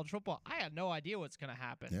while in college football. I had no idea what's going to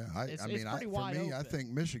happen. Yeah, it's pretty wide for me, open. I think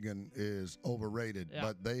Michigan is overrated,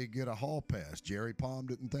 but they get a hall pass. Jerry Palm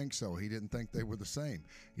didn't think so. He didn't think they were the same.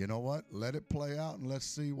 You know what? Let it play out and let's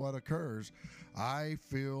see what occurs. I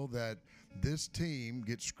feel that this team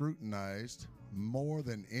gets scrutinized more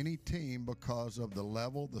than any team because of the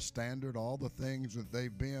level, the standard, all the things that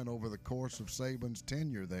they've been over the course of Saban's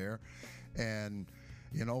tenure there. And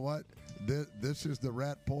you know what? This is the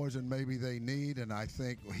rat poison maybe they need, and I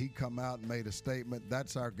think he come out and made a statement.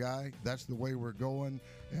 That's our guy. That's the way we're going,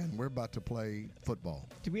 and we're about to play football.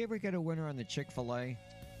 Did we ever get a winner on the Chick-fil-A?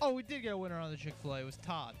 Oh, we did get a winner on the Chick-fil-A. It was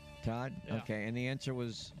Todd. Todd? Yeah. Okay, and the answer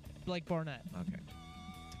was? Blake Barnett. Okay.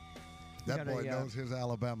 That boy knows his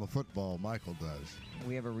Alabama football. Michael does.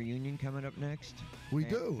 We have a reunion coming up next. We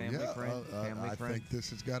do, family yeah. Friend, family I friend. think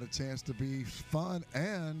this has got a chance to be fun,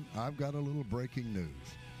 and I've got a little breaking news.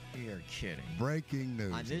 You're kidding. Breaking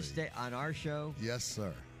news. On this day, on our show? Yes,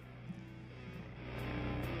 sir.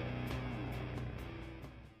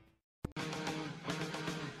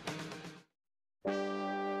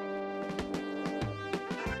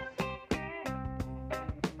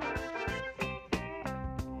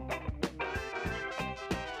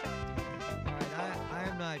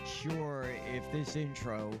 Sure if this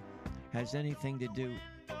intro has anything to do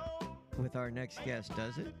with our next guest,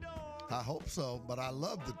 does it? I hope so, but I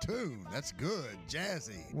love the tune. That's good.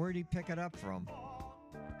 Jazzy. Where'd he pick it up from?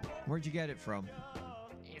 Where'd you get it from?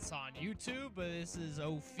 It's on YouTube, but this is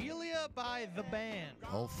Ophelia by The Band.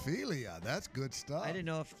 Ophelia, that's good stuff. I didn't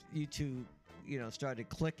know if you two, started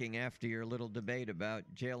clicking after your little debate about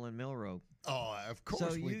Jalen Milroe. Oh, of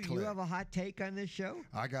course so we you have a hot take on this show?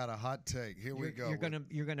 I got a hot take. Here we go.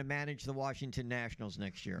 You're gonna manage the Washington Nationals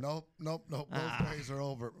next year. Nope. Those days are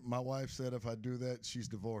over. My wife said if I do that, she's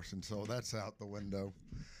divorcing, so that's out the window.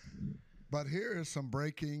 But here is some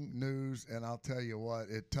breaking news, and I'll tell you what,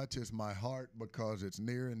 it touches my heart because it's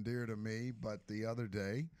near and dear to me. But the other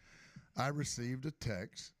day, I received a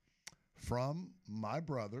text from my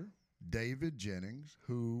brother, David Jennings,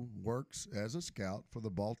 who works as a scout for the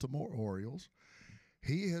Baltimore Orioles.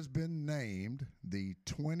 He has been named the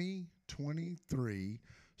 2023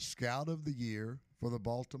 Scout of the Year for the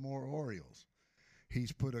Baltimore Orioles.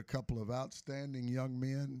 He's put a couple of outstanding young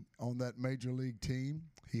men on that major league team.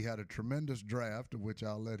 He had a tremendous draft, of which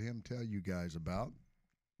I'll let him tell you guys about.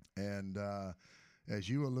 And as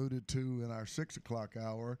you alluded to in our 6 o'clock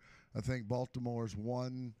hour, I think Baltimore's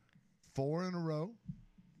won 4 in a row.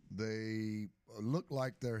 They look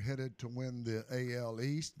like they're headed to win the AL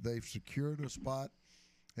East. They've secured a spot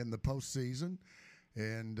in the postseason.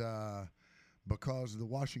 And because the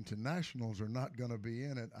Washington Nationals are not going to be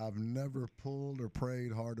in it, I've never pulled or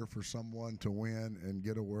prayed harder for someone to win and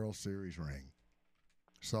get a World Series ring.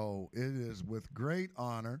 So it is with great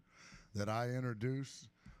honor that I introduce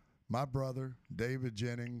my brother, David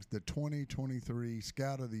Jennings, the 2023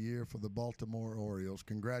 Scout of the Year for the Baltimore Orioles.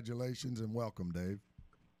 Congratulations and welcome, Dave.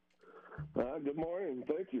 Good morning.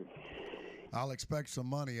 Thank you. I'll expect some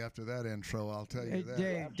money after that intro, I'll tell you that.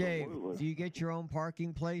 Dave, do you get your own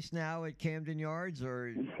parking place now at Camden Yards,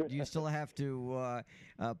 or do you still have to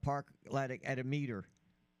park at a meter?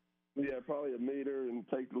 Yeah, probably a meter and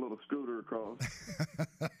take the little scooter across.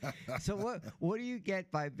 So what do you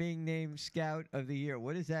get by being named Scout of the Year?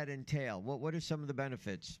 What does that entail? What are some of the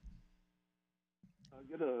benefits? I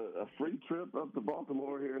get a free trip up to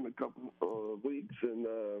Baltimore here in a couple of weeks, and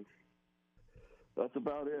that's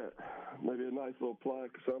about it. Maybe a nice little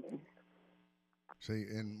plaque or something. See,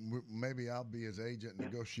 and maybe I'll be his agent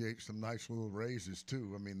and negotiate some nice little raises,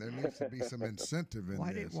 too. I mean, there needs to be some incentive in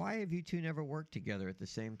this. Why have you two never worked together at the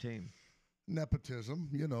same team? Nepotism,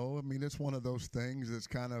 I mean, it's one of those things that's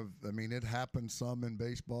kind of, it happens some in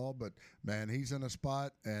baseball, but, man, he's in a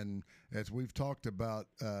spot, and as we've talked about,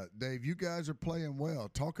 Dave, you guys are playing well.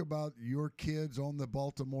 Talk about your kids on the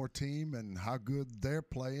Baltimore team and how good they're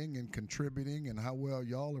playing and contributing and how well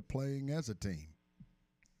y'all are playing as a team.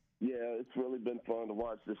 Yeah, it's really been fun to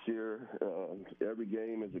watch this year. Every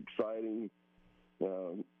game is exciting.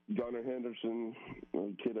 Gunnar Henderson,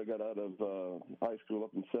 a kid I got out of high school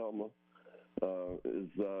up in Selma, is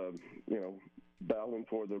battling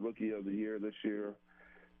for the Rookie of the Year this year.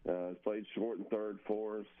 He's played short and third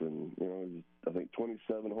for us, and he's, I think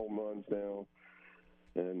 27 home runs now.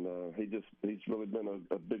 And he's really been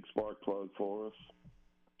a big spark plug for us.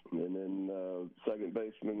 And then second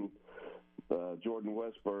baseman Jordan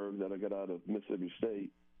Westberg that I got out of Mississippi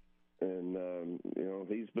State, and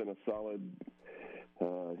he's been a solid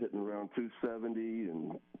hitting around 270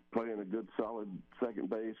 and playing a good solid second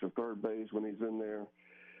base or third base when he's in there.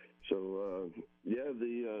 So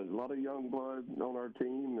a lot of young blood on our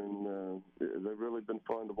team, and they've really been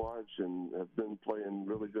fun to watch, and have been playing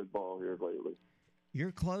really good ball here lately.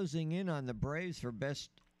 You're closing in on the Braves for best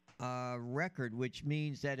record, which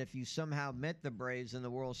means that if you somehow met the Braves in the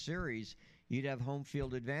World Series, you'd have home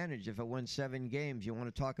field advantage if it won 7 games. You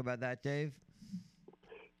want to talk about that, Dave?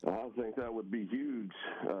 I think that would be huge.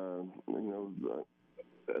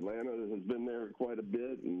 Atlanta has been there quite a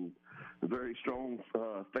bit, and a very strong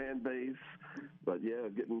fan base. But, yeah,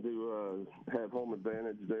 getting to have home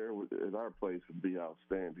advantage there at our place would be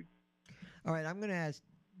outstanding. All right, I'm going to ask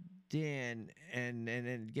Dan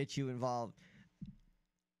and get you involved.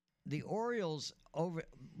 The Orioles,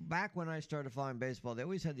 back when I started following baseball, they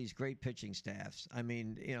always had these great pitching staffs. I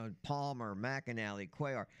mean, Palmer, McAnally,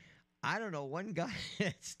 Cuellar. I don't know one guy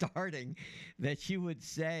starting that you would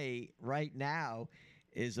say right now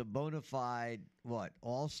is a bona fide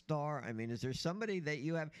all-star. I mean, is there somebody that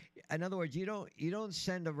you have? In other words, you don't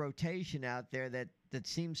send a rotation out there that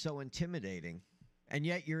seems so intimidating, and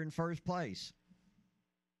yet you're in first place.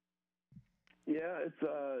 Yeah,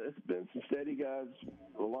 it's been some steady guys.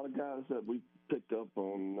 A lot of guys that we picked up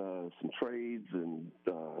on some trades and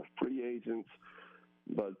free agents.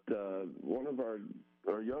 But one of our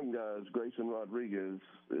young guys, Grayson Rodriguez,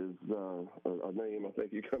 is a name I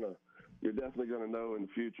think you're definitely gonna know in the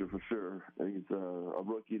future for sure. He's a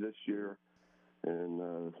rookie this year,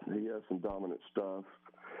 and he has some dominant stuff.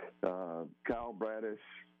 Kyle Bradish,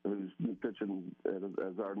 who's been pitching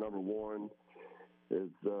as our number one, is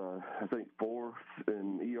I think 4th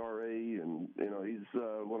in ERA, and he's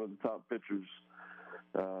one of the top pitchers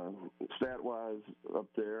stat-wise up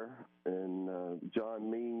there. And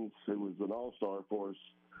John Means, who was an all-star for us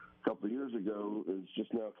a couple of years ago, is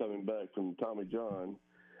just now coming back from Tommy John.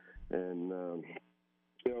 And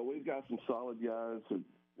we've got some solid guys that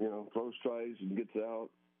throws strikes and gets out.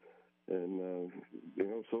 And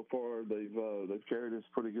so far they've carried us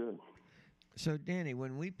pretty good. So Danny,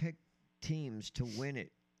 when we picked teams to win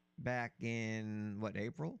it back in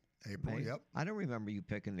April? April, May? Yep. I don't remember you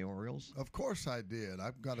picking the Orioles. Of course I did.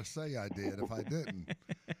 I've got to say I did. If I didn't,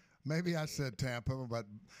 maybe I said Tampa. But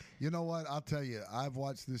you know what? I'll tell you, I've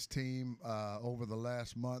watched this team over the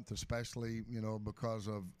last month, especially because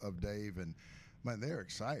of Dave, and man, they're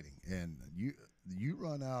exciting. And you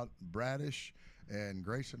run out Bradish and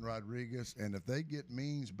Grayson Rodriguez, and if they get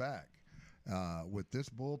Means back with this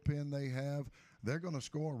bullpen they have, they're going to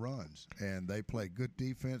score runs, and they play good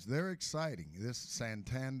defense. They're exciting. This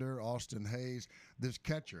Santander, Austin Hayes, this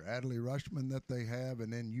catcher, Adley Rushman that they have,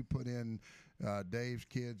 and then you put in Dave's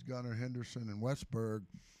kids, Gunnar Henderson and Westberg.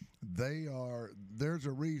 There's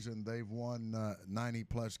a reason they've won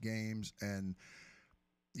 90-plus games, and,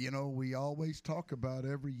 we always talk about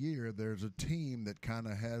every year there's a team that kind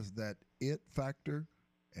of has that it factor,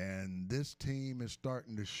 and this team is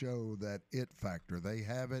starting to show that it factor. They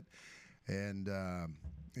have it. And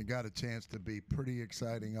it got a chance to be pretty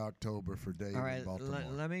exciting October for Dave in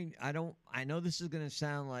Baltimore. I know this is going to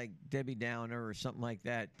sound like Debbie Downer or something like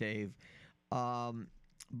that, Dave.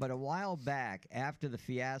 But a while back, after the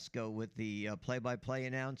fiasco with the play-by-play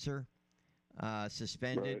announcer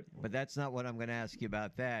suspended, right. But that's not what I'm going to ask you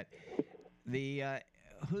about that.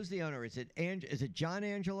 Who's the owner? Is it John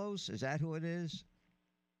Angelos? Is that who it is?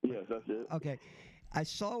 Yes, that's it. Okay. I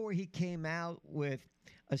saw where he came out with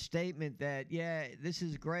a statement that, yeah, this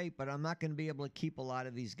is great, but I'm not going to be able to keep a lot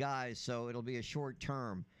of these guys, so it'll be a short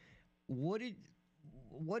term. When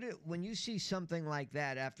you see something like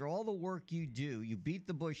that, after all the work you do, you beat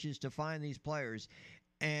the bushes to find these players,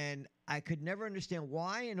 and I could never understand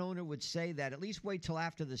why an owner would say that. At least wait till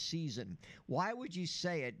after the season. Why would you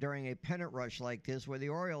say it during a pennant rush like this, where the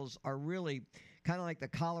Orioles are really kind of like the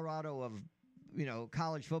Colorado of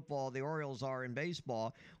college football, the Orioles are in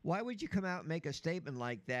baseball? Why would you come out and make a statement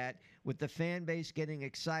like that with the fan base getting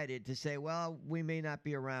excited to say, well, we may not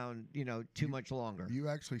be around, too much longer? You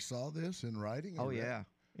actually saw this in writing? Oh, yeah.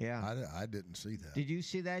 Yeah. I didn't see that. Did you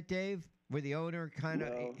see that, Dave? Where the owner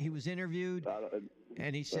he was interviewed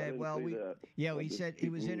and he said, he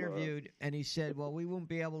was interviewed and he said, well, we won't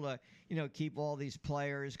be able to, keep all these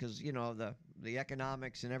players because, the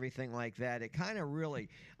economics and everything like that. It kind of really,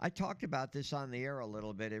 I talked about this on the air a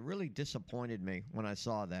little bit. It really disappointed me when I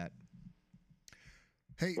saw that.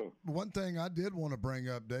 Hey, one thing I did want to bring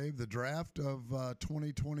up, Dave, the draft of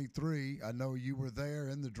 2023. I know you were there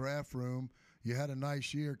in the draft room. You had a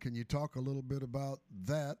nice year. Can you talk a little bit about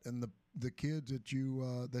that and the kids that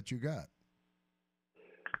you got?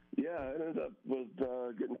 Yeah, I ended up with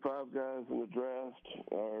getting 5 guys in the draft.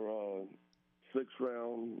 Our 6th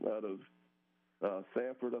round out of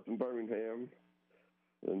Sanford up in Birmingham,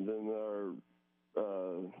 and then our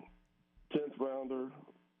 10th rounder.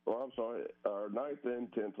 Well, I'm sorry, our 9th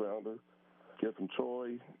and 10th rounder, kid from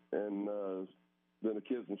Troy, and then a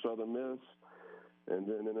kid from Southern Miss, and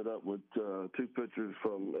then ended up with 2 pitchers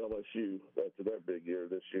from LSU after their big year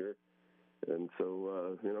this year. And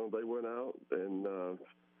so, they went out and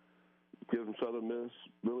kid from Southern Miss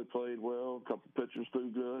really played well. A couple pitchers threw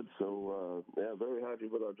good. So, very happy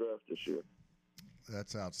with our draft this year.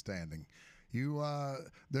 That's outstanding.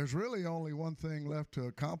 There's really only one thing left to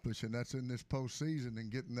accomplish, and that's in this postseason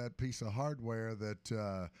and getting that piece of hardware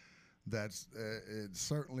that's it's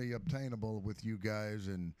certainly obtainable with you guys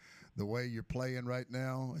and the way you're playing right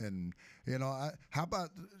now. And how about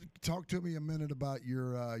talk to me a minute about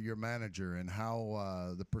your manager and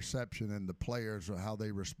how the perception and the players, how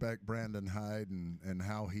they respect Brandon Hyde and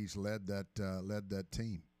how he's led that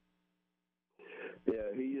team.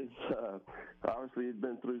 Yeah, he is. Obviously, he's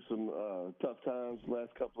been through some tough times the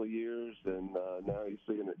last couple of years, and now he's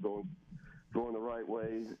seeing it going the right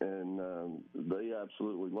way, and they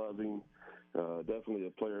absolutely love him. Definitely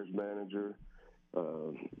a player's manager.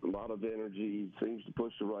 A lot of energy. Seems to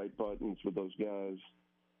push the right buttons with those guys,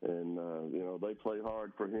 and they play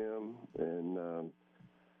hard for him. And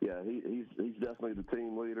he's definitely the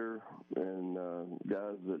team leader, and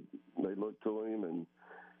guys that they look to him and.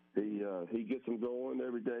 He gets them going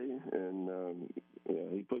every day, and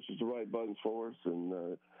he pushes the right buttons for us,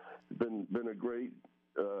 and been a great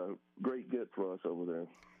get for us over there.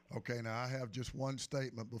 Okay, now I have just one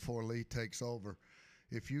statement before Lee takes over.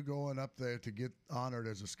 If you're going up there to get honored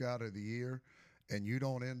as a Scout of the Year, and you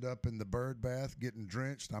don't end up in the bird bath getting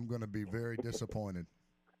drenched, I'm going to be very disappointed.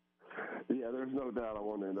 Yeah, there's no doubt I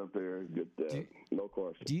want to end up there. No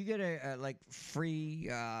question. Do you get a free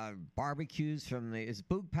barbecues from is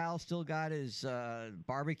Boog Powell still got his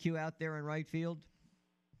barbecue out there in right field?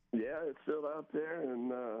 Yeah, it's still out there,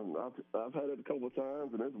 and I've had it a couple of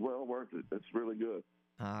times, and it's well worth it. It's really good.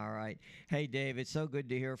 All right. Hey, Dave, it's so good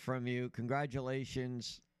to hear from you.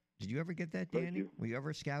 Congratulations. Did you ever get that, Danny? Thank you. Were you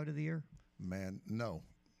ever Scout of the Year? Man, no.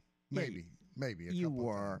 Maybe a you couple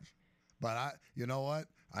were. Times. But you know what?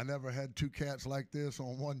 I never had 2 cats like this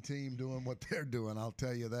on one team doing what they're doing. I'll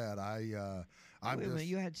tell you that.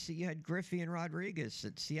 You had Griffey and Rodriguez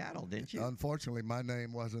at Seattle, didn't you? Unfortunately, my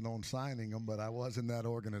name wasn't on signing them, but I was in that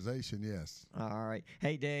organization. Yes. All right.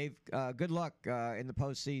 Hey, Dave. Good luck in the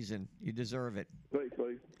postseason. You deserve it. Thanks,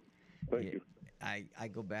 buddy. Thank you. I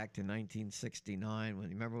go back to 1969.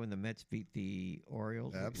 Remember when the Mets beat the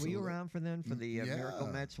Orioles? Absolutely. Were you around for the Miracle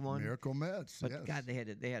Mets one? Miracle Mets. But yes. God, they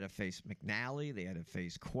had to face McNally. They had to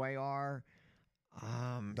face Cuellar.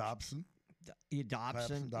 Dobson.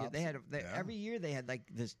 Dobson. Yeah, they had every year they had like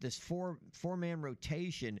this four-man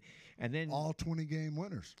rotation, and then all 20-game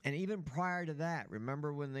winners. And even prior to that,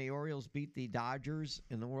 remember when the Orioles beat the Dodgers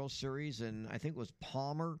in the World Series, and I think it was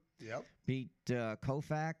Palmer. Yep. Beat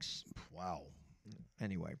Koufax. Wow.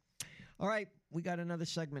 Anyway, all right, we got another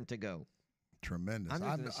segment to go. Tremendous.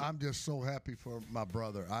 I'm just so happy for my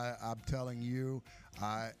brother. I'm telling you,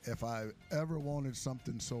 if I ever wanted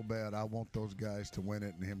something so bad, I want those guys to win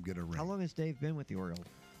it and him get a ring. How long has Dave been with the Orioles?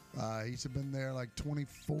 He's been there like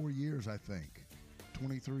 24 years, I think.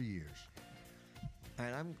 23 years.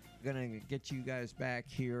 And I'm going to get you guys back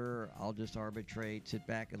here. I'll just arbitrate, sit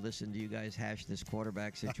back and listen to you guys hash this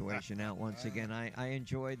quarterback situation out once again. I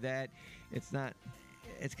enjoyed that. It's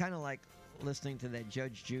kind of like listening to that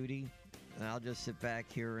Judge Judy. And I'll just sit back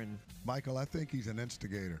here and... Michael, I think he's an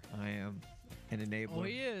instigator. I am. An enabler. Oh,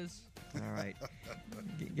 he is. All right.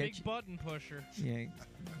 Big button pusher. Yeah.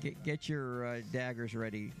 Get your daggers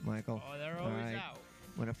ready, Michael. Oh, they're always out.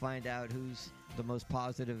 Want to find out who's the most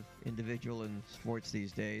positive individual in sports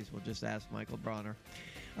these days? We'll just ask Michael Bronner.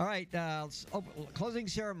 All right. Closing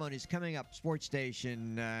ceremonies coming up, Sports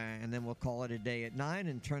Station, and then we'll call it a day at 9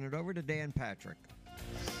 and turn it over to Dan Patrick.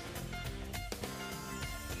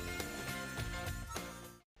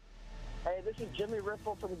 Hey, this is Jimmy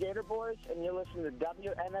Ripple from Gator Boys, and you're listening to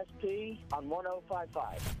WNSP on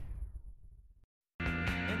 105.5.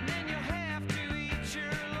 And then you have to eat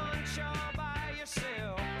your lunch all by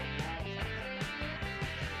yourself.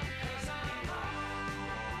 'Cause I'm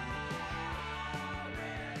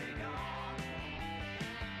already gone.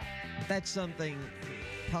 That's something,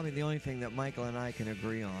 probably the only thing that Michael and I can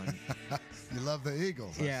agree on. You love the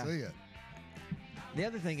Eagles. Yeah. I see it. The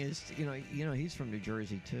other thing is, he's from New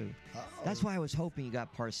Jersey, too. Oh. That's why I was hoping you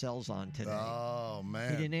got Parcells on today. Oh,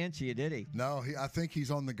 man. He didn't answer you, did he? No, I think he's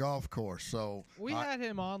on the golf course. So we had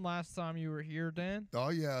him on last time you were here, Dan. Oh,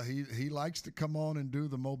 yeah. He likes to come on and do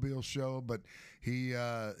the Mobile show, but he's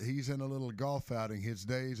in a little golf outing. His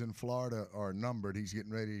days in Florida are numbered. He's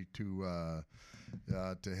getting ready to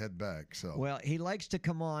to head back. So Well, he likes to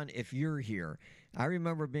come on if you're here. I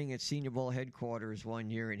remember being at Senior Bowl headquarters one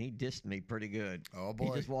year, and he dissed me pretty good. Oh, boy.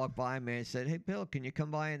 He just walked by me and said, "Hey, Bill, can you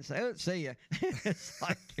come by and say, oh, see ya." It's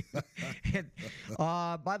like,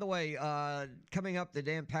 by the way, coming up, the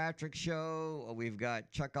Dan Patrick Show, we've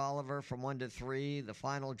got Chuck Oliver from 1 to 3. The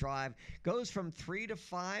final drive goes from 3 to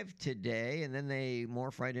 5 today, and then they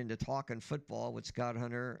morph right into talking football with Scott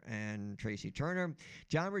Hunter and Tracy Turner.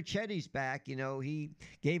 John Ricchetti's back. You know, he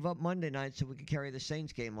gave up Monday night so we could carry the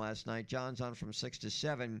Saints game last night. John's on from 6 to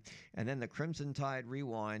 7, and then the Crimson Tide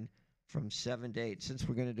Rewind from 7 to 8. Since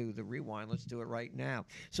we're going to do the rewind, let's do it right now.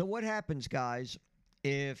 So what happens, guys,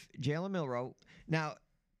 if Jalen Milroe – now,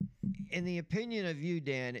 in the opinion of you,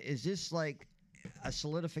 Dan, is this like a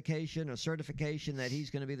solidification, a certification that he's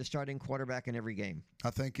going to be the starting quarterback in every game? I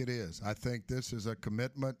think it is. I think this is a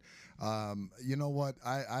commitment. You know what?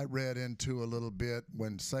 I read into a little bit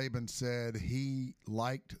when Saban said he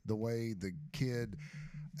liked the way the kid –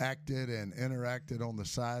 acted and interacted on the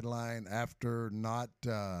sideline after not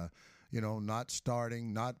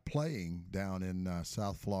starting, not playing down in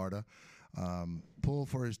South Florida. Pulled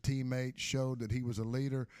for his teammates, showed that he was a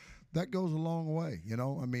leader. That goes a long way, you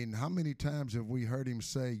know. I mean, how many times have we heard him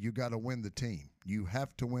say, you got to win the team. You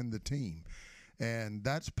have to win the team. And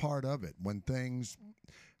that's part of it.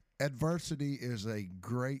 Adversity is a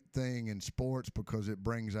great thing in sports because it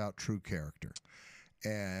brings out true character.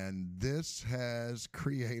 And this has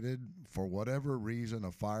created, for whatever reason, a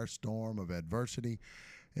firestorm of adversity.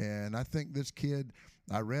 And I think this kid,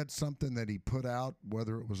 I read something that he put out,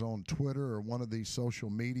 whether it was on Twitter or one of these social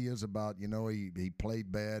medias about, you know, he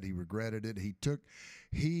played bad, he regretted it. He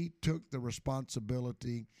took the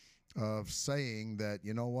responsibility of saying that,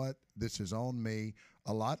 you know what, this is on me,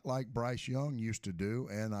 a lot like Bryce Young used to do,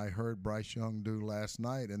 and I heard Bryce Young do last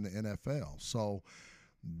night in the NFL. So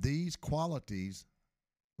these qualities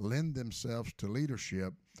lend themselves to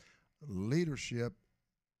leadership. Leadership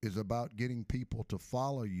is about getting people to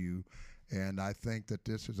follow you, and I think that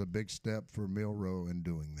this is a big step for Milroe in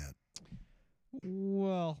doing that.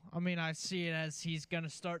 Well, I mean, I see it as he's going to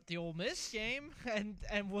start the Ole Miss game,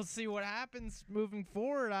 and we'll see what happens moving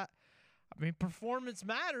forward. I mean, performance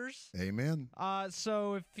matters. Amen.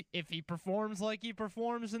 So if he performs like he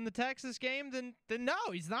performs in the Texas game, then no,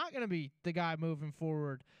 he's not going to be the guy moving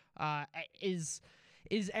forward.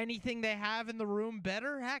 Is anything they have in the room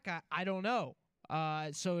better? Heck, I don't know.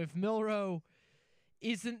 So if Milroe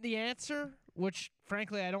isn't the answer, which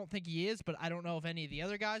frankly I don't think he is, but I don't know if any of the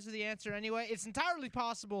other guys are the answer anyway, it's entirely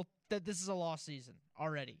possible that this is a lost season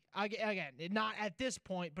already. Again, not at this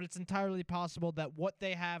point, but it's entirely possible that what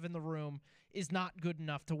they have in the room is not good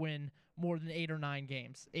enough to win more than 8 or 9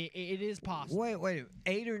 games. It is possible. Wait,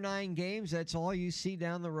 8 or 9 games? That's all you see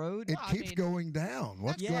down the road? It keeps going down.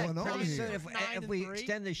 What's going on here? If we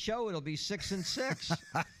extend the show, it'll be 6 and 6.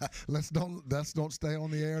 Let's don't stay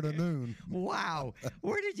on the air to noon. Wow,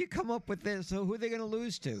 where did you come up with this? So who are they going to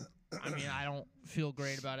lose to? I mean, I don't feel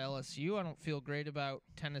great about LSU. I don't feel great about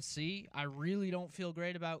Tennessee. I really don't feel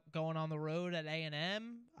great about going on the road at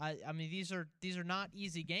A&M. I mean, these are not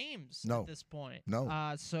easy games at this point.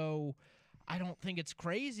 No. So I don't think it's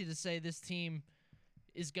crazy to say this team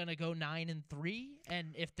is going to go 9-3,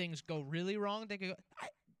 and if things go really wrong, they could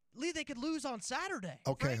they could lose on Saturday.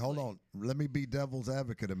 Okay, frankly. hold on. Let me be devil's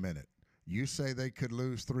advocate a minute. You say they could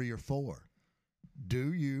lose 3 or 4.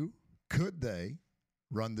 Could they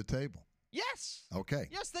run the table? Yes. Okay.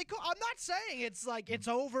 Yes, they could. I'm not saying it's like it's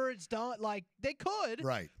over, it's done. Like, they could.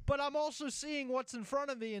 Right. But I'm also seeing what's in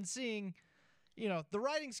front of me and seeing, the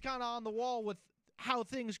writing's kind of on the wall with how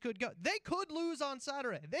things could go. They could lose on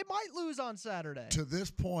Saturday. They might lose on Saturday. To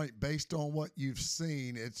this point, based on what you've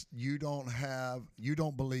seen, it's you don't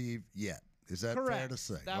believe yet. Is that Correct. fair to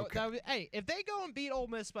say? Hey, if they go and beat Ole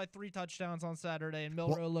Miss by 3 touchdowns on Saturday and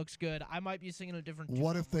Milroe looks good, I might be singing a different tune.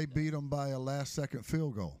 What if they beat them by a last-second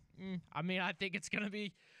field goal? I mean, I think it's going to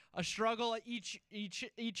be a struggle each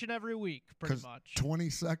and every week, pretty much.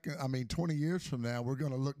 20 years from now, we're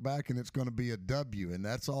going to look back and it's going to be a W, and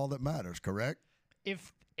that's all that matters. Correct?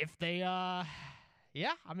 If they, yeah,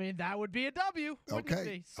 I mean that would be a W. Wouldn't it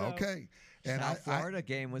be? So, okay. And South Florida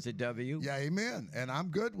game was a W. Yeah, amen. And I'm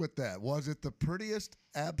good with that. Was it the prettiest?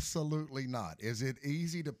 Absolutely not. Is it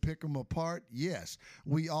easy to pick them apart? Yes.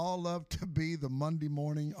 We all love to be the Monday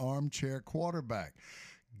morning armchair quarterback.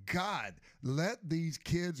 God, let these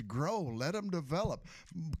kids grow. Let them develop.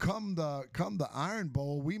 Come the Iron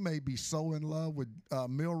Bowl, we may be so in love with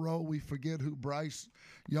Milroe we forget who Bryce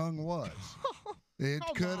Young was. It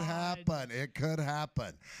Come could on. happen. It could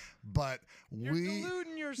happen. But You're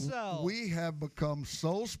deluding yourself. we have become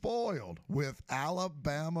so spoiled with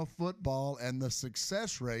Alabama football and the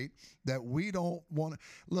success rate that we don't want to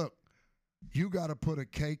look. You got to put a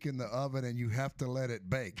cake in the oven and you have to let it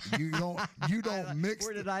bake. You don't mix.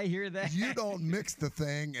 Where did I hear that? You don't mix the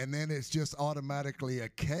thing and then it's just automatically a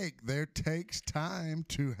cake. There takes time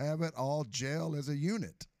to have it all gel as a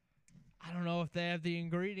unit. I don't know if they have the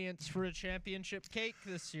ingredients for a championship cake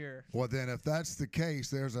this year. Well, then, if that's the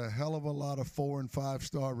case, there's a hell of a lot of 4- and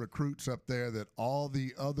 5-star recruits up there that all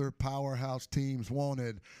the other powerhouse teams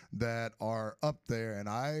wanted that are up there, and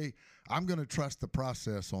I'm going to trust the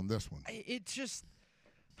process on this one. It just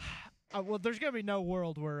well, there's going to be no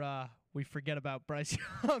world where we forget about Bryce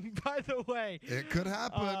Young. By the way, it could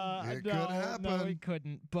happen. It could happen. No, it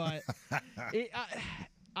couldn't. But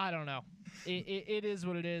I don't know. It is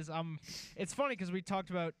what it is. It's funny because we talked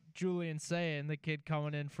about Julian Sayin, the kid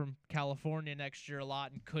coming in from California next year a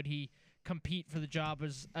lot, and could he compete for the job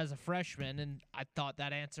as a freshman? And I thought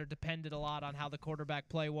that answer depended a lot on how the quarterback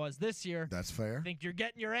play was this year. That's fair. I think you're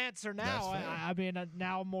getting your answer now. I mean,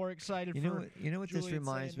 now I'm more excited you know what Julian this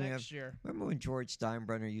reminds Sayin me next of? Year. Remember when George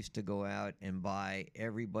Steinbrenner used to go out and buy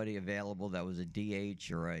everybody available that was a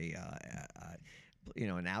DH or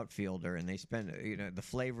an outfielder, and they spend the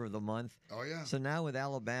flavor of the month. Oh yeah. So now with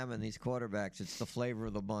Alabama and these quarterbacks, it's the flavor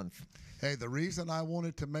of the month. Hey, the reason I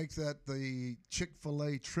wanted to make that the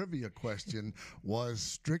Chick-fil-A trivia question was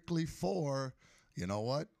strictly for, you know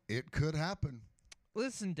what, it could happen.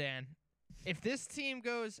 Listen, Dan, if this team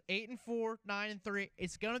goes 8-4, 9-3,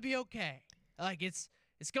 it's gonna be okay. Like it's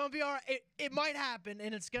gonna be all right. It might happen,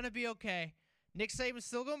 and it's gonna be okay. Nick Saban's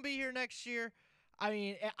still gonna be here next year. I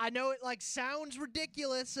mean, I know it sounds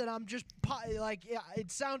ridiculous, and I'm just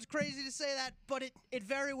it sounds crazy to say that, but it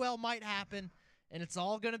very well might happen, and it's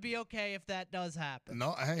all gonna be okay if that does happen.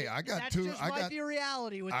 No, hey, I got that two. Just I might got be a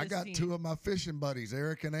reality with I this got team. two of my fishing buddies,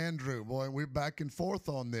 Eric and Andrew. Boy, we're back and forth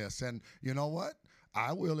on this, and you know what?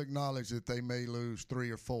 I will acknowledge that they may lose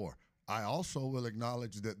 3 or 4. I also will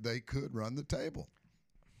acknowledge that they could run the table.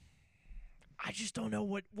 I just don't know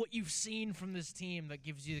what you've seen from this team that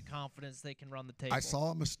gives you the confidence they can run the table. I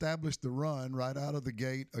saw them establish the run right out of the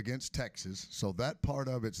gate against Texas, so that part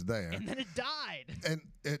of it's there. And then it died. And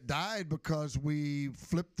it died because we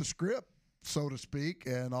flipped the script, so to speak,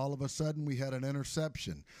 and all of a sudden we had an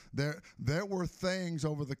interception. There were things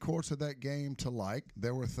over the course of that game to like.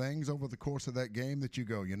 There were things over the course of that game that you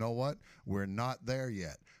go, you know what? We're not there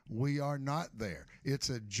yet. We are not there. It's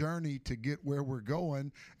a journey to get where we're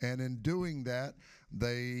going, and in doing that,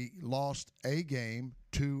 they lost a game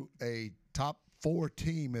to a top 4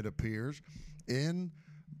 team, it appears, in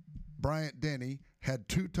Bryant-Denny, had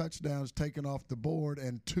 2 touchdowns taken off the board,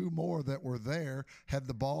 and 2 more that were there had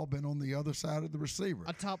the ball been on the other side of the receiver.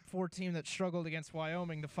 A top 4 team that struggled against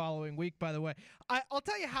Wyoming the following week, by the way. I'll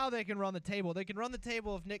tell you how they can run the table. They can run the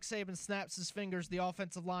table if Nick Saban snaps his fingers, the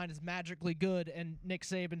offensive line is magically good, and Nick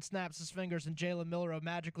Saban snaps his fingers and Jalen Milroe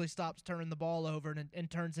magically stops turning the ball over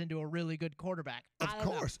and turns into a really good quarterback. Of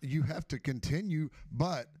course, you have to continue,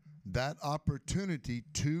 but that opportunity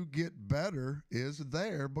to get better is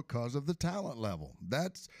there because of the talent level.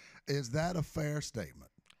 Is that a fair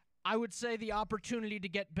statement? I would say the opportunity to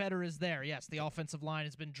get better is there. Yes, the offensive line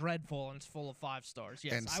has been dreadful and it's full of 5 stars.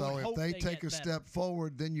 Yes, and so if they take a step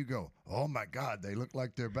forward, then you go, oh my God, they look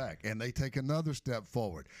like they're back. And they take another step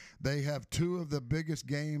forward. They have 2 of the biggest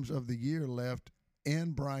games of the year left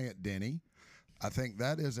in Bryant-Denny. I think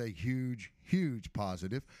that is a huge, huge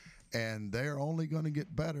positive. And they're only going to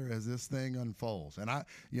get better as this thing unfolds. And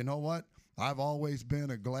you know what? I've always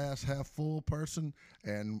been a glass half full person,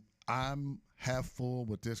 and I'm half full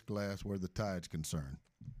with this glass where the tide's concerned.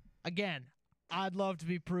 Again, I'd love to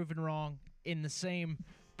be proven wrong. In the same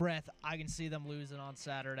breath, I can see them losing on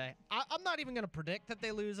Saturday. I'm not even going to predict that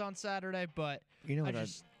they lose on Saturday, but you know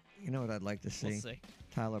what I'd like to see? We'll see.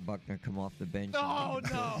 Tyler Buckner come off the bench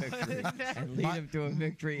and lead him to a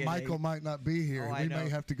victory. Michael might not be here. We may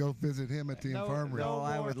have to go visit him at the infirmary. No,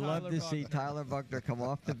 I would love to see Tyler Buckner come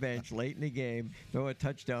off the bench late in the game, throw a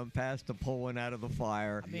touchdown pass to pull one out of the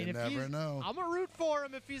fire. I mean, you never know. I'm going to root for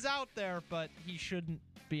him if he's out there, but he shouldn't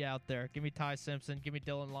be out there. Give me Ty Simpson. Give me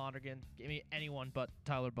Dylan Lonergan. Give me anyone but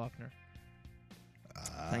Tyler Buckner.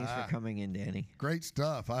 Thanks for coming in, Danny. Great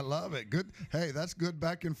stuff. I love it. Good. Hey, that's good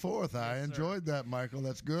back and forth. I enjoyed that, Michael.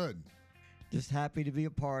 That's good. Just happy to be a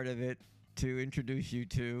part of it, to introduce you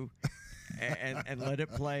to, and let it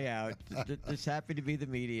play out. Just happy to be the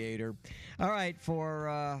mediator. All right,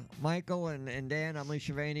 for Michael and Dan, I'm Lee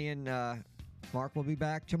Shavanian. Mark will be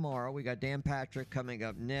back tomorrow. We got Dan Patrick coming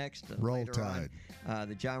up next. Roll Later Tide. On,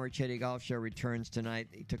 the John Ricchetti Golf Show returns tonight.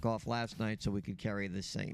 He took off last night so we could carry the same.